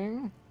me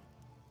saying.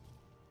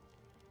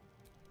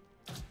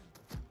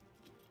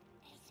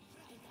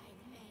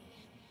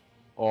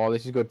 Oh,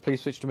 this is good.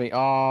 Please switch to me.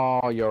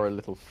 Oh, you're a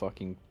little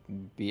fucking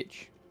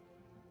bitch.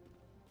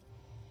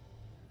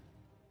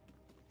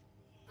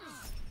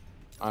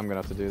 I'm gonna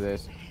have to do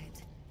this.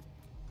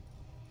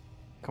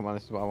 Come on,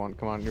 this is what I want.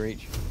 Come on,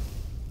 reach.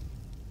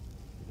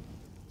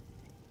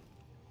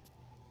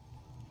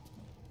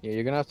 Yeah,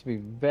 you're gonna have to be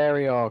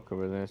very awkward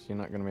with this. You're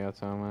not gonna be able to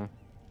tell me.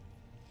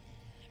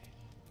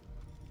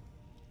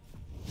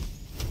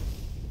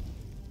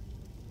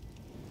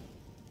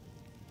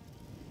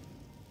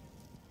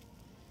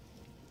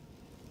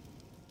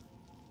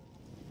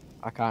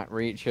 I can't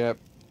reach it.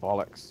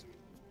 Bollocks.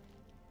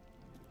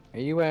 Are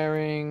you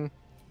wearing...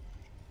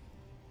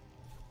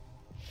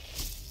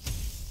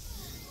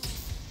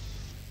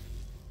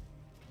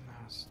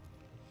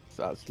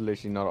 That's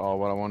literally not at all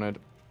what I wanted.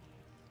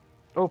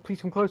 Oh,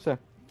 please come closer.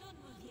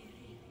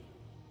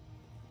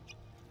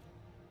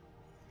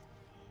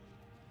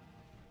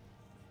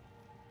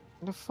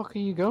 Where the fuck are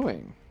you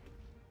going?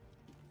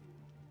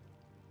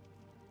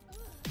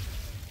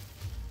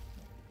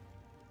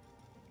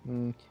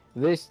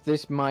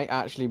 This might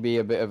actually be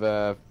a bit of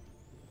a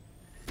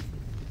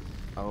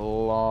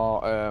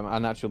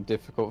unnatural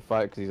difficult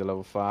fight because he's a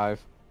level 5.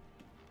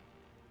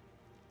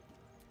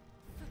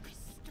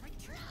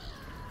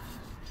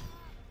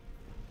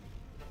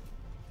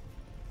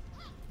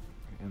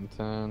 And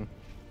then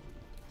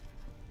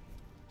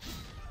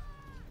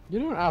you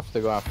don't have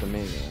to go after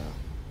me, you know.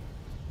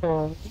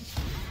 Oh.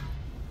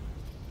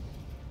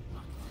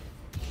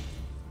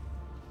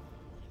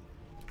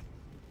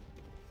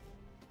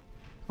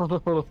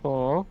 Soldier.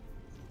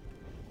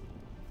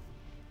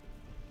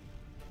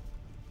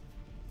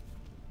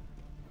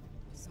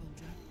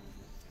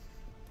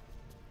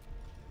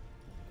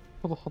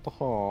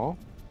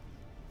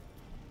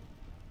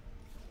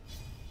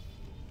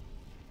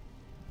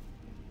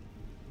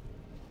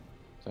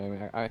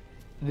 So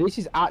this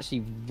is actually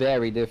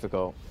very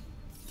difficult.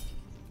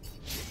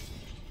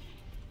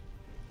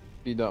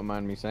 If you don't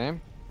mind me saying.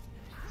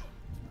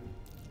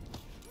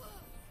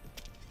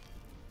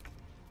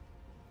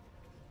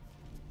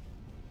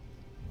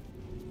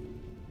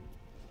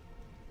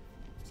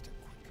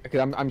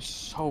 Because I'm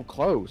so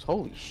close.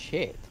 Holy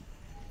shit.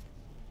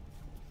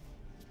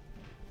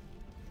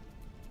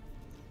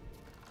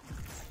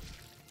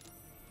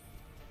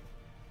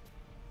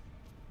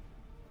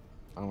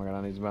 Oh my god,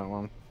 I need to mount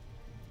one.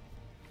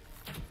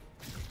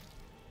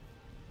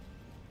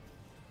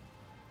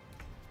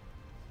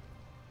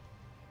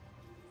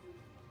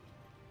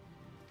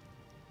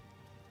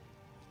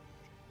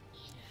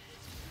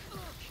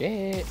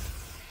 Shit.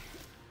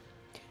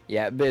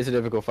 Yeah, but it's a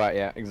difficult fight,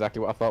 yeah. Exactly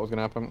what I thought was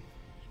gonna happen.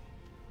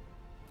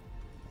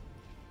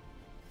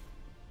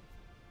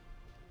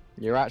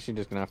 You're actually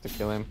just gonna have to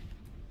kill him.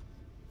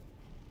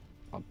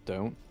 Or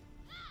don't.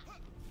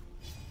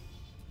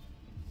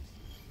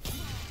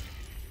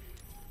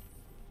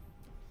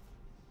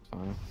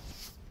 Fine.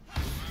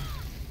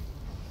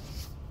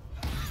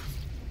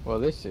 Well,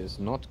 this is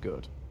not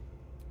good.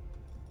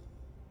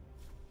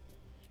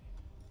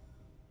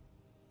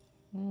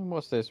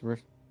 What's this?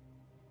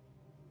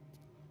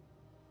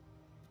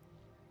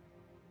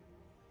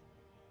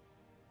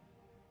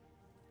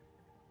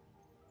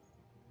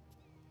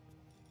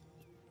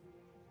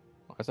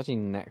 It's actually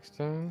next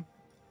turn.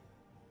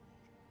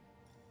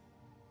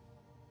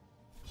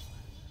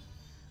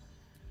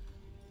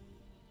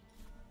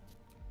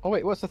 Oh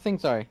wait, what's the thing?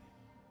 Sorry.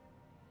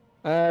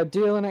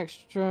 Deal an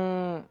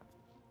extra.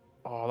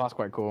 Oh, that's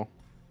quite cool.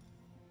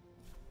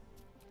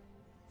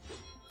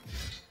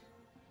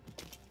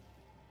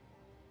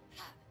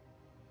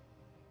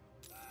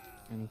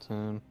 End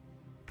turn.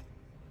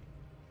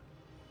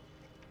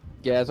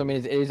 Yeah, so I mean,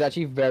 it is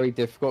actually very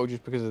difficult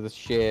just because of the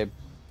sheer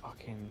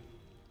fucking.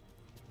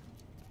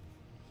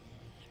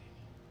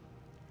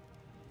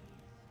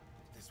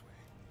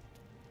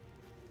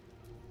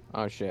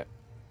 Oh shit.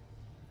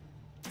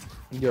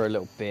 You're a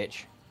little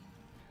bitch.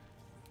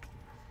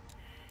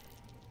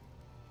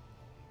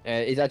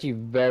 It's actually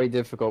very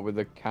difficult with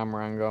the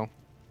camera angle.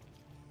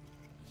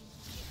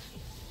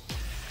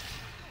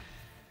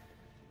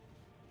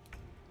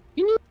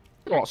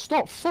 Oh,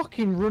 stop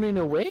fucking running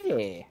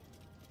away!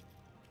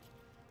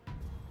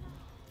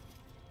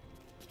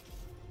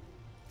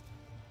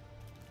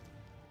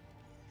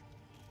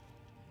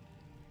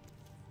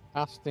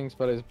 Casting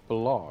spell is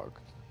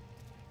blocked.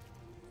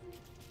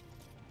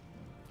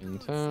 In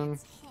turn.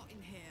 It's hot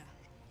in here.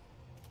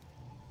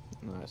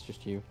 No, it's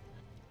just you.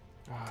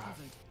 Ah,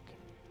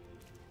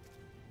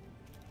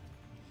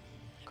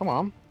 come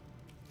on.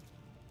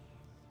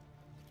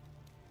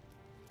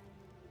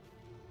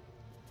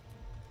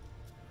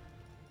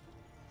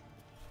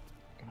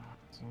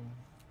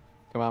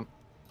 Come on.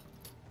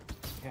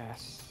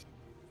 Yes.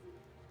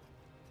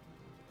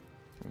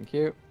 Thank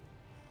you.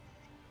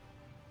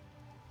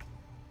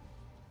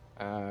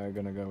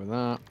 Gonna go with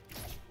that.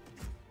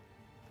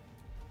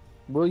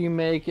 Will you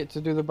make it to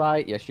do the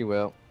bite? Yes, you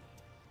will.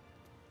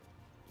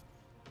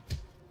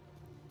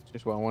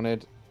 Just what I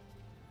wanted.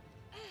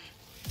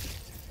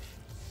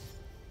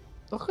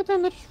 Look at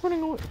them, they're just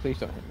running away. Please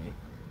don't hit me.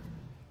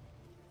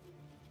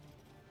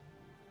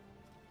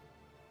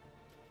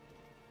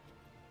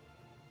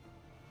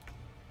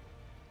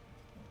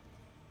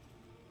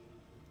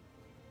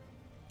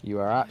 You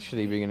are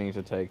actually beginning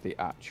to take the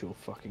actual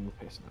fucking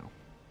piss now.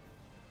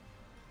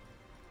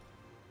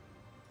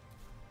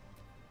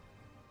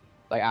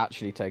 Like,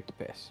 actually take the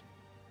piss.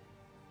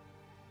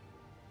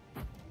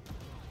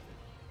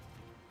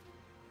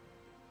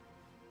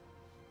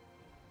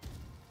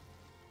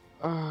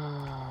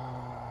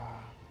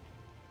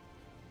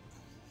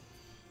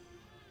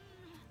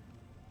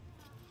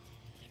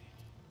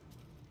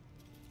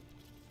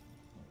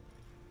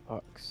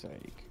 Fuck's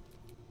sake.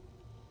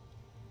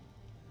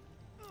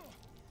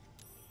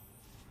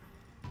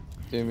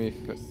 Do me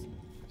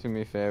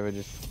a favor,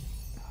 just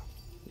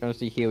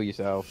honestly heal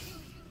yourself.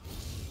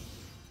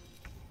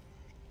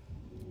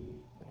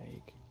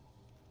 Sake.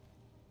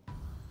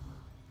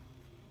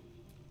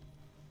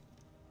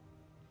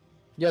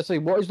 Yeah, so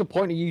what is the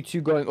point of you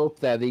two going up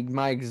there?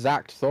 My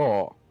exact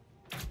thought.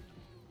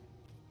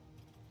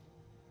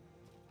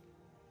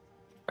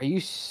 Are you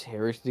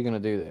seriously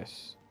gonna do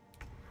this?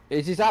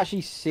 Is this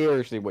actually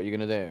seriously what you're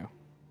gonna do?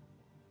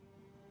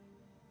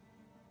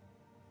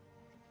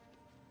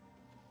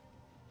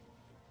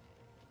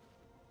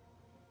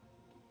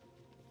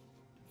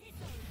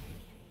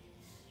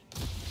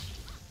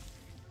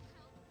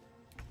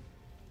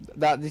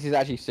 This is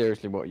actually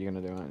seriously what you're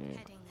gonna do, aren't you?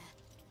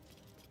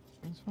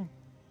 That's fine.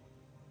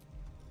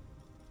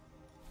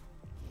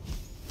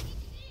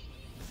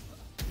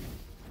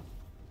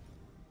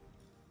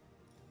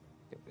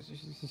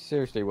 This is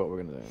seriously what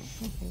we're gonna do.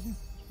 Okay, yeah.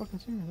 It's fucking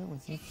serious, that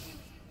one. Yeah.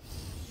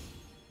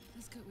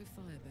 Let's cook with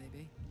fire,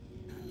 baby.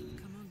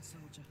 Come on,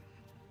 soldier.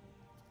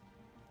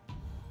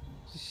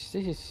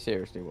 This is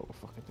seriously what we're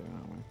fucking doing,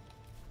 aren't we?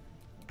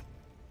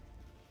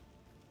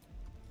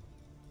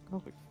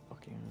 God, we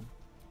fucking.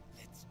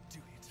 Let's do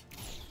it.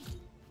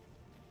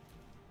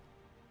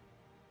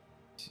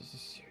 This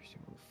is seriously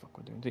what the fuck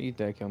we're doing. Don't you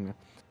dare kill me.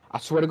 I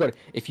swear to God,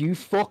 if you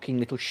fucking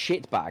little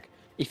shitbag,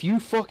 if you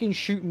fucking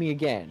shoot me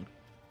again.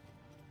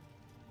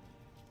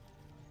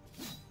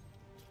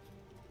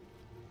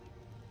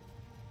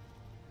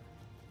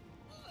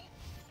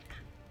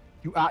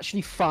 You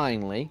actually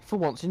finally, for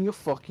once in your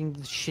fucking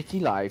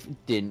shitty life,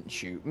 didn't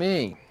shoot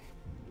me.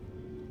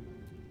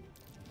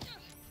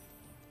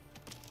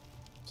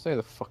 Stay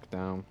the fuck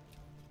down.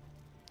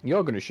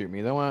 You're gonna shoot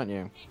me though, aren't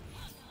you?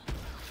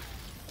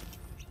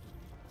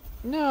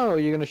 No,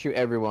 you're gonna shoot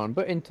everyone,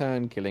 but in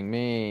turn killing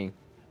me.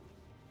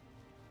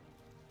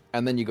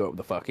 And then you go up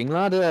the fucking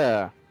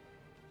ladder.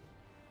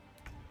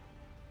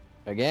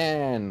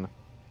 Again.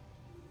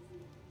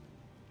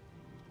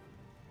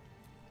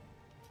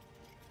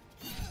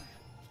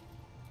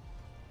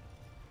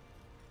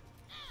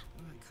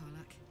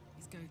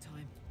 Go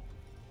time.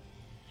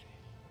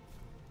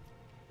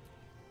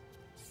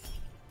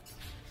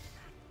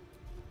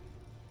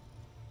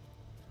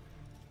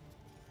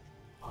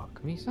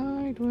 Fuck me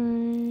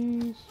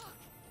sideways.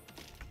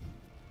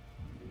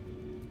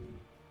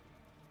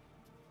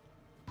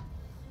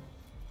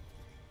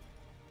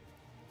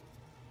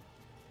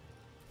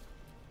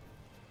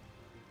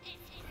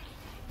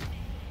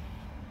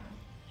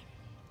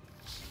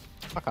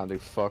 I can't do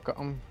fuck at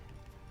them.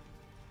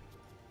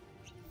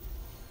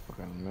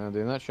 Okay, I'm gonna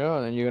do that, sure.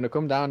 And then you're gonna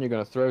come down, you're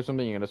gonna throw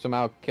something, you're gonna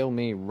somehow kill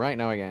me right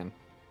now again.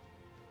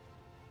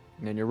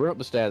 And then you run up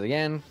the stairs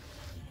again.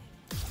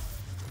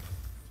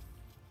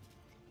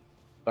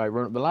 I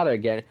run up the ladder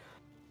again.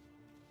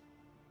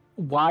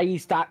 Why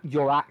is that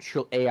your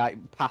actual AI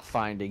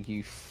pathfinding,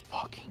 you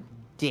fucking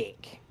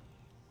dick?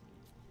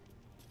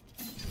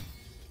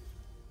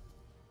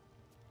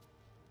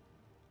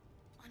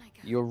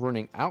 You're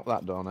running out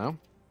that door now.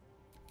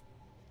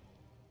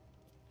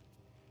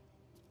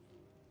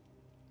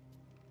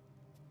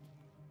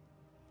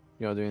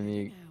 You're doing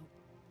the...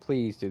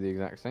 Please do the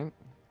exact same.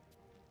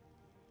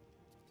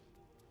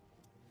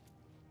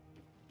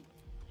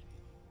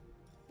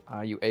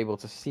 Are you able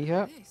to see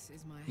her?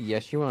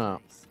 Yes, you are.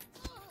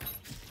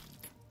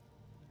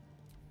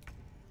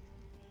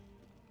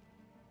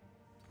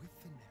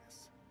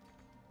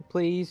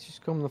 Please,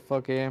 just come the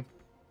fuck here.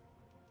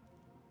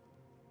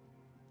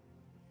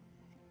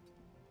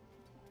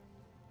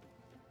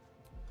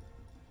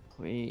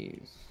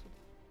 please.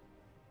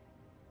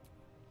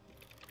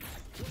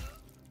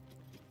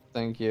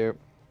 Thank you.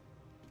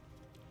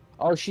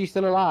 Oh, she's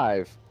still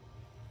alive.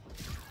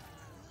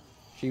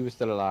 She was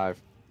still alive.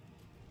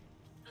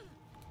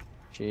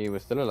 She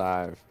was still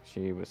alive.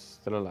 She was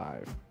still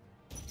alive.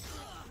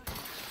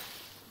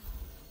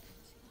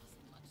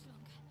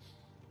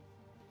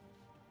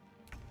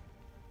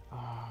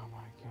 Oh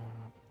my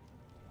god.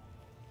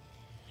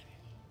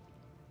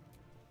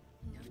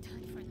 No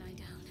time for a lie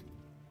down.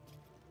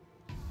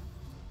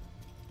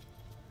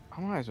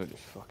 I might as well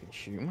just fucking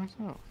shoot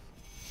myself.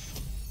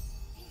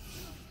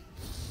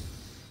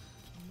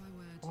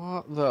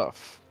 What the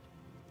f...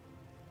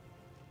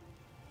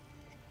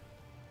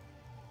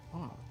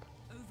 Fuck.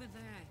 Over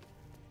there.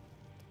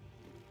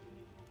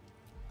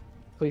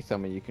 Please tell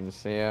me you can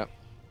see it.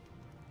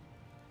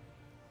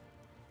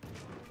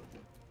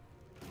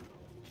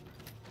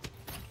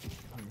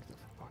 Thank the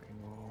fucking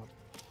Lord.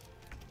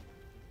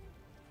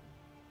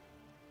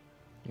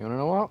 You wanna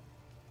know what?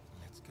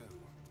 Let's go.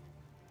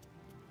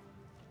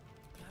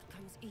 Blood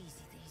comes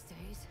easy these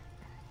days.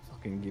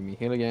 Fucking give me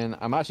heal again.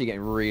 I'm actually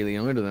getting really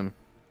annoyed with them.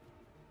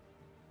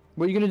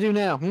 What are you gonna do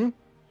now? Hmm?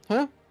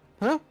 Huh?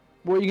 Huh?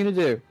 What are you gonna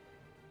do?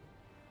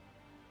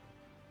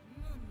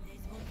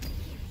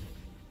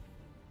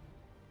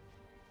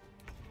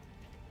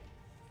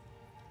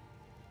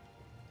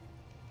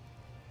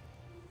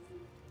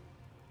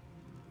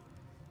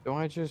 Do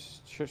I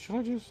just... Should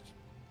I just...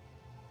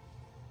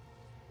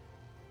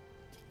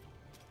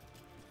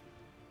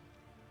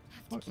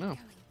 Fuck, no.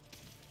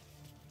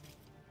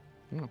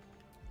 No.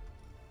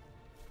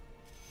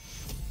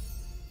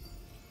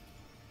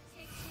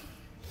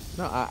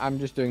 No, I'm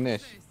just doing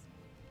this.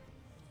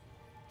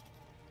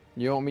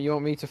 You want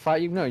me to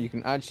fight you? No, you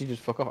can actually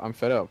just fuck off. I'm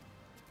fed up.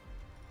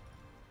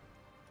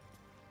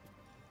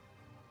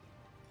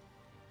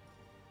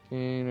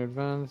 Gain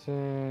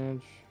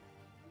advantage.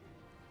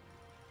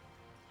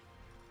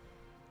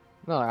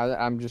 No,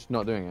 I'm just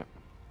not doing it.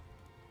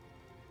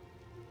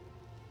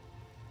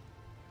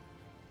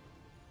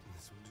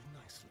 This will do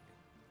nicely.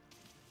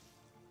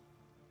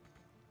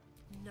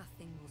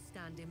 Nothing will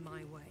stand in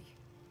my way.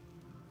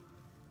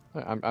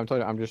 I'm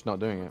telling you, I'm just not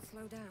doing it.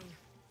 Slow down.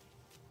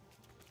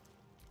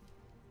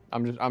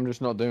 I'm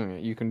just not doing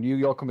it.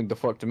 You're coming the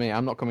fuck to me.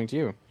 I'm not coming to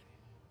you.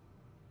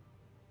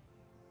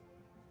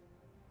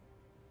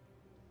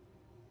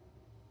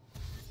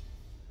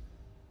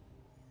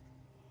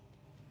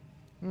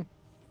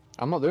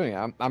 I'm not doing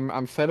it.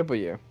 I'm fed up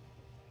with you.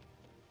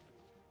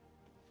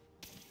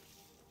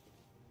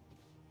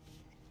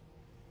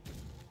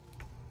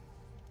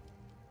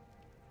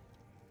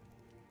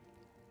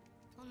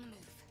 On the move.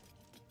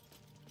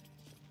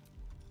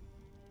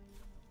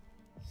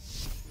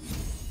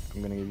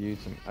 I'm gonna give you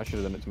some. I should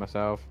have done it to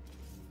myself.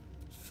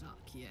 Fuck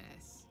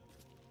yes.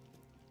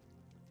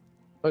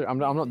 Look, I'm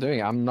not doing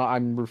it.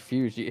 I'm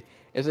refused.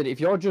 Is it if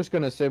you're just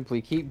gonna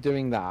simply keep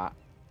doing that,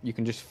 you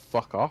can just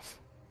fuck off.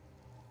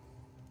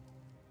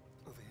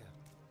 Over here.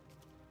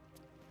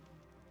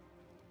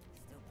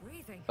 Still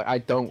breathing. Like I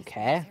don't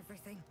care.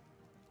 Everything.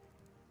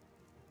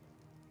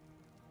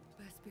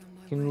 Best be on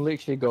my You can way.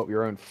 literally go up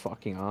your own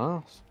fucking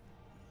ass.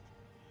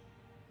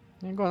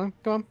 Yeah, go on,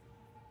 go on.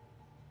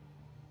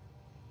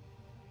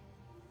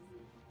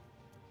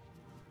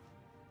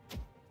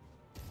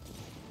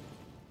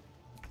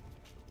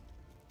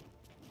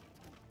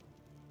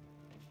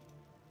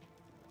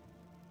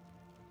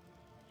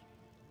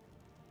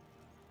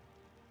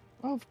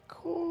 Of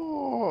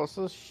course,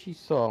 as she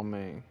saw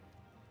me.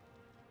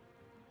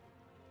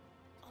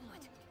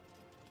 Onward.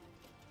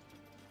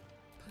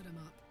 Put him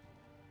up.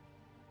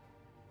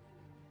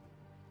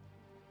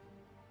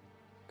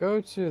 Go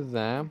to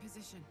them.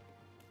 Position.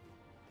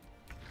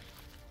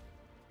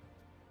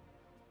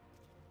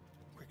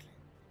 Quickly.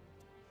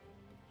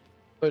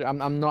 But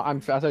I'm not.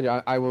 I told you,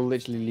 I will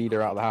literally lead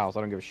her out of the house.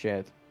 I don't give a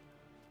shit.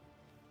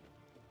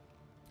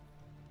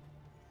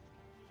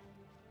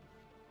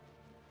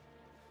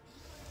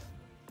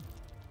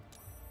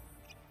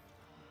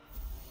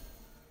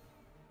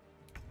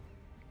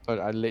 But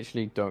I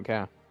literally don't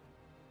care.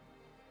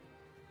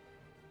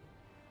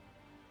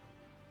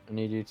 I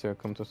need you to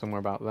come to somewhere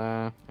about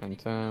there and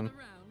turn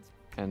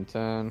and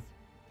turn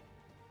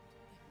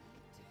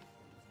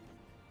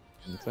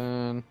and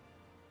turn.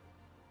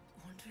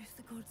 Wonder if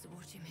the gods are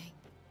watching me.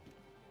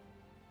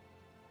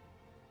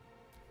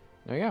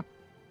 There you go.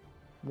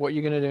 What are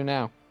you gonna do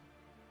now?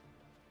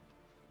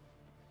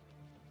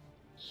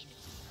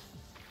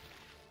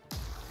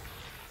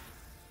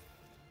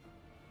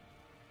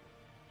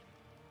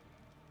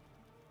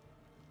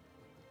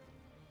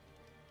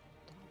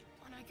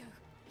 On I go.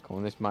 Come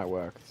on, this might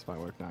work. This might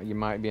work now. You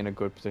might be in a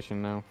good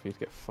position now for you to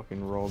get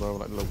fucking rolled over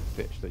like the little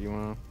bitch that you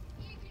are.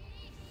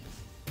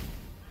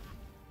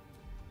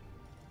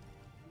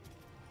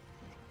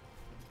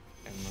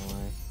 In my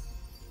way.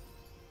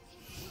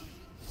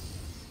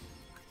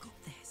 I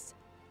got this.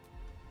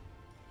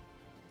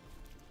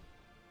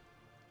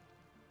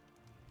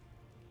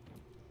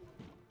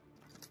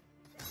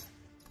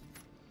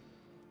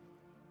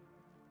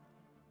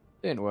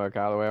 Didn't work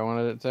out the way I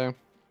wanted it to.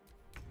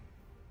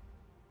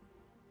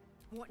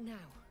 What now?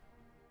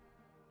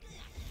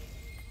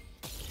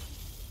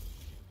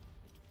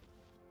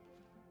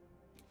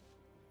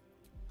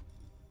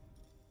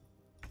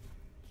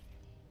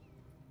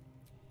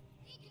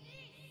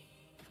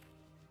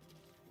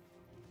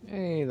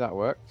 Hey, that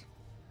worked.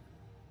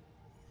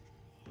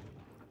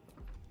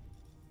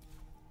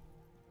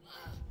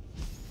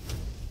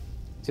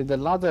 See, the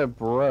ladder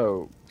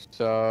broke,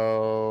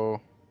 so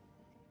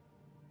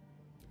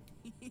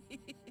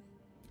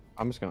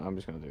I'm just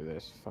gonna do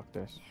this. Fuck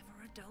this.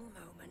 Never a dull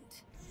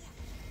moment.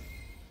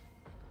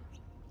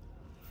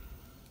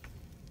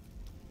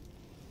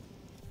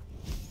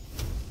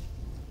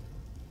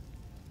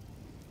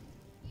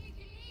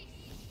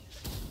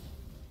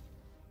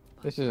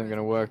 This isn't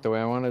gonna work the way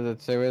I wanted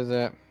it to, is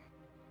it?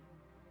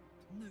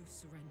 No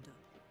surrender.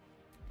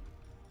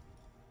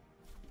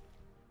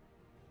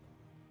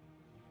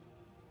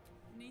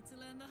 Need to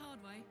learn the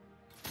hard way.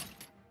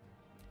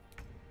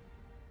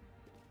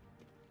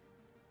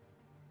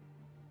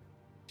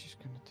 She's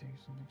gonna do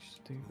something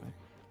stupid.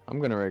 I'm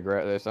gonna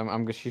regret this.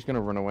 She's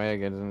gonna run away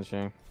again, isn't she?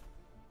 I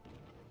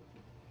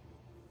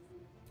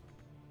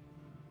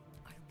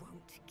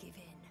won't give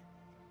in.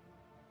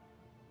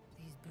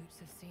 These boots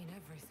have seen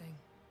everything.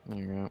 There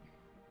you go.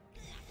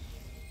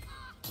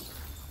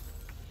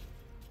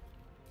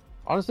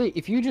 Honestly,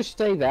 if you just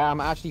stay there, I'm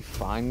actually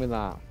fine with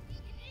that.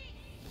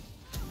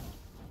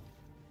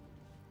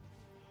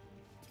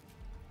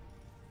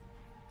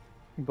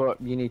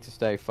 But you need to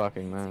stay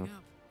fucking there. On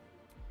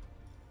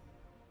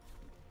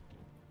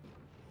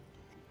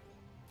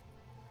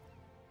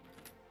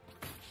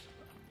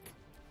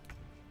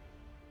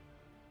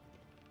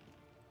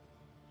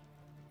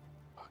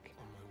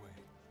my way.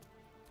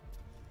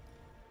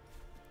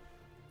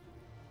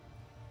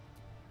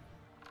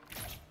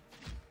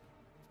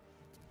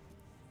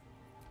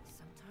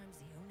 Sometimes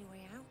the only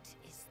way out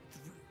is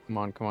through. Come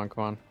on, come on,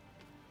 come on.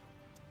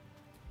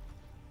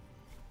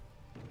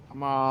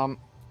 Come on.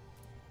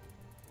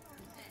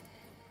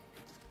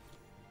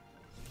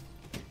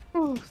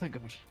 Oh, thank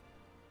God.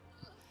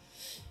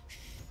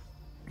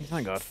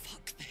 Thank God.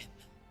 Fuck them.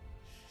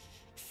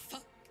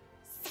 Fuck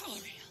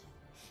Thariel.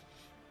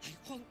 I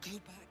won't go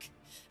back.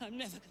 I'm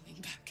never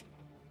going back.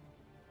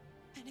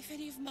 And if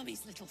any of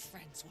Mummy's little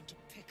friends want to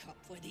pick up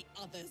where the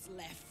others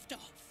left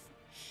off,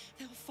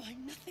 they'll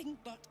find nothing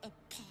but a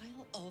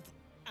pile of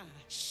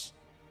ash.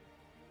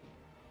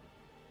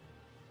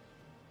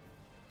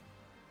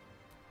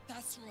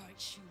 That's right,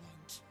 she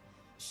won't.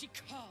 She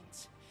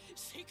can't.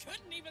 She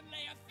couldn't even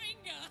lay a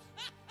finger.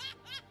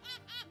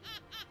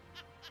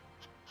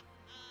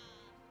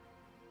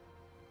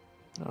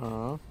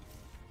 Aww.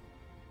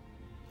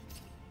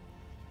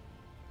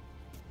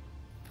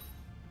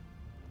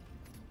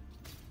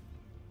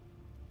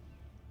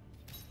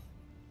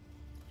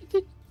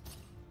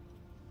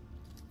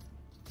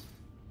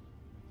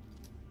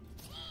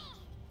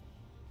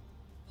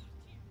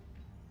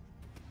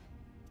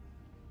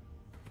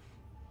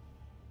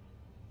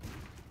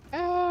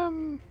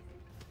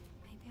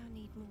 Maybe I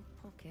need more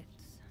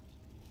pockets.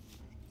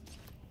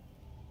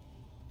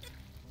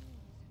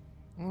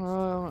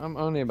 Well, I'm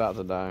only about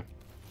to die.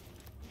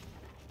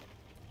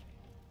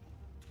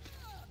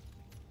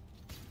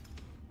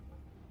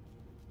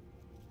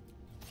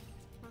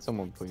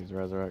 Someone please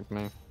resurrect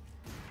me.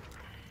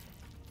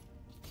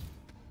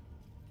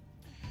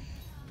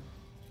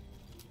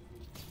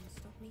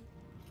 Stop me.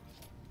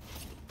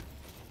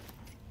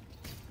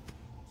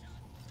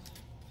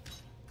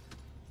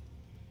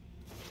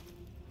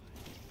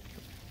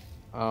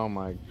 Oh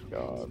my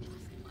God.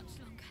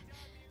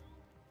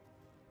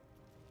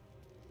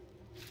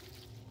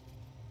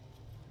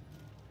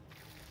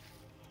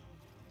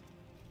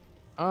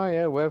 Oh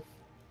yeah, we're...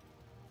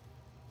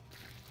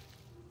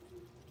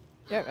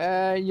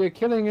 Yeah, you're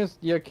killing us.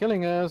 You're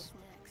killing us.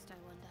 Next, I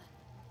wonder.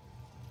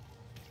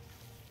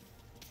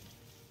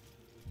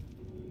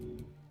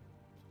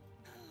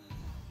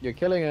 You're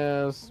killing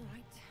us. All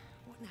right.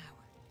 What now?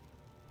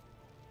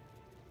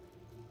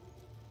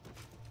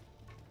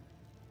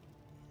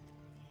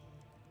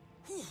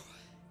 Whew.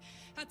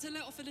 Had to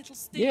let off a little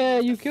steam. Yeah,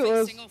 after you killed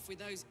us. facing off with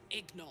those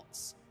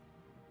ignots.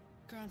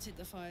 Granted,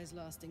 the fire's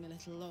lasting a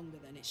little longer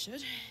than it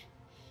should.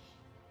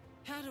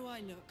 How do I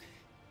look?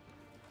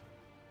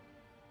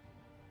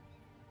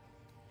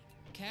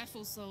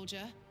 Careful,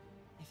 soldier.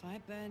 If I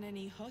burn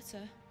any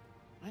hotter,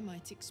 I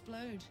might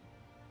explode.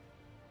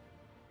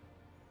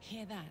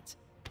 Hear that?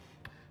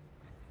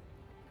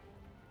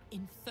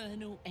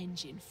 Infernal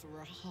engine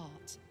for a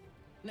heart.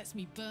 Lets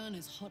me burn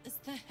as hot as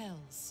the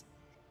hells.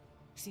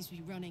 Seems to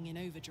be running in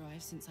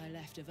overdrive since I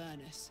left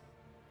Avernus.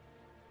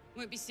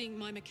 Won't be seeing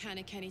my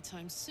mechanic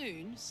anytime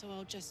soon, so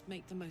I'll just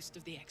make the most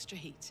of the extra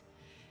heat.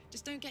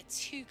 Just don't get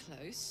too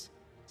close,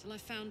 till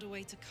I've found a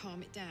way to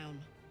calm it down.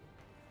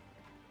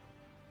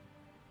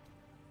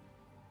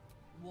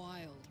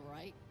 Wild,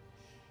 right?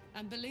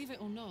 And believe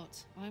it or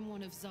not, I'm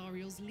one of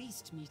Zariel's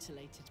least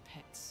mutilated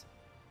pets.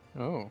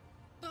 Oh.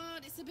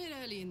 But it's a bit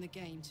early in the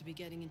game to be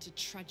getting into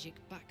tragic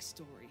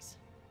backstories.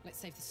 Let's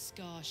save the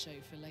scar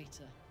show for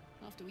later,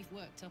 after we've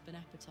worked up an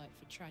appetite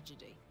for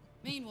tragedy.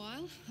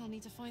 Meanwhile, I'll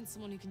need to find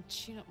someone who can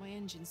tune up my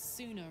engine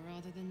sooner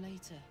rather than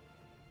later.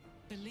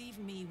 Believe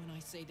me when I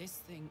say this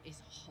thing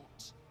is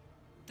hot.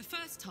 The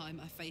first time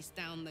I faced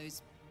down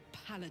those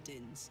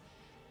paladins,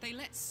 they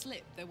let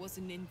slip there was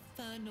an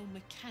infernal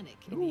mechanic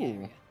in the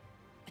area.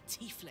 A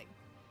tiefling.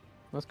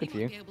 That's good he for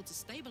you. Might be able to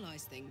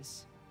stabilize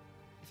things,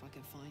 if I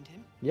can find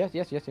him. Yes.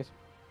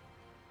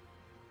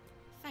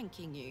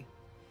 Thanking you.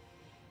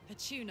 A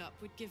tune-up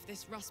would give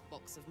this rust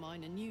box of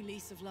mine a new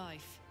lease of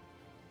life.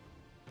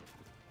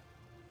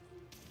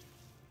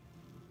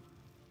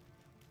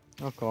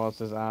 Of course,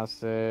 there's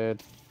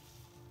acid.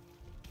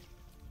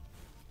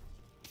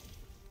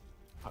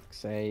 Fuck's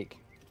sake.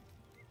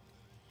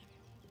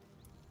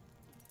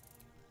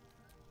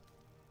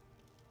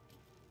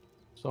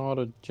 Sword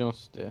of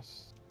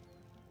Justice.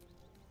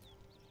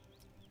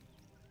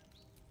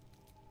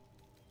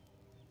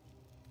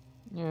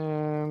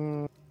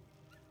 On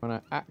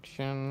an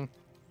action.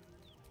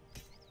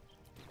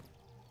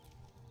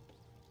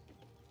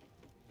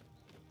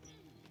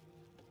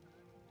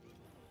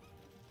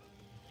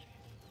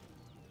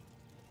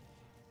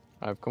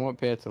 I've come up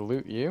here to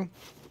loot you.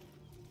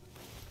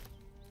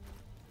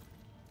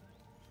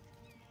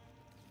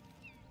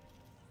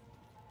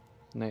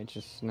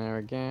 Nature's Snare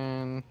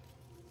again.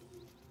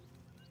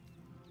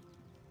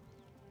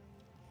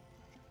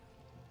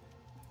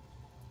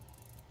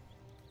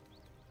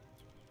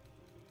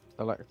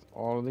 Select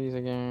all of these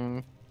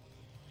again.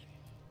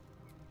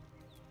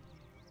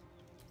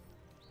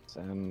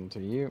 Send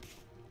to you.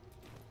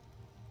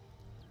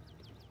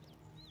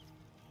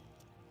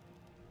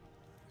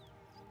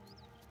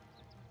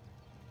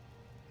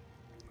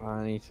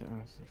 I need to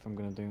see if I'm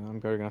gonna do. I'm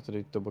gonna have to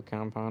do double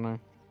camp, aren't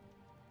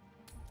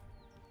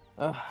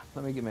I?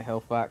 Let me get my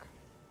health back.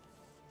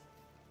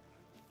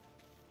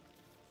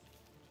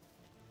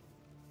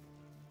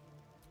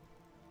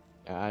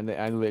 I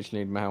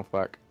literally need my health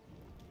back.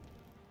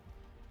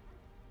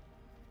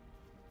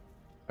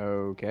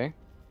 Okay.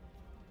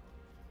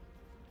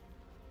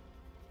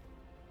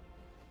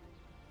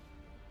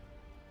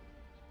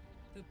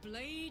 The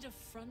Blade of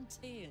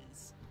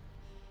Frontiers.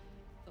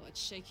 Thought I'd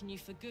shaken you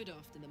for good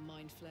after the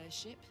Mind Flare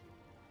ship.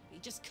 You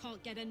just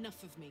can't get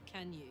enough of me,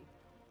 can you?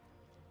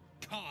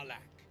 Karlach,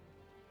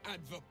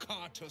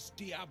 Advocatus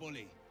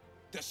Diaboli,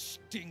 the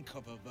stink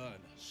of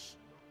Avernus.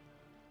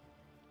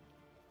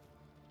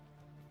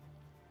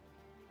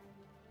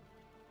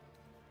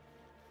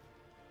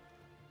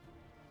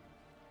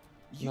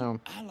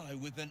 You ally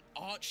with an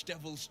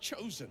archdevil's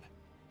chosen,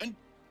 and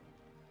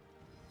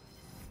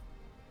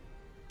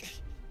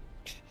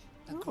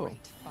a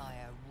great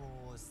fire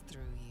roars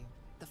through you,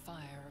 the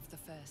fire of the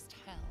first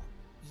hell.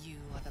 You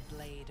are the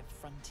Blade of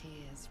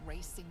Frontiers,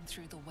 racing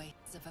through the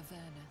wastes of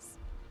Avernus.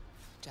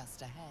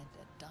 Just ahead,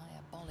 a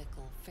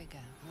diabolical figure,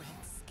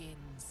 red skin,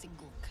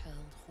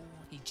 single-curled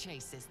horn. He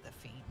chases the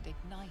fiend,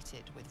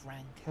 ignited with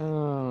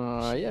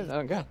rancor. Yeah,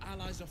 okay. Her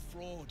allies are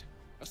fraud.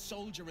 A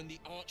soldier in the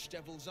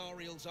Archdevil's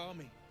Ariel's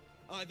army.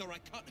 Either I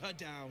cut her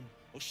down,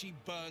 or she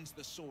burns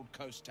the Sword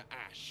Coast to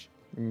ash.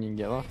 You can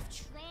get off.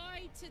 I've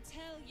tried to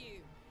tell you,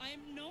 I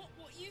am not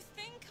what you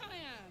think I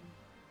am.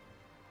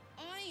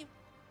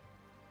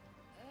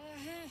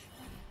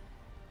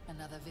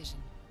 Another vision.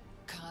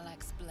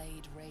 Karlach's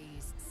blade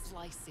raised,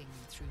 slicing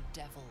through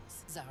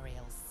devils,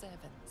 Zariel's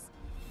servants,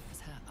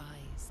 as her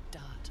eyes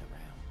dart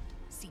around,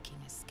 seeking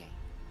escape.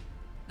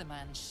 The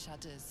man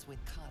shudders with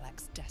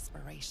Karlach's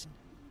desperation.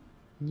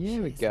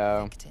 Here we She is go.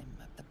 a victim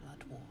of the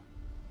Blood War,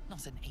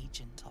 not an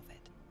agent of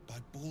it. By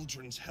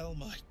Baldrin's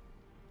helm,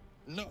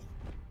 No.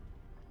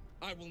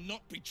 I will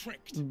not be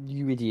tricked.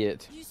 You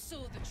idiot. You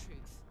saw the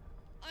truth.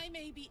 I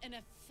may be an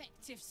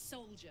effective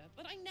soldier,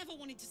 but I never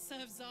wanted to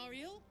serve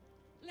Zariel.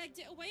 Legged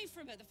it away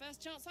from her the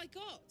first chance I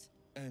got.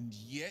 And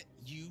yet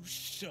you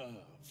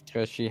served.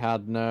 Because she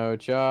had no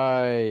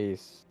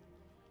choice.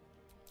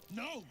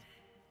 No!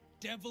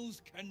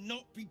 Devils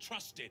cannot be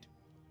trusted.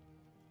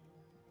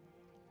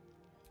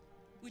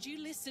 Would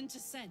you listen to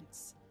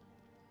sense?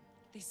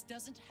 This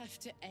doesn't have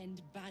to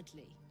end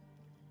badly.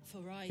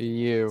 For either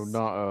You, of us.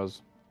 not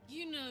us.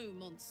 You know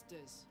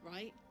monsters,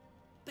 right?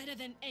 Better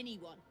than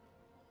anyone.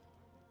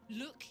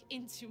 Look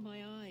into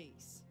my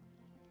eyes.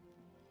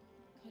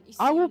 Can't you see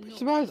I would I'm be not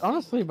surprised, nothing?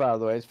 honestly, by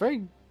the way. It's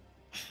very...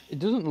 It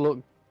doesn't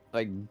look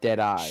like dead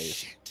eyes.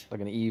 Shit.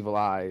 Like an evil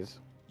eyes.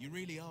 You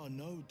really are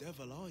no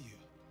devil, are you?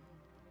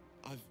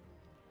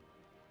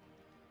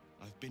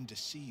 I've been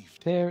deceived.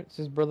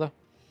 Appearances, brother.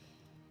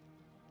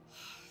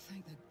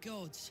 Thank the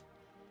gods.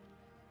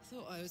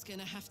 Thought I was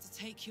gonna have to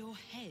take your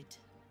head.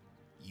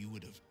 You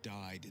would have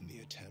died in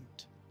the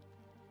attempt.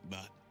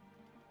 But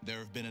there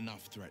have been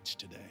enough threats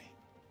today.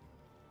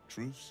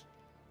 Truce?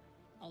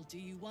 I'll do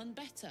you one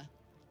better.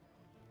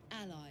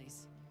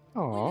 Allies.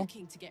 We're Aww.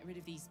 looking to get rid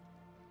of these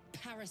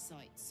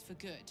parasites for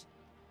good.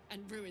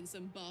 And ruin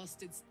some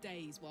bastards'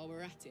 days while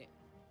we're at it.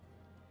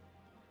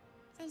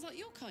 Sounds like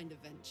your kind of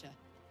venture.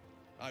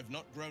 I've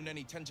not grown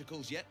any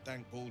tentacles yet,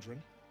 thank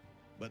Baldrin.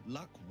 But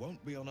luck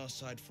won't be on our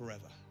side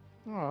forever.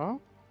 Aww.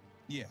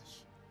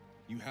 Yes,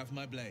 you have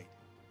my blade.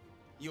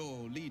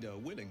 Your leader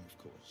willing, of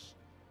course.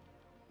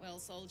 Well,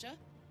 soldier,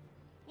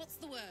 what's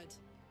the word?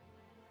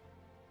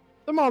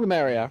 The more the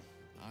merrier.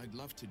 I'd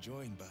love to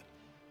join, but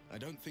I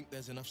don't think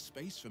there's enough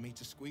space for me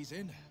to squeeze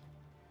in.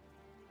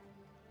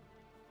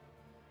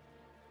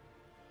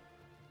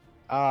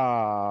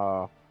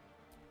 Ah.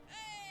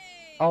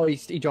 Oh,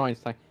 he joins.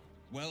 Thank.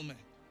 Well met.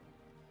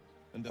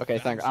 Okay,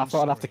 thanks. I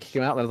thought I'd have to kick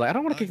him out. I was like, I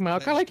don't want to kick him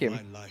out. I like him.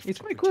 He's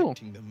quite cool.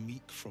 The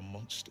meek from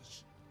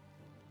monsters.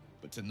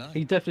 But tonight,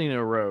 he's definitely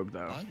no rogue,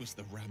 though. I was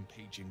the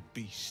rampaging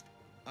beast.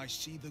 I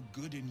see the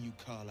good in you,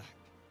 Karlach.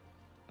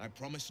 I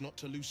promise not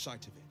to lose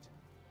sight of it,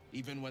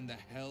 even when the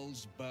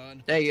hells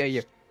burn. Hey,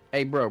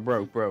 bro.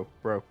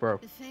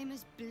 The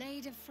famous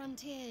Blade of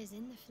Frontiers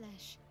in the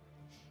flesh.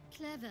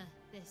 Clever,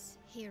 this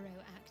hero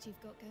act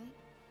you've got going.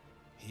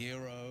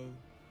 Hero,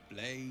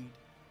 Blade,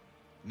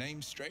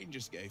 names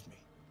strangers gave me.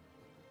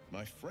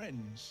 My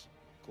friends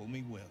call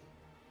me Will.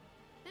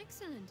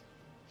 Excellent.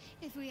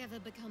 If we ever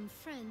become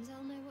friends,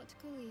 I'll know what to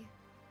call you.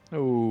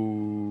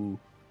 Oh.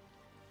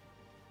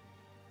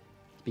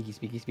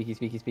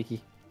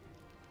 Speaky.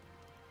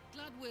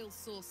 Glad Will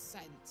saw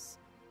sense.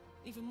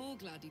 Even more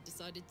glad he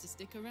decided to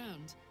stick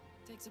around.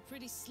 Takes a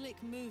pretty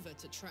slick mover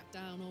to track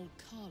down old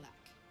Karlach.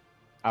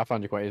 I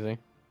found you quite easy.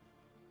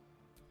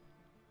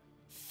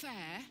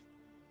 Fair.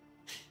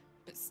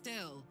 But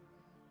still,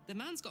 the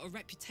man's got a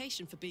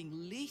reputation for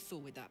being lethal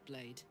with that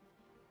blade.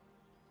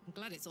 I'm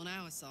glad it's on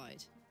our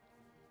side.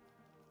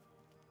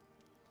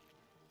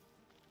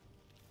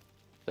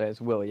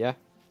 There's Will, yeah?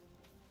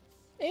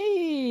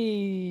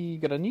 Hey,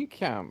 got a new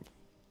camp.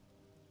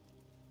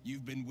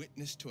 You've been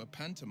witness to a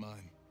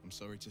pantomime, I'm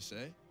sorry to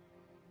say.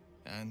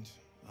 And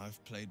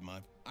I've played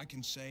my... I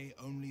can say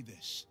only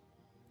this.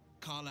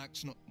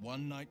 Karlach's not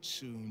one night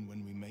soon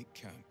when we make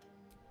camp.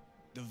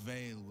 The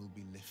veil will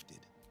be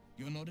lifted.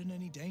 You're not in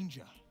any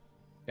danger.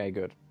 Okay,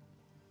 good.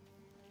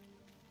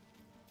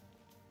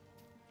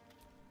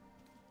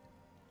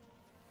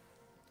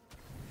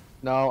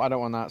 No, I don't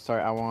want that.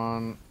 Sorry, I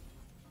want...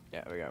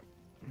 Yeah, there we go.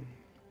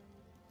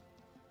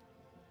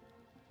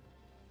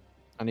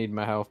 I need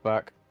my health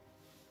back.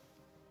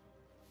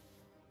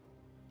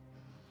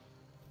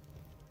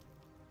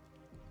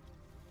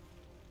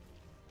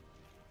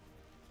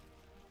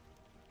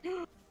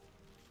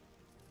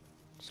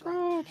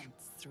 Scratch!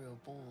 Through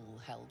a ball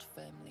held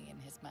firmly in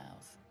his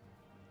mouth.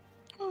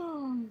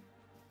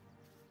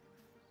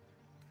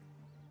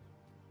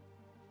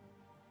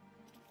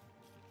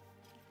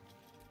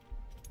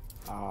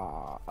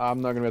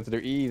 I'm not gonna be able to do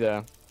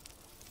either.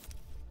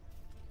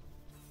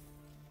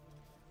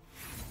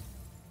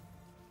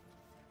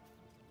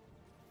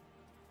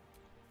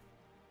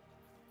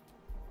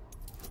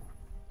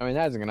 I mean,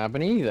 that isn't gonna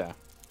happen either.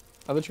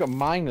 I've literally got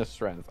minus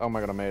strength. Oh my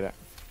god, I made it.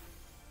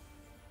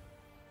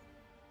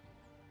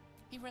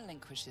 He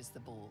relinquishes the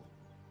ball.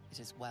 It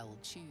is well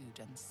chewed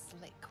and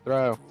slick.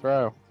 Throw.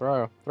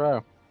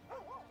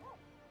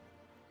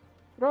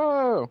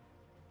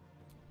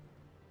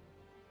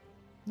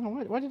 No,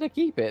 why did I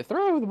keep it?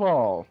 Throw the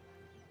ball.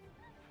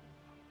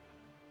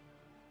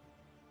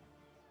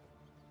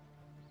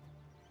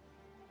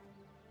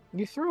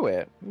 You threw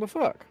it. What the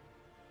fuck?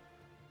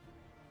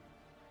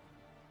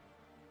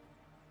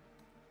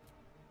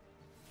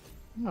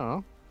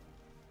 No.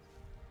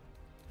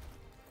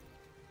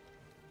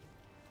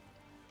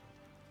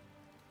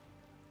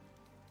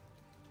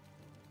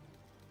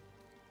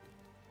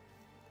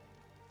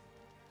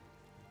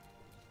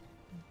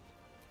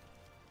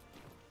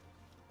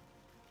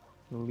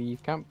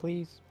 Leave camp,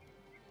 please.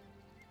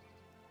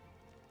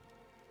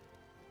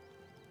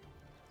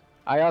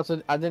 I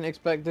didn't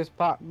expect this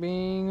pack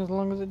being as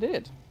long as it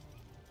did.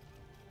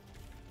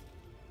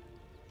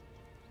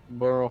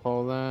 Burrow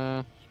hole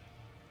there.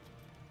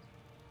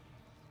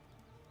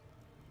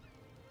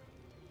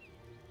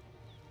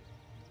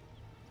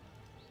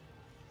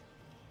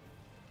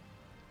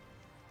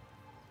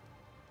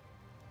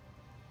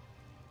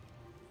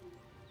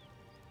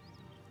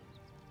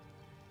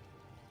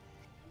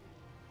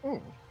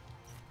 Oh.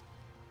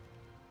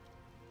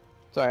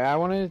 Sorry, I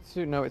wanted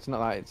to... No, it's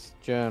not that. It's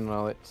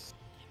journal. It's...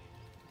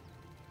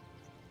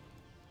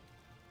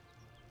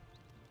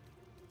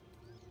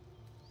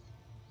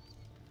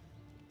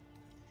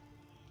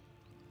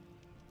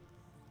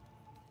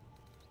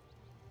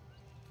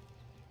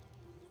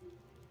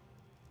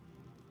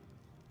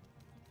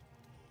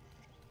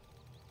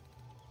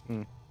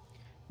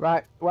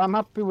 Right. Well, I'm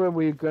happy where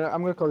we're gonna...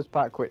 I'm gonna call this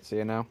part quits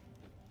here now.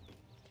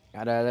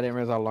 I didn't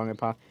realize how long it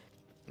passed.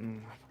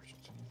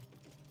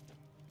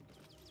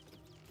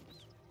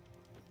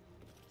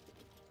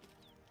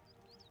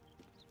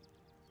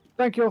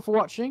 Thank you all for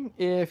watching.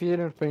 If you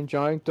didn't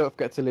enjoy, don't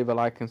forget to leave a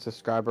like and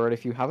subscribe already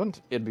if you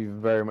haven't. It'd be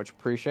very much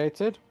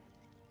appreciated.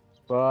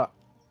 But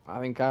I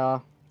think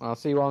I'll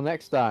see you all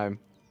next time.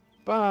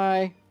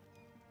 Bye.